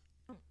mean,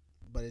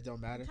 But it don't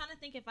I'm matter. trying to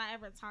think if I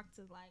ever talked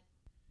to like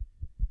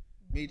one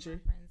of my Mitri,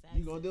 friends'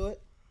 you gonna exes. do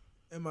it?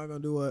 Am I gonna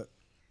do what?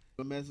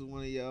 Gonna mess with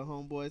one of your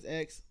homeboys'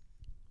 ex?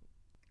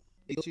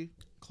 Ain't you?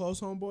 Close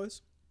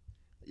homeboys?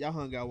 Y'all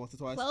hung out once or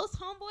twice. Close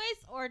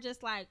homeboys or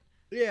just like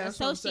Yeah, that's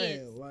what I'm Associates.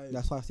 saying. Like,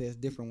 That's why I say it's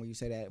different when you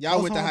say that. Y'all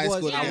Close went to high homeboys,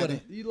 school I together.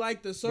 wouldn't. you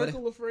like the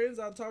circle of friends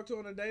I talk to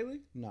on a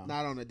daily? No.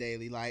 Not on a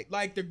daily,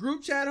 Like the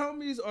group chat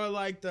homies or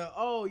like the,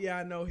 oh yeah,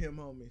 I know him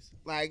homies?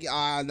 like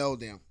I know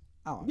them.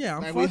 I don't. Yeah,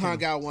 I'm Like fucking we hung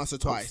her. out once or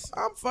twice.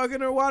 I'm fucking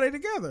her while they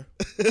together.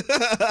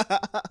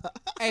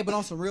 Hey, but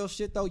on some real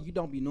shit though, you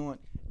don't be knowing.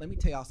 Let me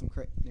tell y'all some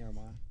Never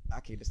mind. I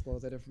can't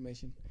disclose that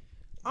information.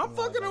 I'm Yeah,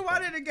 fucking her like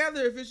while that. they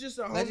together if it's just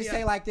a homie. Let's just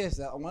say like this: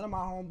 one of my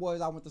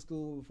homeboys I went to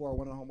school before.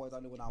 One of the homeboys I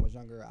knew when I was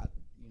younger. I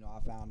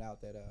found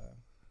out that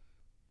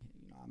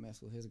I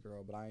messed with his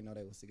girl, but I didn't know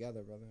they was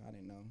together, brother. I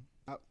didn't know.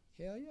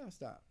 Hell yeah,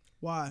 stop.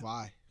 Why?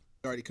 Why?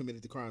 You already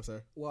committed the crime,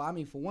 sir. Well, I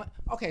mean, for one,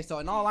 okay. So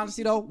in all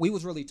honesty, though, we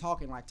was really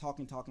talking like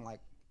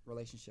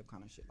relationship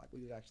kind of shit. Like we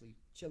was actually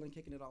chilling,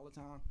 kicking it all the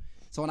time.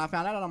 So when I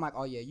found out, I'm like,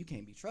 oh yeah, you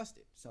can't be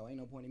trusted. So ain't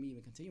no point in me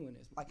even continuing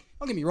this. Like,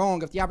 don't get me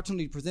wrong. If the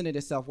opportunity presented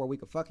itself where we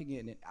could fuck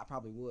again, then I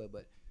probably would.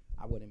 But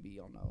I wouldn't be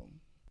on no.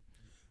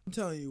 I'm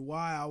telling you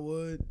why I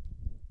would,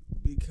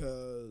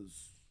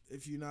 because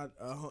if you're not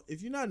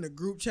in the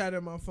group chat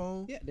in my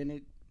phone, Yeah,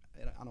 then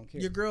I don't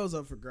care. your girl's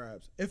up for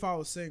grabs. If I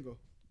was single,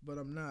 but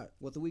I'm not.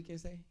 What the weekend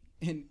say?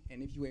 And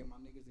if you ain't my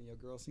niggas and your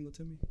girl single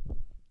to me,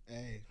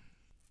 Hey,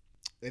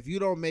 if you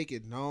don't make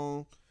it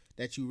known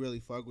that you really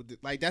fuck with it,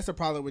 like that's the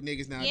problem with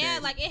niggas nowadays. Yeah,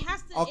 like it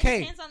has to. Okay. It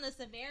depends on the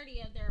severity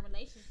of their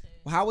relationship.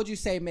 well, how would you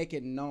say make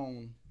it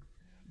known?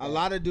 a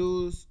lot of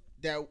dudes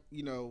that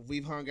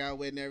we've hung out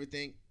with and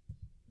everything,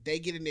 they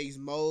get in these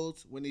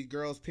modes when these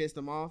girls piss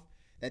them off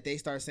that they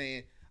start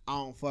saying, I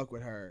don't fuck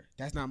with her.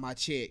 That's not my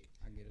chick.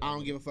 I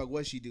don't give a fuck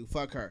what she do.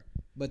 Fuck her.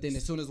 But then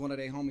as soon as one of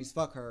their homies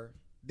fuck her,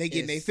 they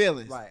get in their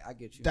feelings. Right, I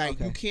get you. Like,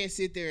 okay. you can't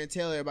sit there and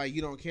tell everybody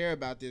you don't care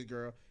about this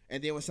girl,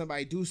 and then when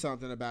somebody do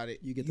something about it,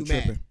 You get the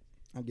mad. tripping.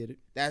 I get it.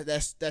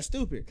 That's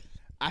stupid.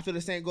 I feel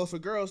the same goes for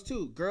girls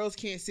too. Girls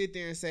can't sit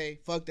there and say,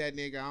 fuck that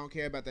nigga, I don't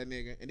care about that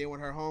nigga. And then when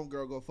her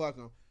homegirl go fuck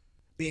him,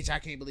 bitch, I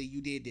can't believe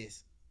you did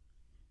this.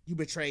 You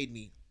betrayed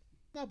me.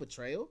 Not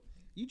betrayal.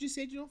 You just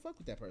said you don't fuck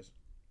with that person.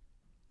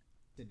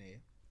 Danae.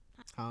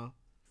 Huh?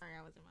 Sorry,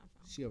 I was in my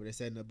phone. She over there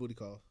setting up booty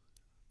call.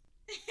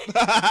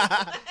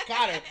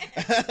 Got her.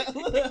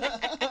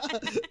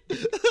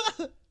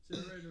 Should we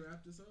ready to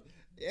wrap this up?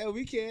 Yeah,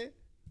 we can.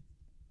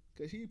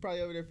 Cause she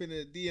probably over there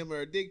finna DM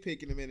her a dick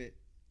pic in a minute.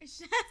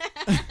 So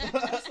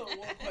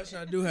one question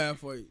I do have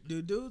for you: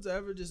 do dudes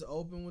ever just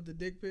open with the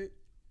dick pic?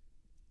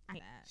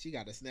 She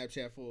got a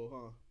Snapchat full,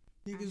 huh?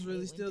 Niggas hate really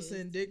when still dudes-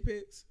 send dick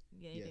pics?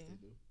 Yeah, Yes, they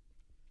do.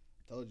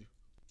 Told you.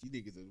 You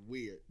niggas is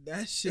weird.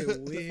 That shit The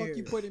weird. The fuck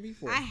you pointing me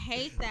for? I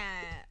hate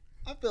that.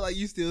 I feel like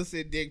you still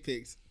send dick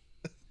pics.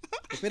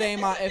 If it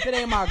ain't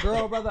my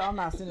girl, brother, I'm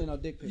not sending no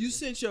dick pics. You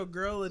sent your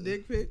girl a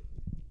dick pic?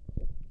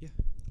 Yeah.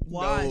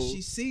 Why? No.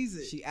 She sees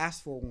it. She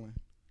asked for one.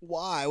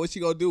 Why? What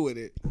you gonna do with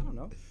it? I don't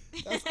know.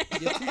 Give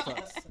two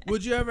fucks.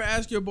 Would you ever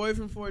ask your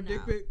boyfriend for a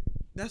dick No. pic?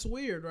 That's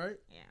weird, right?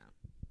 Yeah.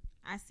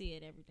 I see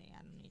it every day.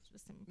 I don't need you to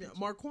send me Yeah, pictures.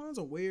 Marquand's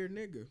a weird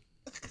nigga.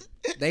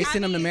 They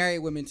send them to mean- married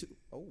women too.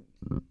 Oh,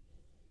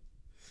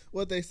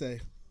 What they say?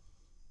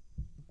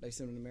 they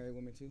send them to married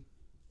women too.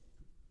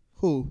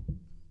 Who?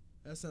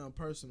 That sounds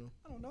personal.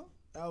 I don't know.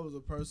 That was a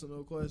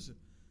personal question.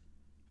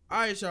 All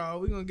right, y'all.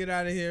 We're going to get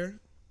out of here.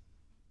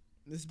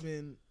 This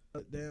been,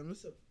 damn,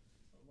 this a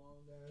long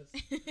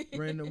ass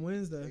Random It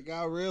Wednesday.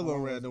 got real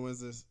on Random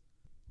Wednesdays.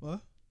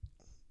 What?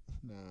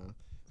 Nah.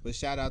 But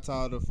shout out to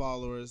all the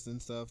followers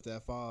and stuff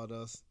that followed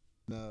us,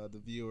 the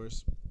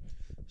viewers.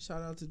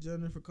 Shout out to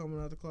Jenna for coming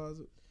out the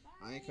closet.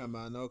 I ain't come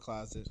out no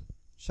closet.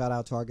 Shout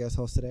out to our guest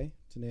host today,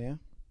 Tanea.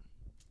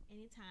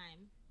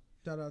 Anytime.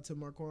 Shout out to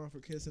Marquand for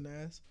kissing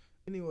ass.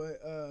 Anyway,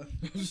 I'm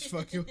just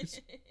fucking with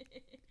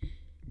you.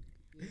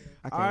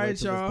 I can't All right, wait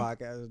till y'all. this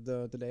podcast is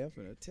done today. I'm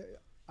finna tell you.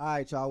 All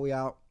right, y'all. We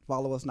out.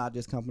 Follow us, Not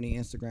Just Company,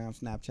 Instagram,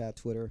 Snapchat,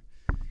 Twitter,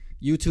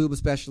 YouTube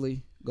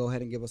especially. Go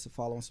ahead and give us a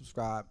follow and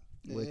subscribe.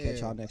 We'll catch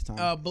y'all next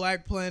time.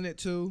 Black Planet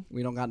 2.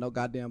 We don't got no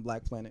goddamn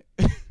Black Planet.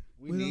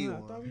 We need don't have, I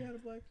one. thought we had a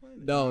Black Planet.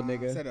 No, I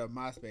nigga. set up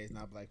MySpace,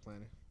 not Black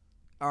Planet.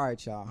 All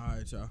right, y'all. All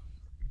right, y'all.